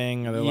Mark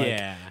thing, or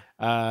they're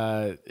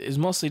is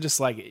mostly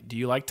just like, do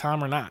you like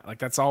Tom or not? Like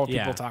that's all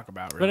people talk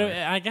about, really. But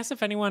I guess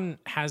if anyone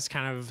has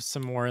kind of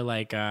some more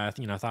like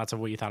thoughts of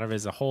what you thought of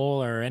as a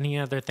whole, or any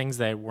other things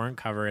that weren't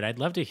covered, I'd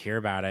love to hear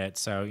about it.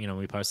 So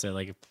we posted,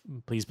 like,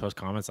 please post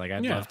comments. Like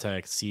I'd love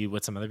to see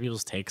what some other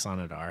people's takes on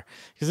it are,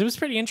 because it was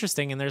pretty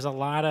interesting, and there's a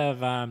lot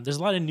of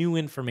new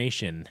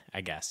information,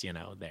 I guess,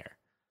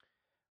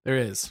 there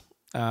is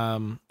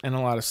and a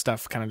lot of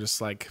stuff kind of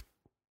just like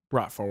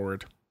brought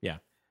forward.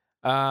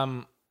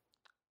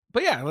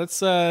 But yeah,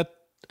 let's. I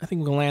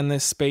think we'll land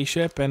this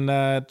spaceship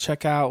and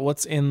check out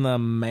what's in the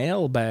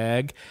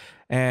mailbag.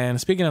 And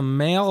speaking of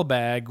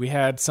mailbag, we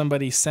had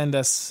somebody send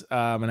us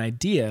an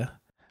idea.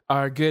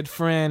 Our good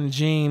friend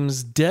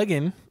James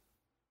Duggan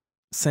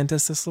sent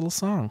us this little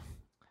song.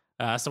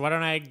 So why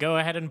don't I go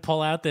ahead and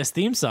pull out this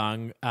theme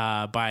song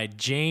by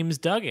James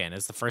Duggan?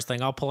 It's the first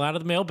thing I'll pull out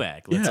of the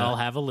mailbag. Let's all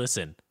have a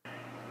listen.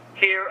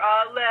 Here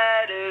are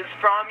letters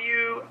from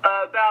you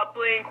about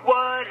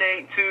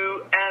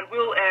Blink-182, and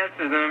we'll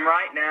answer them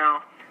right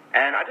now.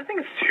 And I just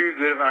think it's too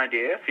good of an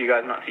idea for you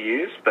guys not to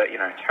use, but,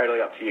 totally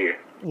up to you.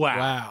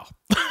 Wow.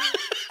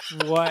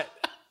 What?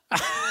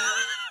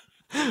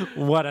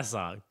 What a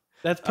song.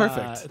 That's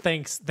perfect.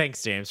 Thanks,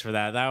 James, for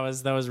that. That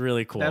was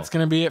really cool. That's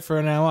going to be it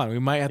for now on. We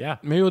might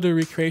have, maybe we'll do a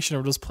recreation, or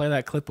we'll just play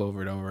that clip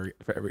over and over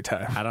for every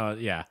time.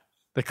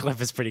 The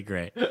clip is pretty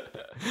great.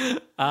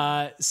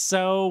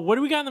 So what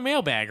do we got in the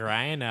mailbag,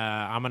 Ryan?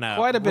 I'm gonna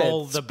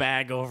roll the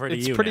bag over to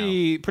you.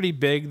 It's pretty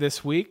big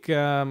this week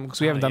because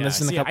we haven't done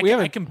this in a couple.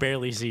 I can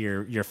barely see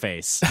your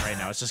face right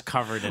now. It's just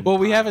covered in. Well,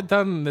 we haven't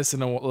done this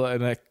in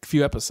a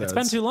few episodes. It's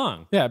been too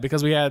long. Yeah,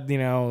 because we had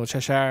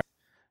Cheshire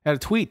had a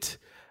tweet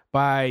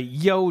by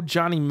Yo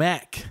Johnny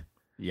Mac.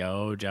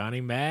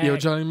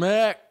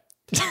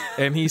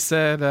 And he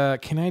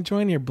said, "Can I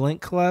join your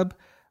Blink Club?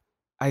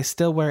 I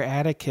still wear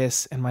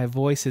Atticus, and my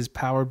voice is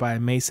powered by a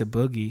Mesa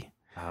Boogie."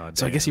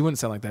 So I guess he wouldn't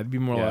sound like that. It'd be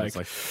more like,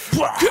 "Can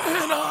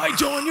I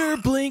join your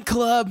Blink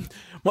Club?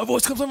 My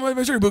voice comes from my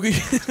Mesa Boogie."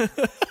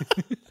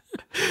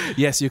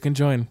 Yes, you can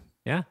join.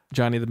 Yeah,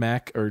 Johnny the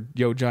Mac or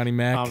Yo Johnny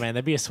Mac. Oh man,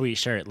 that'd be a sweet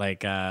shirt,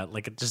 like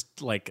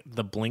just like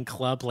the Blink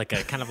Club, like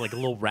a kind of like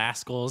Little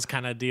Rascals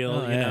kind of deal,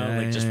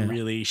 just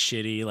really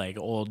shitty, like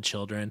old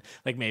children,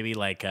 like maybe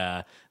like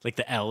the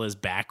L is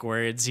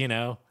backwards,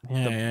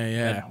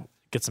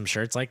 Get some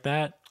shirts like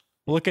that.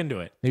 We'll look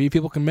into it. Maybe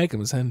people can make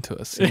them send to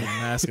us. I'm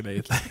asking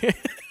anything.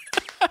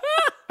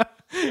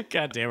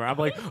 God damn it. I'm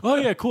like, oh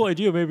yeah, cool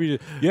idea. Maybe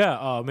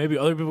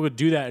other people would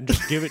do that and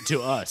just give it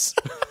to us.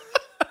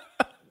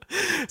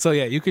 So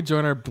yeah, you could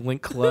join our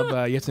Blink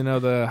Club. You have to know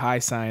the high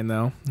sign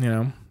though.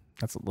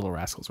 That's a Little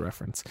Rascals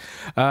reference.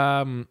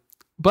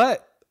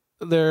 But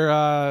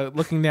they're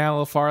looking down a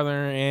little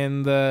farther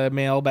in the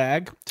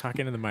mailbag.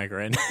 Talking to the mic,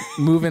 right?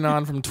 Moving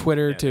on from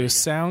Twitter to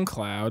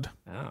SoundCloud.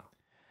 Oh.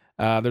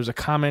 There's a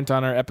comment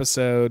on our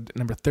episode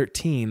number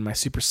 13, my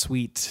super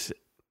sweet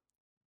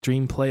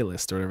dream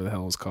playlist, or whatever the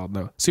hell it was called.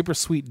 No, super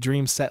sweet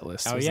dream set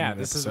list. Oh yeah,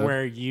 this is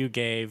where you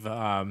gave.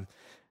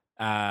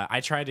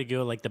 I tried to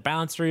go like the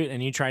balanced route,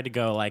 and you tried to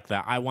go like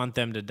the I want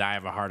them to die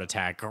of a heart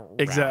attack.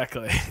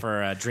 Exactly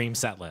for a dream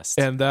set list.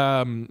 And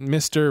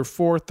Mr.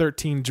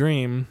 413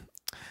 Dream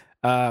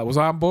was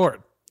on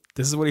board.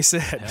 This is what he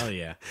said. Hell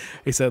yeah,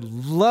 he said,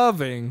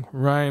 "Loving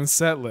Ryan's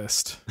set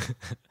list."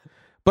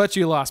 But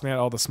you lost me at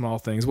all the small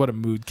things. What a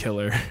mood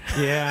killer.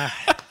 Yeah.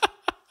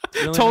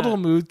 Really Total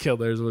mood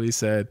killer is what he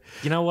said.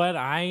 You know what?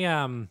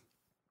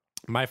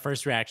 My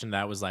first reaction to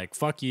that was like,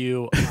 fuck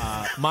you.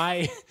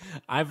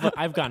 I've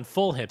gone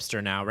full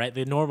hipster now, right?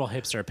 The normal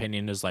hipster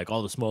opinion is like,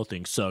 all the small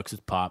things sucks,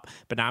 it's pop.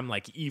 But now I'm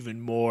like even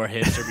more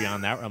hipster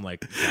beyond that, where I'm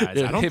like, guys,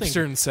 I don't hipster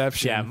think,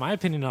 inception. Yeah, my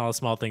opinion on all the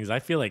small things, I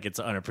feel like it's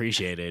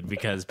unappreciated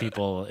because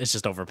it's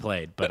just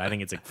overplayed. But I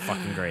think it's a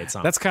fucking great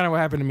song. That's kind of what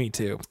happened to me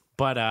too.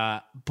 But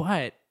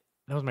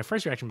that was my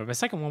first reaction, but my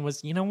second one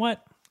was, you know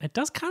what? It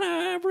does kind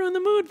of ruin the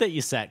mood that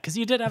you set, because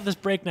you did have this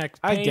breakneck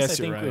pace. I guess I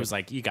think right. It was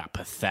like you got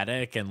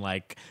Pathetic and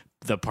like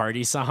the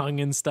party song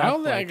and stuff. I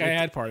don't think I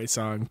had party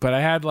song, but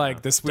I had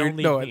like this weird.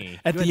 No,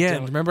 at the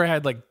end, remember I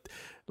had it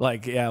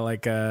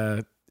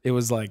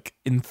was like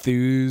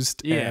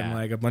Enthused and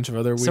like a bunch of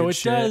other weird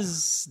shit. So it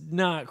does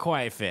not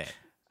quite fit,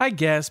 I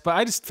guess, but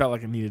I just felt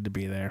like it needed to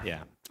be there.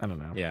 Yeah, I don't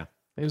know. Yeah.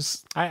 it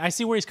was I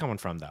see where he's coming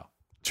from, though.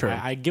 true.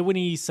 I get what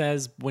he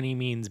says when he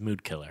means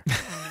mood killer.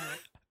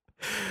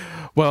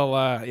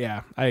 Well,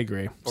 yeah, I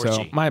agree. Or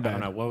So she. my I bad.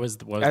 don't know. What was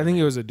I think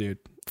it was a dude.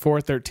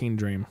 413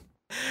 Dream.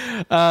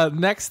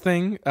 Next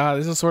thing,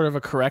 this is sort of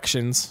a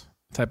corrections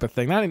type of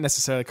thing. Not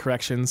necessarily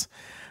corrections,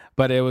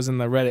 but it was in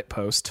the Reddit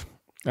post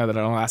that on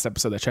the last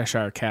episode, the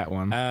Cheshire Cat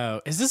one.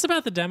 Oh, is this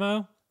about the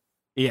demo?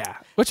 Yeah,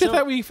 which I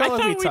thought we felt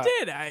like we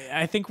did.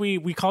 I think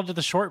we called it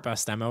the short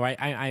bus demo.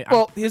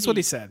 Well, here's what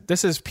he said.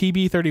 This is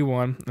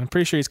PB31. I'm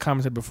pretty sure he's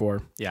commented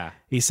before. Yeah.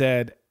 He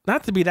said,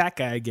 not to be that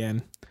guy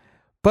again,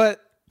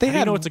 but they How do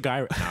had you know it's a guy.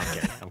 No,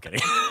 I'm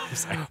kidding. I'm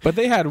sorry. but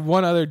they had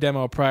one other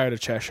demo prior to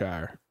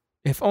Cheshire.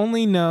 If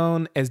only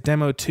known as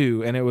Demo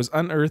 2, and it was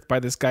unearthed by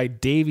this guy,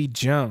 Davy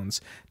Jones.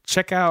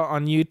 Check out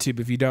on YouTube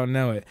if you don't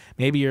know it.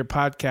 Maybe your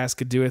podcast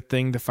could do a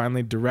thing to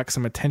finally direct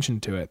some attention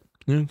to it.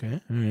 Okay.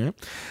 All right.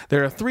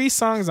 There are 3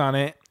 songs on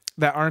it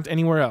that aren't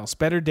anywhere else.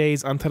 Better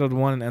Days, Untitled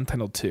 1, and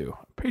Untitled 2.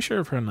 I'm pretty sure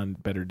I've heard on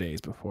Better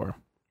Days before.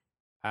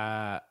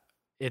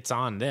 It's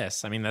on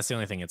this. I mean, that's the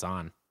only thing it's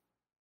on.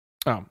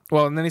 Oh,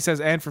 well, and then he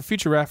says, and for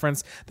future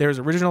reference, there's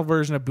an original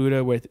version of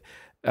Buddha with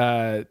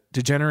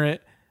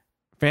Degenerate,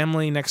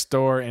 Family Next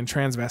Door, and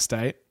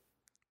Transvestite.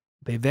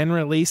 They then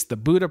released the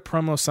Buddha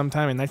promo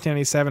sometime in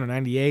 1997 or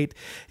 98.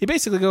 He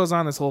basically goes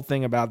on this whole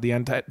thing about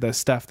the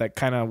stuff that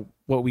kind of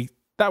what we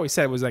thought we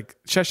said was like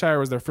Cheshire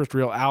was their first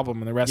real album,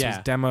 and the rest was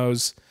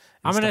demos.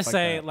 I'm gonna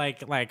say I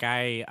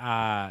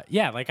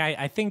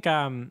think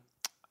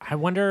I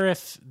wonder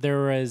if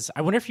there was.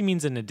 I wonder if he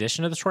means in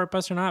addition to the short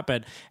bus or not.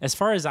 But as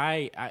far as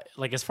I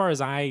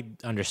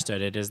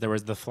understood it, is there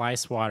was the Fly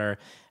Swatter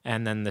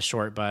and then the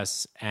short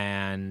bus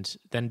and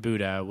then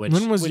Buddha.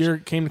 When was your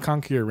Came to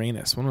Conquer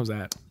Uranus? When was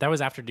that? That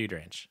was after Dude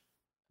Ranch.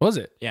 Was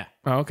it? Yeah.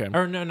 Oh, okay.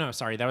 Or no,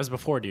 sorry, that was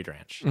before Dude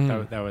Ranch.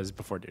 That was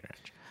before Dude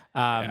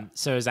Ranch.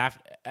 So it was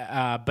after.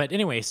 But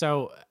anyway,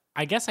 so.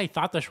 I guess I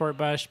thought the short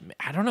bus.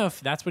 I don't know if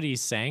that's what he's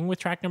saying with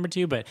track number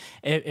 2, but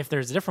if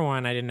there's a different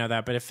one, I didn't know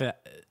that. But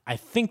I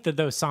think that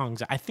those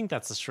songs, I think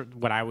that's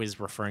what I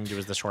was referring to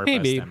as the short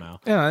bus demo.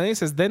 Yeah, and he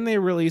says then they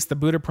released the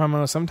Buddha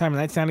promo sometime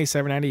in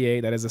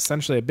 1997-98. That is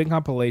essentially a big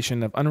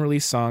compilation of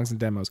unreleased songs and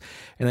demos.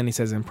 And then he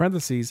says in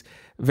parentheses,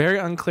 very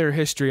unclear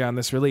history on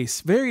this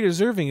release, very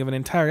deserving of an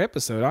entire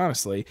episode.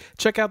 Honestly,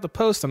 check out the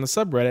post on the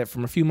subreddit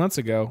from a few months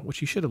ago,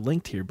 which you should have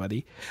linked here,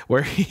 buddy,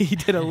 where he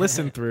did a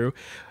listen through.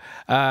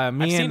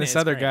 Me and this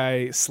other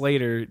guy,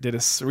 Slater, did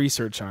a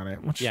research on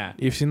it.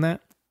 You've seen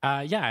that?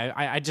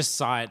 I just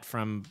saw it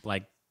from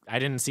I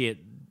didn't see it.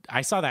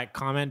 I saw that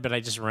comment, but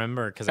I just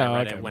remember because I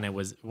read it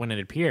when it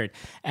appeared.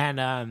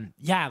 And I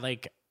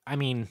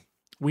mean,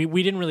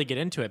 we didn't really get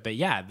into it, but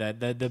yeah,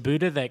 the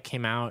Buddha that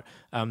came out,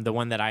 the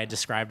one that I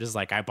described as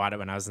I bought it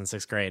when I was in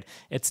 6th grade.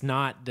 It's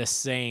not the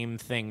same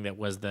thing that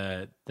was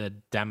the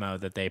demo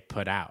that they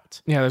put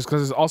out. Yeah,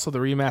 because there's also the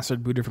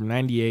remastered Buddha from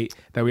 '98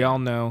 that we all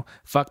know.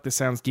 Fuck, this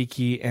sounds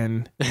geeky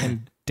and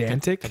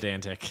pedantic.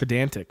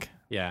 Pedantic.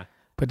 Yeah.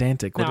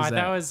 Pedantic. What is that?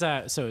 That was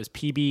so it was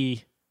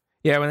PB.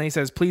 Yeah, when he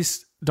says,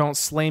 "Please don't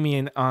slay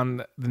me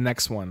on the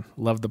next one."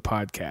 Love the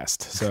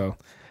podcast. So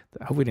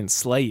I hope we didn't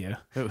slay you.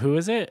 Who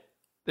is it?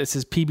 This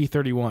is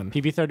PB31.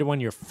 PB31,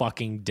 you're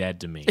fucking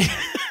dead to me.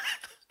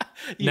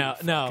 No.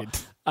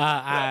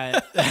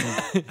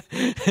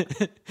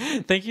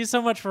 Thank you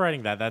so much for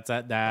writing that. That's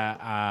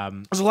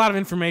There's a lot of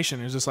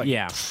information. It was just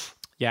yeah.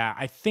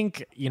 I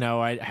think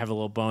I have a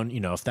little bone.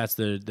 If that's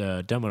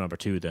the demo number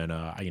 2, then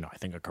I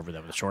think I covered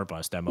that with the short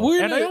bus demo.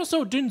 I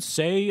also didn't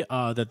say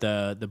that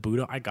the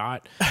Buddha I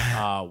got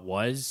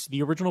was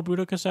the original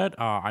Buddha cassette.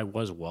 I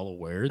was well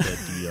aware that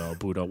the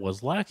Buddha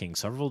was lacking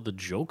several of the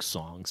joke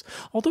songs,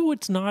 although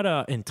it's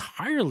not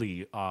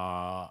entirely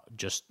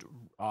just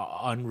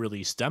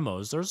unreleased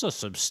demos. There's a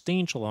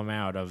substantial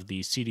amount of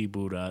the CD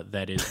Buddha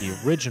that is the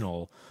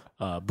original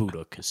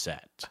Buddha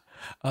cassette.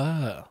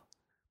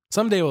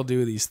 Someday we'll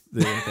do these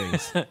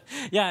things.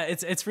 Yeah,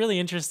 it's really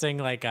interesting.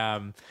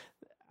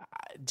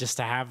 Just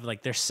to have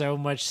there's so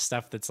much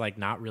stuff that's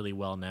not really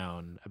well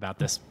known about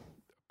this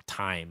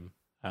time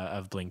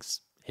of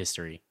Blink's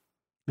history.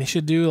 They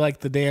should do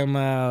the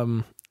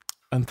damn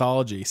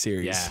anthology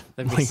series. Yeah,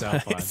 that'd be so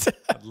fun.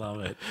 I'd love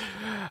it.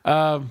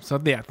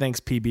 So yeah, thanks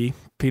PB.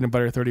 Peanut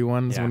Butter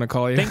 31 is what I'm gonna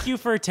call you. Thank you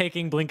for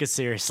taking Blink as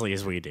seriously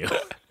as we do.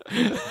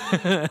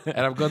 And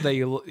I'm glad that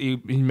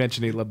you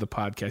mentioned you love the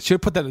podcast. Should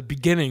have put that at the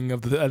beginning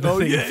of the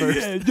thing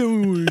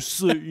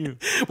first.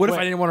 What if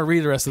I didn't want to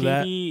read the rest of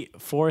that?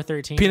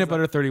 PB413. Peanut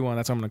Butter 31.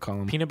 That's what I'm going to call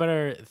him. Peanut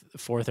Butter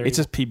 430. It's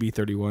just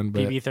PB31.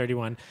 But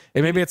PB31.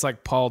 Maybe it's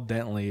like Paul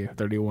Dentley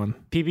 31.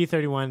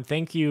 PB31.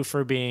 Thank you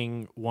for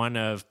being one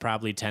of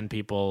probably 10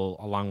 people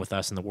along with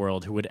us in the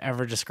world who would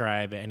ever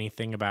describe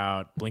anything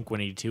about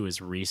Blink-182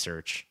 as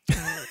research.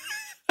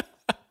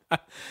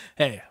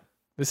 Hey.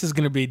 This is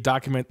going to be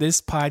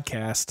this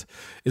podcast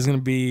is going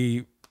to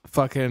be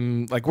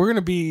fucking we're going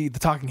to be the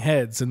talking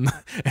heads and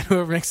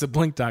whoever makes the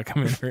Blink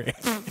documentary.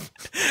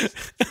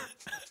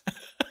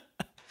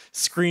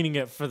 Screening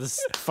it for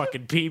this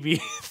fucking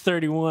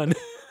PB31.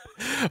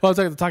 Well, it's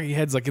the talking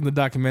heads in the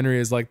documentary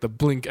is the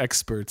Blink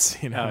experts,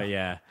 Oh,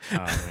 yeah.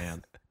 Oh,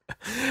 man.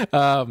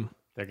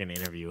 They're gonna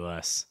interview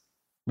us.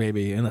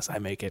 Maybe, unless I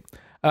make it.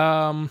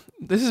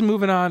 This is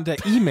moving on to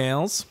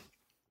emails.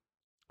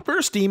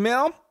 First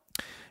email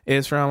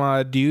is from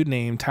a dude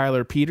named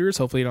Tyler Peters.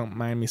 Hopefully you don't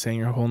mind me saying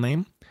your whole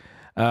name.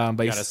 But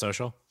You got a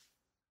social?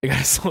 I got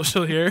his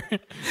social here.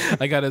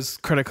 I got his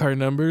credit card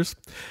numbers.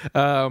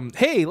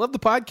 Hey, love the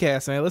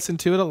podcast, and I listen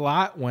to it a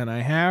lot when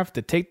I have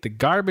to take the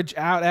garbage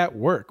out at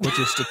work, which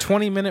is a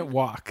 20-minute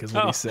walk, is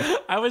what he said.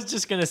 I was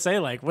just gonna say,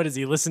 like, what does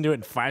he listen to it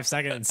in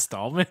 5-second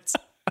installments?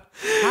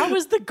 How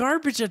is the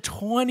garbage a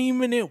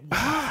 20-minute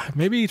walk?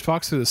 Maybe he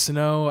talks through the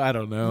snow. I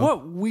don't know.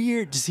 What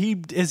weird? Is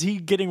he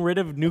getting rid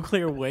of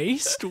nuclear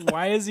waste?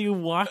 Why is he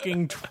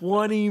walking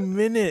 20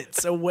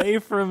 minutes away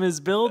from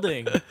his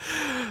building?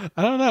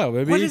 I don't know.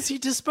 Maybe What is he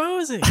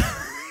disposing?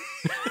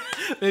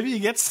 maybe he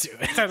gets to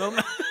it. I don't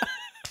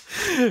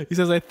know. He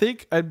says, I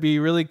think I'd be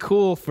really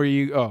cool for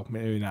you. Oh,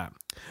 maybe not.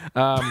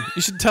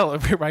 You should tell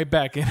him right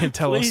back in and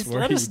tell Please us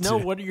where let us know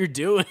did. what you're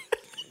doing.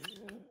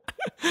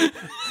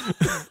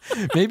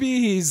 Maybe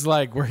he's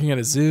like working at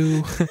a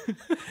zoo,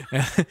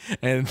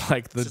 and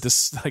like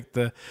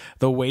the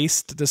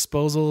waste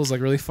disposal is like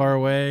really far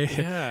away.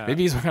 Yeah.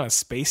 Maybe he's working on a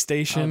space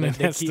station and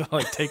they has to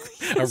like take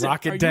a Are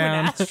rocket you down.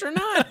 an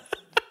astronaut?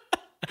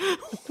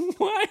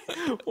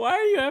 Why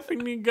are you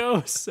having to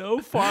go so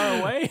far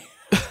away?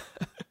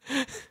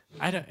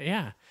 I don't.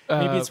 Yeah,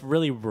 maybe it's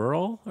really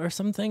rural or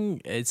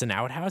something. It's an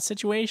outhouse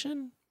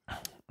situation. I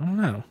don't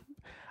know.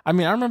 I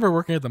mean, I remember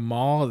working at the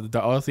mall at the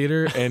Dollar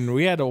Theater, and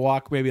we had to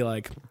walk maybe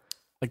like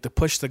to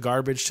push the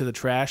garbage to the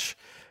trash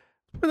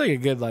for like a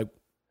good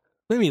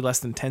maybe less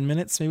than 10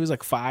 minutes. Maybe it was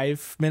like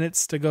 5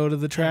 minutes to go to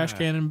the trash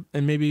can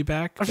and maybe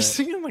back. I'm just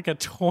thinking like a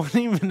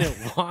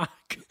 20-minute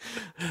walk.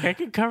 I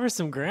could cover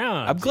some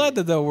ground. I'm glad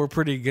that though we're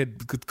pretty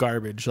good with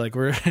garbage. Like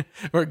we're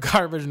a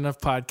garbage enough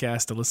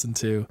podcast to listen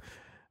to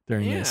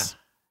during this.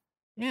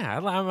 Yeah,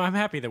 I'm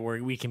happy that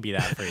we can be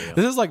that for you.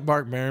 This is like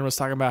Mark Maron was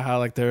talking about how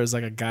like there was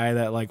like a guy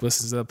that like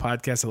listens to the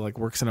podcast that like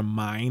works in a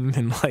mine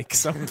in like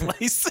some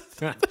place.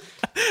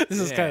 This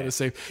is kind of the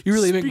same. You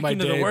really make my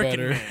Speaking of the day working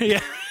better. man.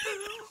 Yeah,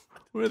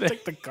 We're the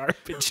take the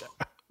garbage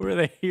out. we're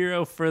the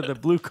hero for the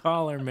blue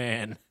collar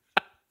man.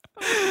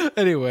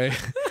 Anyway,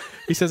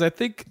 he says, I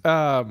think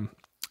it'd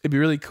be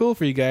really cool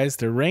for you guys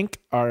to rank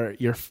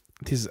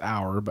this is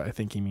our, but I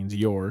think he means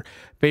your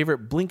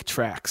favorite Blink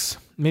tracks.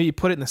 Maybe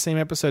put it in the same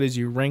episode as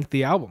you rank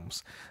the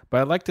albums. But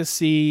I'd like to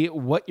see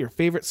what your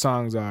favorite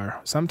songs are.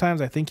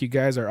 Sometimes I think you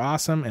guys are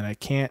awesome, and I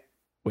can't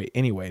wait.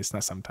 Anyways,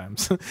 not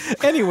sometimes.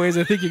 Anyways,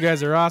 I think you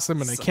guys are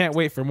awesome, and I can't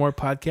wait for more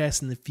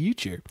podcasts in the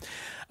future.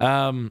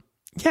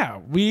 Yeah,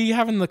 we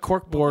having the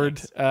cork board.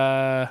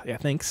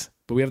 Thanks.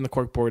 But we have the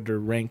cork board to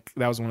rank.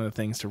 That was one of the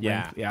things to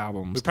rank the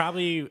albums. We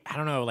probably, I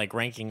don't know, like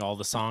ranking all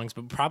the songs,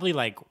 but probably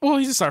like, Well,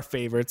 these just our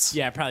favorites.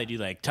 yeah, probably do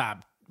like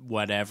top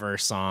whatever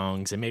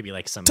songs and maybe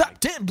like some Top like,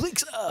 10 Blink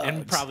songs.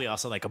 and probably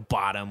also like a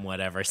bottom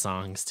whatever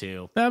songs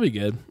too. That'd be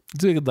good.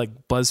 Do a good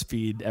like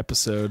BuzzFeed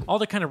episode. All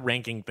the kind of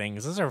ranking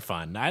things, those are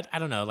fun. I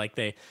don't know, like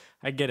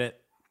I get it.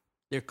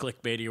 They're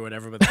clickbaity or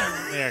whatever, but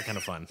they are kind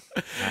of fun.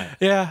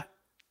 Yeah.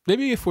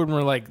 Maybe if we're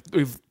like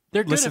we've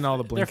They're good. listened to all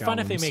the Blink They're fun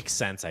albums. if they make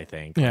sense, I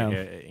think. Yeah.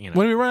 Like, you know.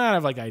 When we run out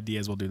of like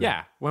ideas, we'll do that.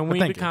 Yeah, when But we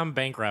thank you. become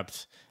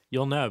bankrupt,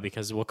 you'll know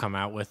because we'll come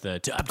out with the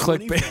top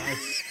Clickbait.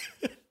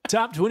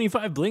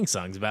 25 Blink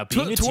songs about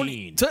being a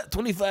teen.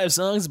 25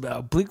 songs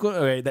about Blink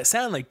 182 that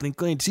sound like Blink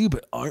 182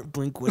 but aren't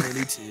Blink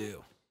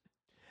 182.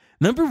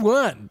 Number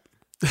 1.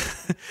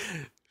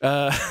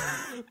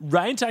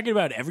 Ryan talking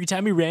about every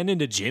time he ran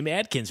into Jim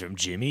Adkins from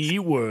Jimmy Eat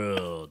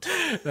World.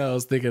 I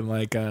was thinking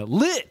like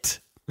Lit.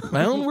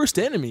 My own worst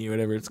enemy, or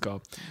whatever it's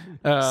called.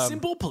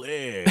 Simple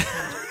play.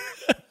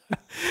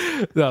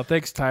 No,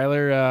 thanks,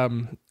 Tyler.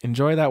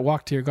 Enjoy that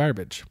walk to your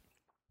garbage.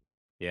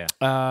 Yeah.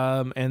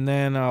 And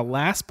then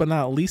last but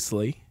not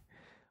leastly,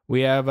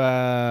 we have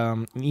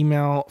an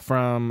email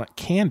from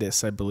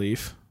Candace, I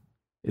believe.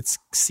 It's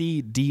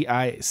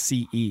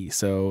CDICE,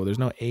 so there's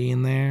no A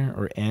in there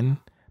or N,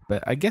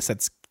 but I guess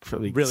that's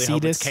probably Really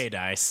hope it's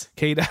C-Dice.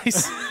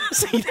 K-Dice. K-Dice.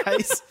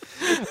 C-Dice.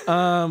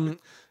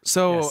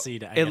 So Yeah,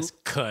 C-Dice. I guess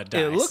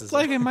K-Dice it looked is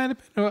like it might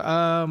have been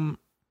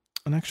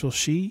an actual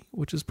she,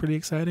 which is pretty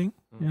exciting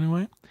in a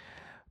way.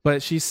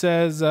 But she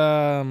says,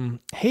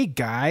 hey,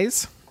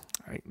 guys.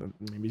 All right,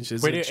 maybe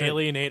she's way to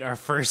alienate our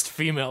first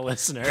female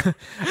listener.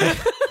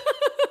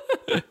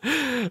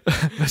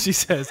 But she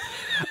says,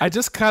 I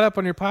just caught up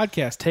on your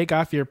podcast, Take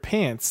Off Your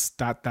Pants, ...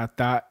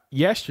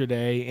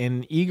 yesterday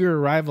in eager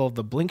arrival of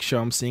the Blink show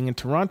I'm seeing in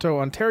Toronto,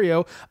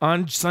 Ontario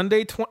on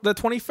Sunday the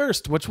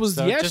 21st, which was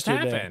So it just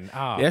yesterday. happened.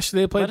 Oh.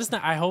 Yesterday they played. Let us know.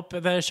 I hope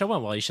the show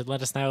went well. You should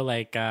let us know,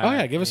 like,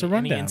 give us a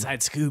rundown. Any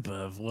inside scoop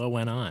of what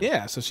went on.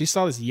 Yeah, so she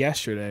saw this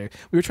yesterday.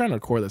 We were trying to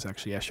record this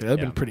actually yesterday. That would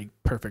have been pretty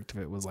perfect if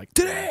it was like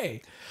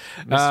today.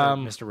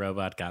 Mr.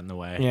 Robot got in the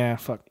way. Yeah,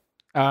 fuck.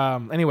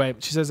 Anyway,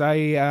 she says,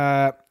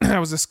 I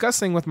was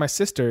discussing with my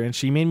sister and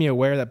she made me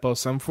aware that both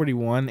Sum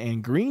 41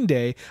 and Green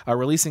Day are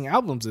releasing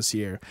albums this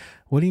year.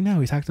 What do you know?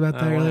 We talked about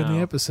that earlier in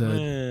the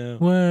episode.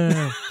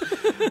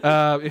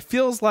 Wow. It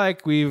feels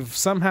like we've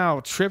somehow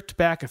tripped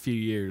back a few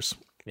years.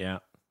 Yeah.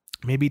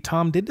 maybe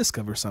Tom did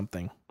discover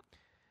something.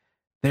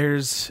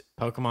 There's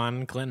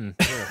Pokemon Clinton,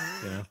 too,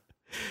 you know.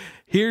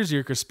 Here's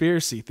your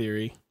conspiracy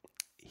theory.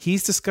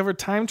 He's discovered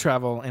time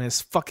travel and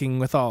is fucking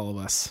with all of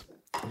us.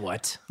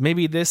 What?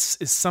 Maybe this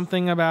is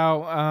something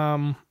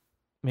about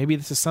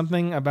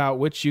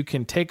which you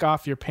can take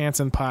off your pants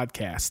and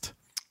podcast.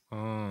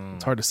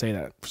 It's hard to say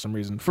that for some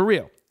reason. For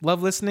real.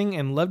 Love listening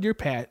and love your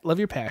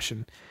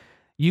passion.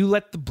 You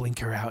let the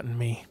blinker out in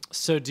me.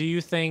 So do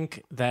you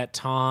think that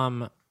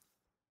Tom,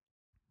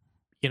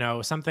 you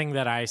know, something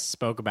that I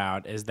spoke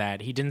about is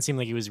that he didn't seem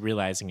like he was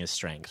realizing his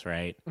strengths,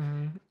 right?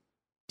 Mm-hmm.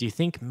 Do you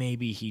think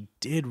maybe he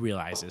did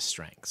realize his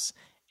strengths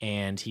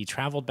and he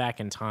traveled back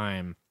in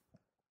time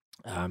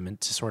and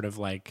to sort of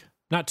like,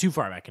 not too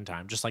far back in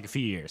time, just like a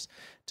few years,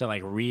 to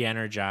like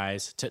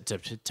re-energize,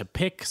 to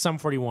pick Sum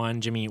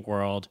 41, Jimmy Eat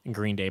World, and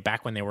Green Day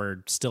back when they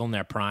were still in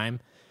their prime,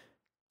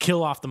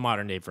 kill off the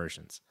modern day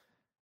versions,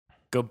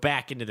 go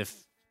back into the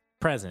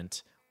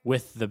present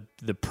with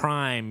the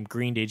prime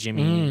Green Day,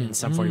 Jimmy and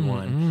Sum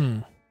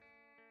 41,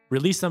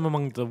 release them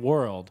among the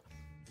world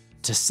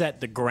to set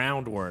the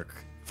groundwork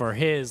for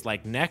his,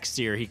 like, next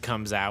year he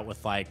comes out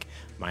with like,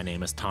 my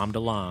name is Tom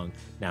DeLonge,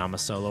 now I'm a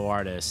solo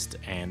artist,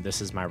 and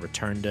this is my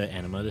return to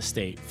Enema of the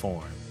State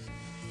form.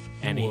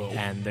 And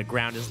and the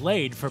ground is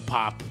laid for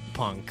pop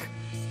punk,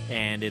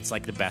 and it's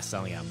like the best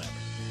selling album ever.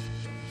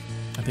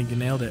 I think you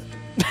nailed it.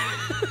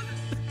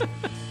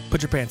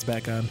 Put your pants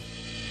back on.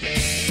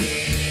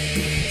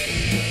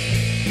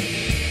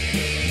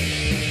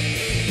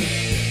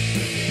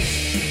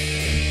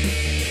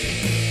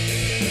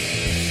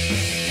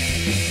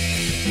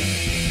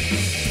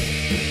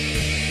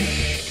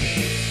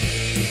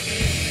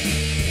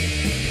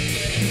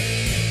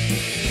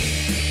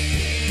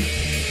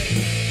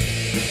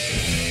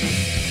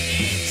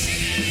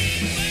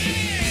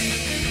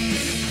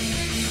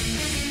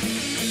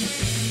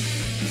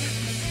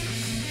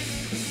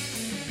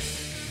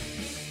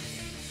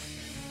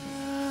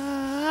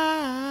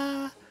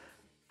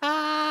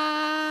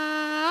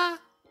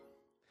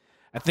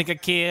 I think I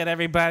killed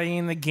everybody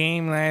in the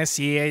game last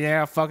year.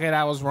 Yeah, fuck it,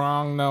 I was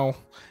wrong. No.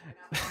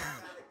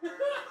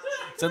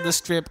 To the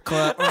strip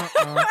club.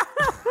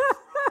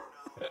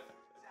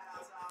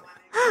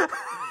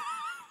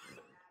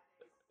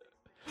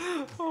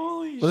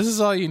 Holy Well, this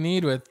is all you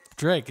need with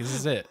Drake. This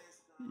is it.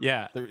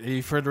 Yeah.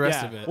 You've heard the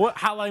rest of it. What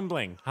Hotline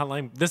Bling?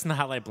 This and the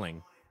Hotline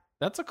Bling.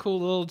 That's a cool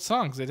little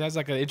song 'cause it has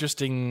like an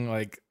interesting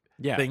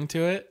thing to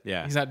it.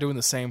 Yeah. He's not doing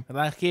the same.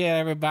 Like, yeah,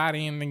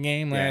 everybody in the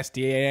game last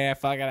year. Yeah,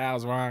 fuck it, I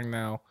was wrong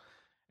now.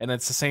 And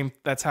it's the same.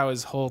 That's how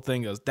his whole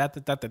thing goes. Da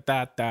da da da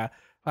da da.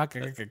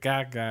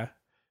 Ga.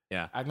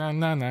 Yeah.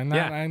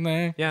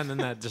 Yeah. Yeah, and then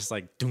that just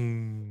like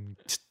doom,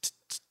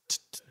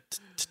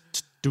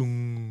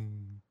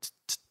 doom.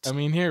 I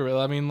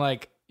mean,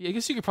 like, I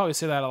guess you could probably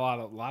say that a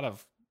lot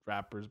of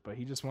rappers, but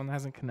he just one that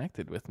hasn't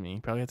connected with me. He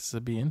probably has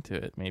to be into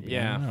it, maybe.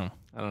 Yeah.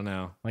 I don't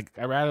know. Like,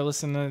 I'd rather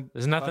listen to.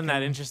 There's nothing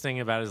that interesting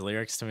about his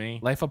lyrics to me.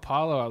 Life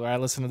Apollo. I'd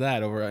rather listen to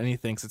that over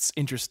anything. 'Cause it's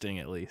interesting,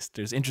 at least.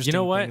 There's interesting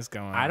things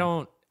going on. I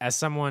don't. As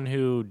someone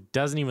who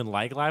doesn't even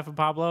like Life of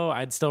Pablo,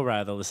 I'd still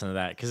rather listen to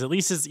that because at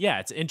least it's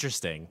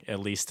interesting at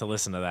least to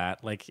listen to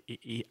that. Like,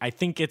 I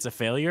think it's a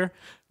failure,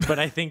 but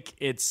I think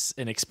it's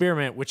an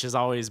experiment, which is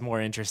always more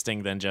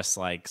interesting than just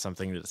like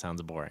something that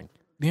sounds boring.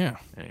 Yeah.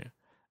 Anyway.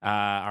 All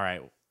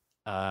right.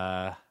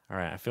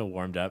 I feel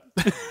warmed up.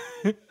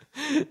 Do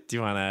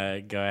you want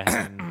to go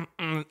ahead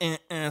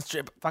and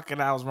Strip? Fuck it,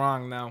 I was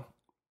wrong now.